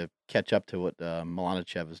to catch up to what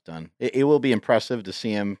Milanichev has done. It will be impressive to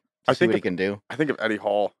see him I see think what he if- can do. I think if Eddie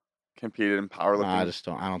Hall competed in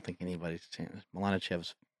powerlifting, I don't think anybody's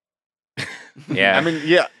Milanichev's Yeah. I mean,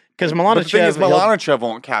 yeah. because But the thing is, Milanichev. Milanichev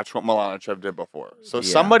won't catch what Milanichev did before. So Yeah.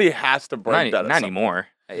 somebody has to break not that. at some anymore.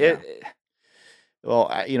 Yeah. Well,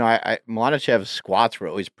 Milanichev's squats were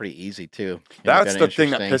always pretty easy too. That's Kinda the thing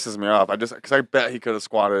that interesting. pisses me off. Because I bet he could have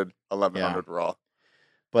squatted 1,100 raw,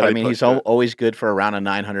 But how I he mean, he's pushed it. always good for around a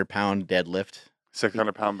 900-pound deadlift.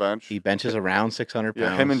 600-pound bench. He benches around 600 pounds.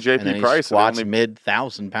 Yeah, him and JP then he Price are the squats only- mid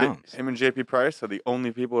 1,000 pounds. Him and JP Price are the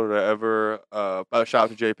only people that ever. Shout out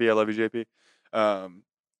to JP. I love you, JP.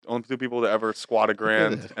 Only two people to ever squat a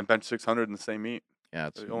grand this. and bench 600 in the same meet. Yeah,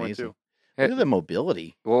 it's They're the only amazing. two. Look at the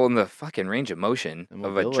mobility. Well, in the fucking range of motion The of a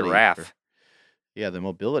mobility giraffe. for- Yeah, the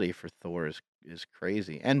mobility for Thor is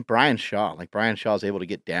crazy. And Brian Shaw, Brian Shaw is able to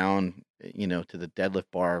get down, to the deadlift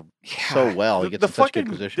bar so well. He gets in such good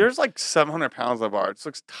position. There's like 700 pounds on the bar. It just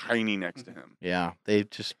looks tiny next to him. Yeah, they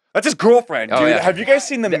just That's his girlfriend, Oh, dude. yeah. Have you guys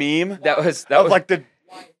seen the meme? That was Of like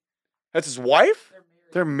that's his wife?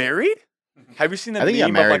 They're married? Have you seen the I think he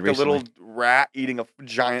got meme of married like the little rat eating a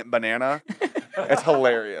giant banana? It's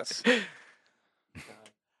hilarious.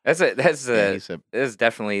 that's he's is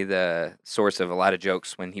definitely the source of a lot of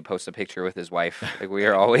jokes when he posts a picture with his wife. Like we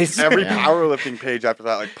are always Every Yeah. powerlifting page after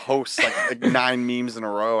that like posts like 9 memes in a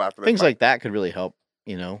row after things like that could really help,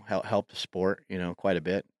 help the sport, quite a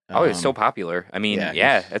bit. Oh, it's so popular. I mean, yeah,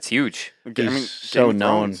 yeah, he's- that's huge. He's so Game of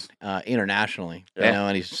known Thrones. internationally, Yeah.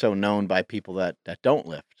 and he's so known by people that don't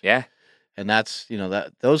lift. Yeah. And that's,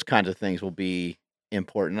 those kinds of things will be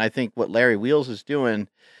important. I think what Larry Wheels is doing,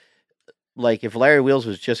 like if Larry Wheels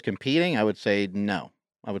was just competing, I would say no.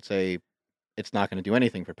 I would say it's not going to do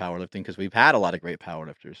anything for powerlifting because we've had a lot of great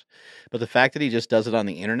powerlifters. But the fact that he just does it on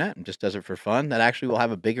the internet and just does it for fun, that actually will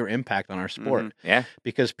have a bigger impact on our sport. Yeah.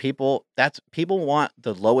 Because people want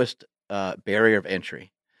the lowest barrier of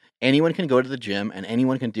entry. Anyone can go to the gym and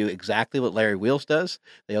anyone can do exactly what Larry Wheels does.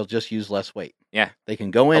 They'll just use less weight. Yeah. They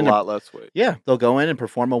can go in A lot less weight. Yeah, they'll go in and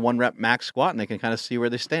perform a 1-rep max squat and they can kind of see where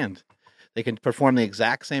they stand. They can perform the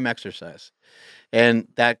exact same exercise. And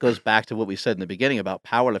that goes back to what we said in the beginning about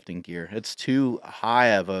powerlifting gear. It's too high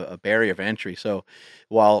of a barrier of entry. So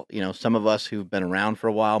while, some of us who've been around for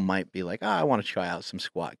a while might be like, oh, I want to try out some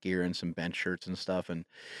squat gear and some bench shirts and stuff and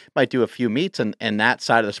might do a few meets and that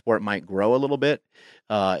side of the sport might grow a little bit.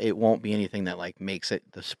 It won't be anything that like makes it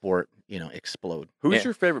the sport, explode. Who's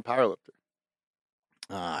your favorite powerlifter?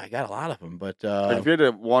 I got a lot of them, but Like if you had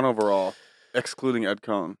to one overall, excluding Ed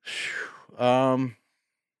Cohn.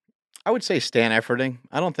 I would say Stan Efferding.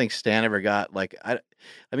 I don't think Stan ever got like I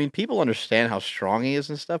mean people understand how strong he is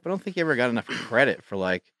and stuff, but I don't think he ever got enough credit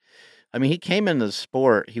for he came into the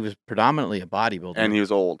sport, he was predominantly a bodybuilder. And he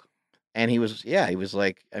was old. And he was he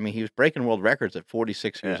was breaking world records at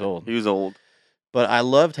 46 years old. He was old. But I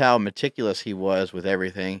loved how meticulous he was with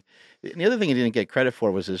everything. And the other thing he didn't get credit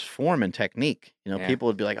for was his form and technique. People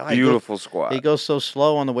would be like, "Oh, beautiful squat. He goes so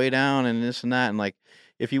slow on the way down and this and that." And like,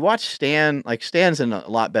 if you watch Stan, like Stan's in a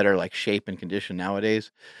lot better like shape and condition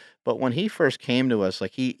nowadays. But when he first came to us,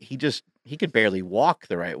 like he could barely walk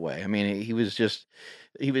the right way. I mean,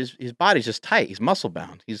 his body's just tight. He's muscle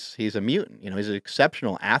bound. He's a mutant. He's an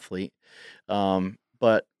exceptional athlete.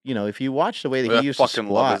 But if you watch the way that he used to squat,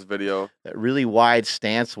 love his video. That really wide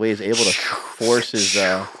stance, the way he's able to force his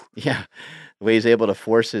the way he's able to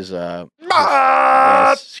force his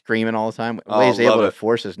screaming all the time, the way he's able to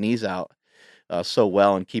force his knees out so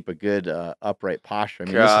well and keep a good upright posture.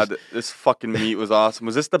 I mean, this fucking meet was awesome.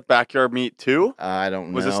 Was this the backyard meet too? I don't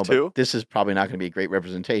know. Was this too? This is probably not going to be a great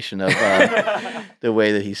representation of the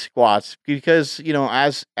way that he squats because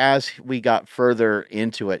as we got further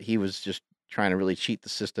into it, he was just trying to really cheat the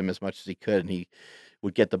system as much as he could, and he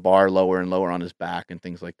would get the bar lower and lower on his back and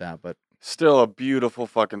things like that. But still a beautiful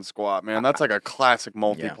fucking squat, man. That's like a classic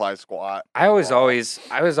multiply squat. I was always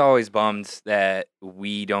bummed that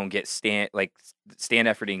we don't get stand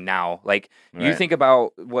efforting now. Like you think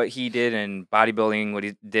about what he did in bodybuilding, what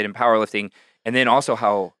he did in powerlifting, and then also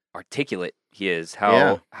how articulate he is,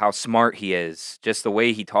 how smart he is, just the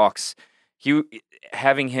way he talks.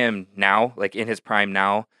 Having him now, like in his prime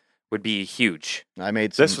now, would be huge.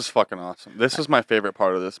 This was fucking awesome. This was my favorite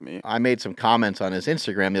part of this meet. I made some comments on his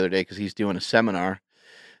Instagram the other day because he's doing a seminar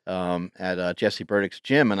at Jesse Burdick's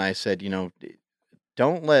gym, and I said,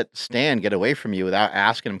 don't let Stan get away from you without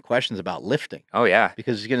asking him questions about lifting. Oh yeah,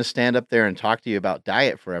 because he's going to stand up there and talk to you about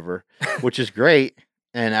diet forever, which is great,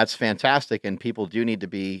 and that's fantastic, and people do need to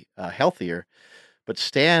be healthier. But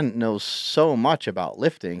Stan knows so much about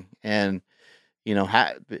lifting, and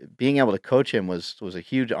being able to coach him was a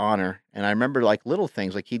huge honor. And I remember like little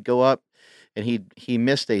things, like he'd go up and he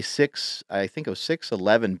missed a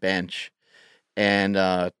 6'11" bench. And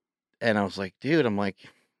I was like, dude, the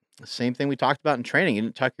same thing we talked about in training. You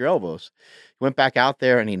didn't tuck your elbows. He went back out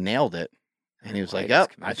there and he nailed it. And he was like,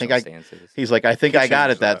 "Yep, I think I got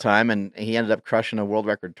it that time." And he ended up crushing a world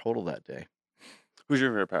record total that day. Who's your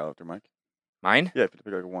favorite powerlifter, Mike? Mine? Yeah, if you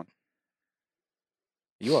pick like one.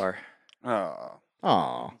 You are.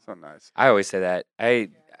 Oh, so nice. I always say that.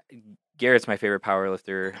 Garrett's my favorite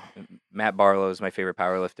powerlifter. Matt Barlow's my favorite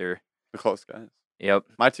powerlifter. The close guys. Yep.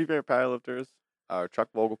 My two favorite powerlifters are Chuck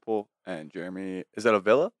Vogelpool and Jeremy. Is that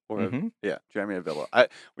Avila or yeah, Jeremy Avila?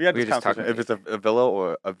 We had this conversation if it's a Avila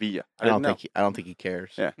or a Villa. I don't think he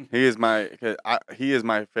cares. Yeah, he is my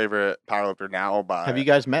favorite powerlifter now. Have you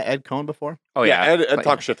guys met Ed Cohn before? Oh yeah, Ed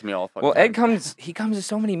talks shit to me all the fucking time. Ed comes to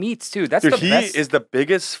so many meets too. That's Dude, the best. He is the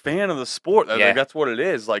biggest fan of the sport. Yeah. Like, that's what it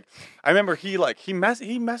is. Like I remember he messaged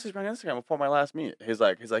me on Instagram before my last meet. He's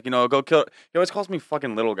like go kill it. He always calls me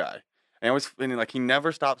fucking little guy. And he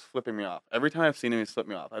never stops flipping me off. Every time I've seen him, he's flipped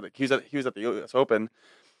me off. He was at the US Open,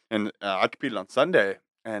 and I competed on Sunday,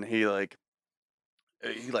 and he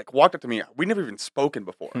walked up to me. We never even spoken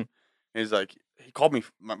before. He's like, he called me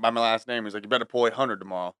by my last name. He's like, "You better pull 800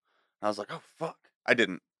 tomorrow." And I was like, "Oh fuck!" I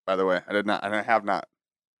didn't. By the way, I did not, and I have not.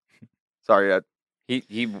 Sorry, Ed.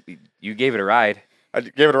 You gave it a ride. I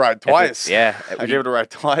gave it a ride twice. I gave it a ride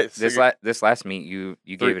twice. This last meet, you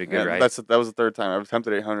gave it a good ride. That was the third time. I've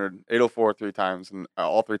attempted 800, 804 3 times, and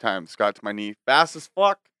all 3 times got to my knee fast as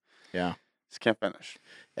fuck. Yeah, just can't finish.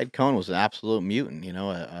 Ed Cohn was an absolute mutant. You know,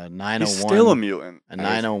 a 901. He's still a mutant. A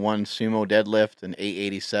 901 sumo deadlift, an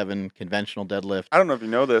 887 conventional deadlift. I don't know if you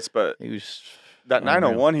know this, but He was that unreal.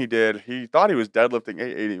 901 he did, he thought he was deadlifting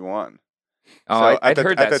 881. Oh, So I'd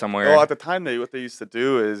heard that somewhere. Well, at the time, what they used to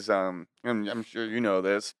do is, and I'm sure you know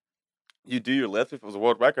this, you do your lift if it was a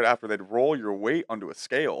world record after they'd roll your weight onto a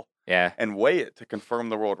scale Yeah. and weigh it to confirm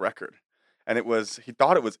the world record. And he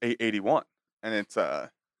thought it was 881, and it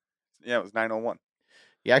was 901.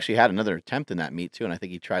 He actually had another attempt in that meet too, and I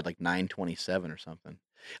think he tried like 927 or something.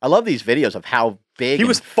 I love these videos of how big He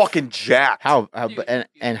was fucking jacked. how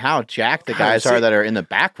how jacked the guys are that are in the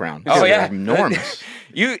background. Oh, They're yeah. enormous.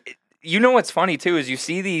 You know what's funny too is you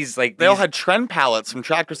see these like They all had trend pallets from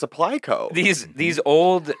Tractor Supply Co. these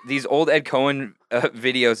old Ed Cohen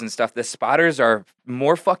videos and stuff. The spotters are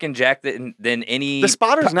more fucking jacked than any. The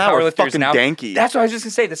spotters now are powerlifters fucking now. danky. That's what I was just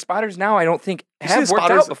gonna say. The spotters now I don't think You see have the worked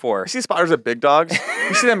spotters- out before. You see spotters at Big Dogs?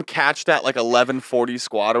 You see them catch that like 1140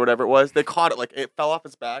 squat or whatever it was? They caught it like it fell off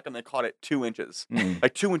his back and they caught it 2 inches. Mm.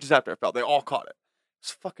 Like 2 inches after it fell. They all caught it. It's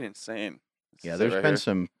fucking insane. This Yeah, is there's it right been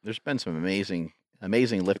here. some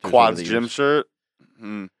amazing lifters. over Quads the gym years. shirt.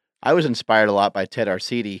 Mm. I was inspired a lot by Ted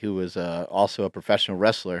Arcidi, who was also a professional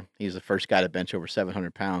wrestler. He's the first guy to bench over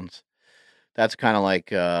 700 pounds. That's kind of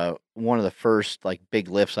like one of the first like big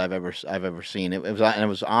lifts I've ever seen. It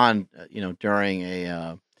was on during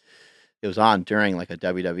a like a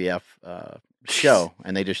WWF show,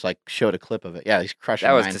 and they just like showed a clip of it. Yeah, he's crushing.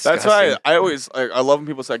 That was 9. That's why Disgusting. I always I love when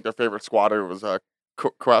people say like their favorite squatter was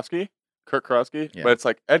Kurt Karofsky. Yeah. But it's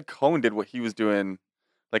like Ed Cohen did what he was doing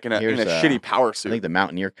like in a Here's, shitty power I suit. think the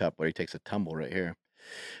Mountaineer Cup where he takes a tumble right here.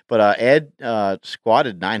 But Ed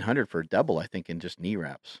squatted 900 for a double, I think, in just knee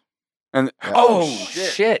wraps. And Oh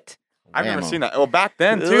shit! I've never Whammo. seen that. Well, back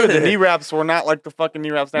then too, the knee wraps were not like the fucking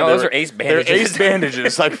knee wraps now. No, They those were- are ace They're bandages. ace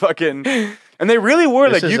bandages, like fucking, and they really were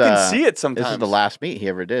This like is, you can see it sometimes. This is the last meet he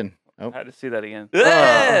ever did. Oh, I had to see that again.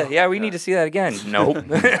 Yeah, we need to see that again. Nope.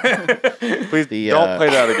 Please The, don't play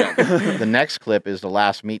that again. the next clip is the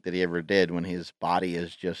last meet that he ever did when his body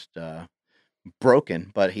is just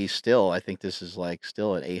broken, but he's still. I think this is like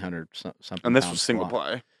still at 800 something. And this pound was single squat.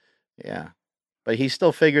 ply. Yeah, but he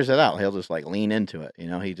still figures it out. He'll just like lean into it. You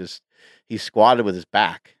know, he squatted with his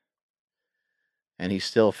back, and he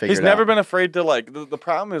still figured. He's never out. been afraid to like. The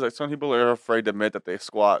problem is like some people are afraid to admit that they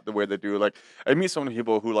squat the way they do. Like I meet so many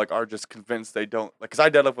people who like are just convinced they don't like. Because I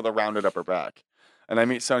deadlift with a rounded upper back, and I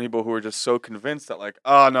meet some people who are just so convinced that like,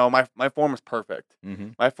 oh no, my form is perfect.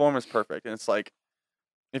 Mhm. My form is perfect, and it's like,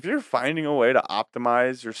 if you're finding a way to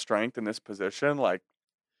optimize your strength in this position, like,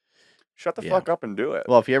 shut the Yeah. fuck up and do it.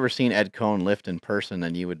 Well, if you ever seen Ed Cohn lift in person,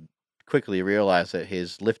 then you would quickly realize that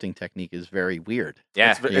his lifting technique is very weird.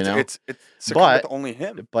 Yeah. it's But- with only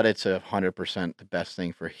him. But it's 100% the best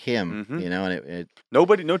thing for him, Mhm. you know. And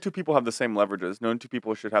No two people have the same leverages. No two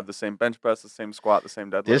people should have the same bench press, the same squat, the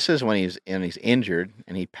same deadlift. this is when he's injured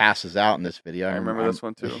and he passes out in this video. I remember this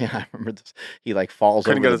one, too. Yeah, I remember this. He like falls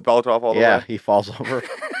Couldn't over. get his belt off all the yeah, way. he falls over.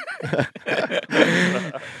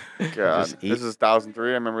 God, Just eat- this is 2003.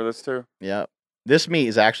 I remember this too. Yeah. This meet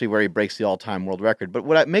is actually where he breaks the all-time world record. But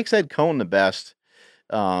what makes Ed Cohn the best,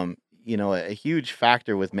 a huge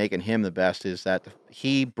factor with making him the best is that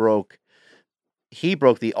he broke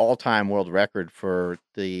the all-time world record for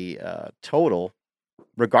the total,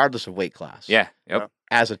 regardless of weight class. Yeah. Yep.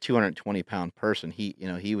 As a 220-pound person,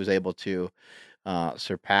 he was able to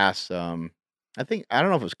surpass. I don't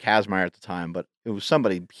know if it was Kazmaier at the time, but it was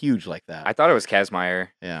somebody huge like that. I thought it was Kazmaier.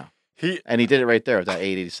 Yeah. He And he did it right there with that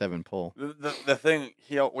 887 pull. the thing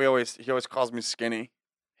he always calls me skinny.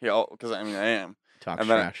 Because I am. Talk And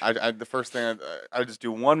then trash. I the first thing I just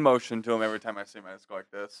do one motion to him every time I see him. I just go like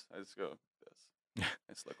this. I just go this.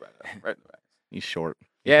 I just look right at him, right in the back. He's short.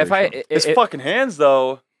 He's Yeah. very short. His fucking hands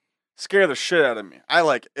though scare the shit out of me.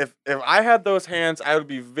 If I had those hands, I would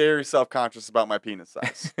be very self-conscious about my penis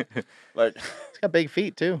size. Like, He's got big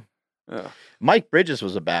feet too. ugh. Mike Bridges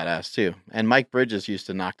was a badass too, and Mike Bridges used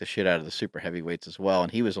to knock the shit out of the super heavyweights as well,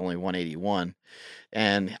 and he was only 181.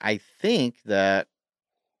 And I think that,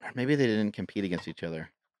 or maybe they didn't compete against each other.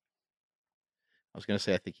 I was gonna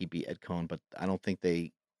say I think he beat Ed Cohn, but I don't think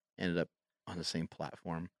they ended up on the same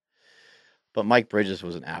platform. But Mike Bridges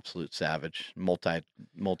was an absolute savage, multi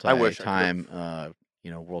I wish I time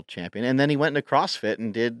world champion, and then he went into CrossFit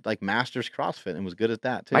and did like Masters CrossFit and was good at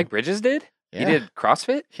that too. Mike Bridges did. yeah. He did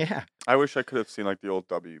CrossFit. Yeah. I wish I could have seen like the old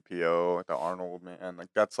WPO, like the Arnold man. Like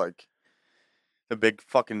that's the big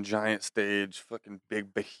fucking giant stage, fucking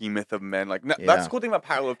big behemoth of men. Like that's Yeah. the cool thing about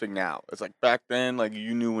powerlifting now. It's like back then, like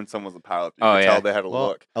you knew when someone was a powerlifter. You Oh, could yeah. tell they had a Well,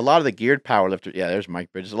 look. a lot of the geared powerlifters, yeah, there's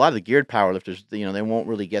Mike Bridges. A lot of the geared powerlifters, they won't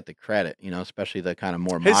really get the credit, especially the kind of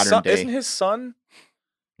more His modern son, day. isn't his son?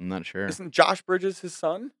 I'm not sure. Isn't Josh Bridges his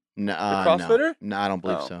son? No, CrossFitter? No, I don't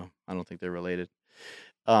believe Oh. so. I don't think they're related.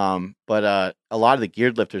 But a lot of the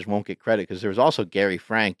geared lifters won't get credit because there was also Gary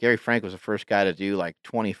Frank. Gary Frank was the first guy to do like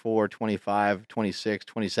 24, 25, 26,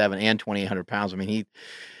 27, and 2,800 pounds. I mean,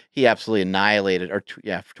 he absolutely annihilated,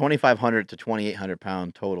 2,500 to 2,800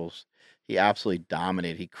 pound totals. He absolutely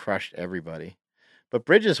dominated. He crushed everybody. But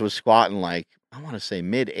Bridges was squatting like, I want to say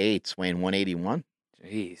mid-8s, weighing 181.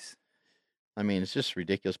 Jeez. I mean, it's just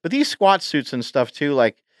ridiculous. But these squat suits and stuff too,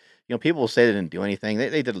 like, people will say they didn't do anything.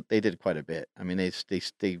 They did quite a bit. I mean, they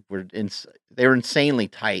were insanely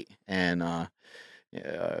tight and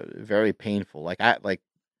very painful. Like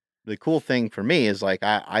the cool thing for me is like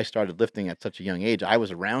I started lifting at such a young age. I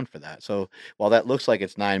was around for that. So while that looks like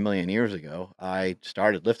it's 9 million years ago, I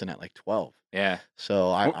started lifting at like 12. Yeah.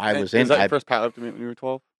 So I was in. Is that your first powerlifting meet when you were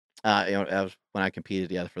 12? That was when I competed.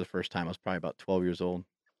 Yeah, for the first time. I was probably about 12 years old.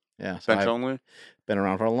 Yeah. So Bench I've only? been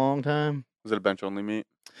around for a long time. Was it a bench only meet?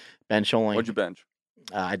 Bench only. What'd you bench?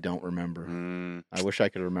 I don't remember. Mm. I wish I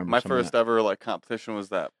could remember. My some of first that. ever like competition was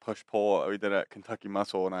that push pull we did at Kentucky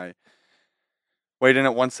Muscle, and I weighed in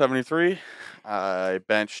at 173. I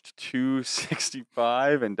benched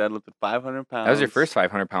 265 and deadlifted 500 pounds. That was your first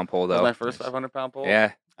 500-pound pull, That though. was my first 500 pound pull.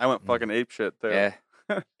 Yeah. I went fucking ape shit there. Yeah.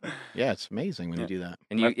 Yeah, it's amazing when Yeah. you do that.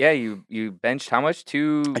 And you benched how much? Like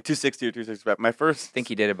 260 or 265. My first. I think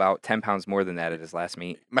he did about 10 pounds more than that at his last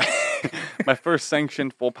meet. My first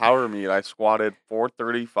sanctioned full power meet, I squatted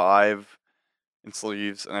 435 in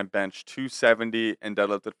sleeves, and I benched 270 and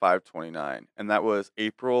deadlifted 529. And that was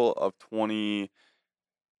April of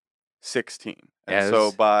 2016. And Yeah,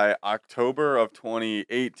 so by October of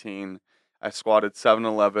 2018, I squatted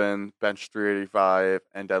 711, benched 385,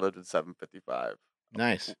 and deadlifted 755.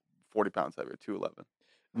 Nice. 40 pounds heavier, 211.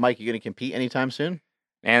 Mike, you going to compete anytime soon?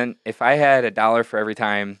 And if I had $1 for every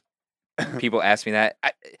time people ask me that,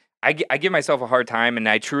 I give myself a hard time, and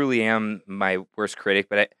I truly am my worst critic,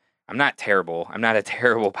 but I'm not terrible. I'm not a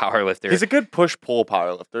terrible power lifter. He's a good push-pull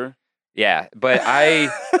powerlifter. Yeah, but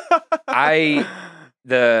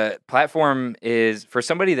the platform is for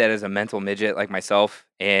somebody that is a mental midget like myself,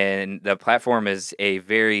 and the platform is a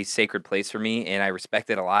very sacred place for me, and I respect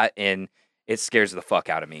it a lot, and it scares the fuck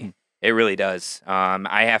out of me. It really does.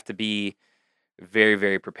 I have to be very,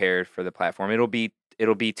 very prepared for the platform. It'll be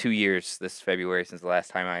 2 years this February since the last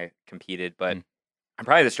time I competed, but I'm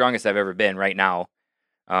probably the strongest I've ever been right now.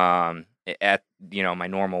 At my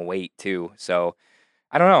normal weight too. So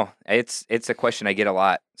I don't know. It's a question I get a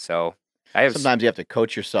lot. So Sometimes you have to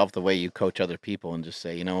coach yourself the way you coach other people and just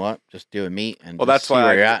say, you know what, just do a meet and Well, just that's see why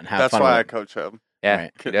where you're at and have that's fun why I with it. coach him. Yeah,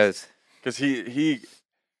 Right. he does. Because he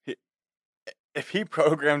if he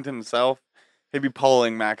programmed himself, he'd be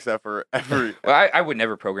pulling max effort every. Well, I would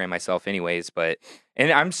never program myself anyways, and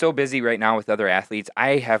I'm so busy right now with other athletes.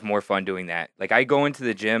 I have more fun doing that. Like I go into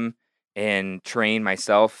the gym and train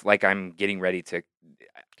myself like I'm getting ready to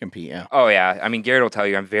Compete, yeah. Oh, yeah. I mean, Garrett will tell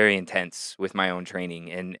you I'm very intense with my own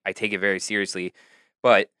training, and I take it very seriously.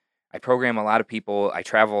 But I program a lot of people. I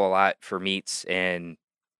travel a lot for meets, and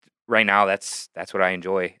right now that's what I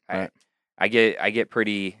enjoy. Right. I get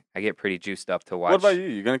pretty juiced up to watch. What about you?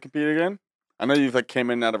 You gonna compete again? I know you've came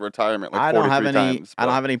in and out of retirement like I don't have 43 any. times. I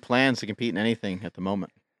don't have any plans to compete in anything at the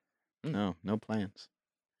moment. Hmm. No plans.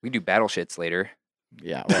 We do battle shits later.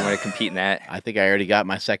 Yeah, I'm going to compete in that. I think I already got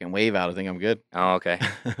my second wave out. I think I'm good. Oh, okay.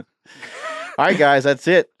 All right, guys, that's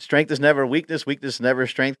it. Strength is never weakness. Weakness is never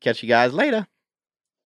strength. Catch you guys later.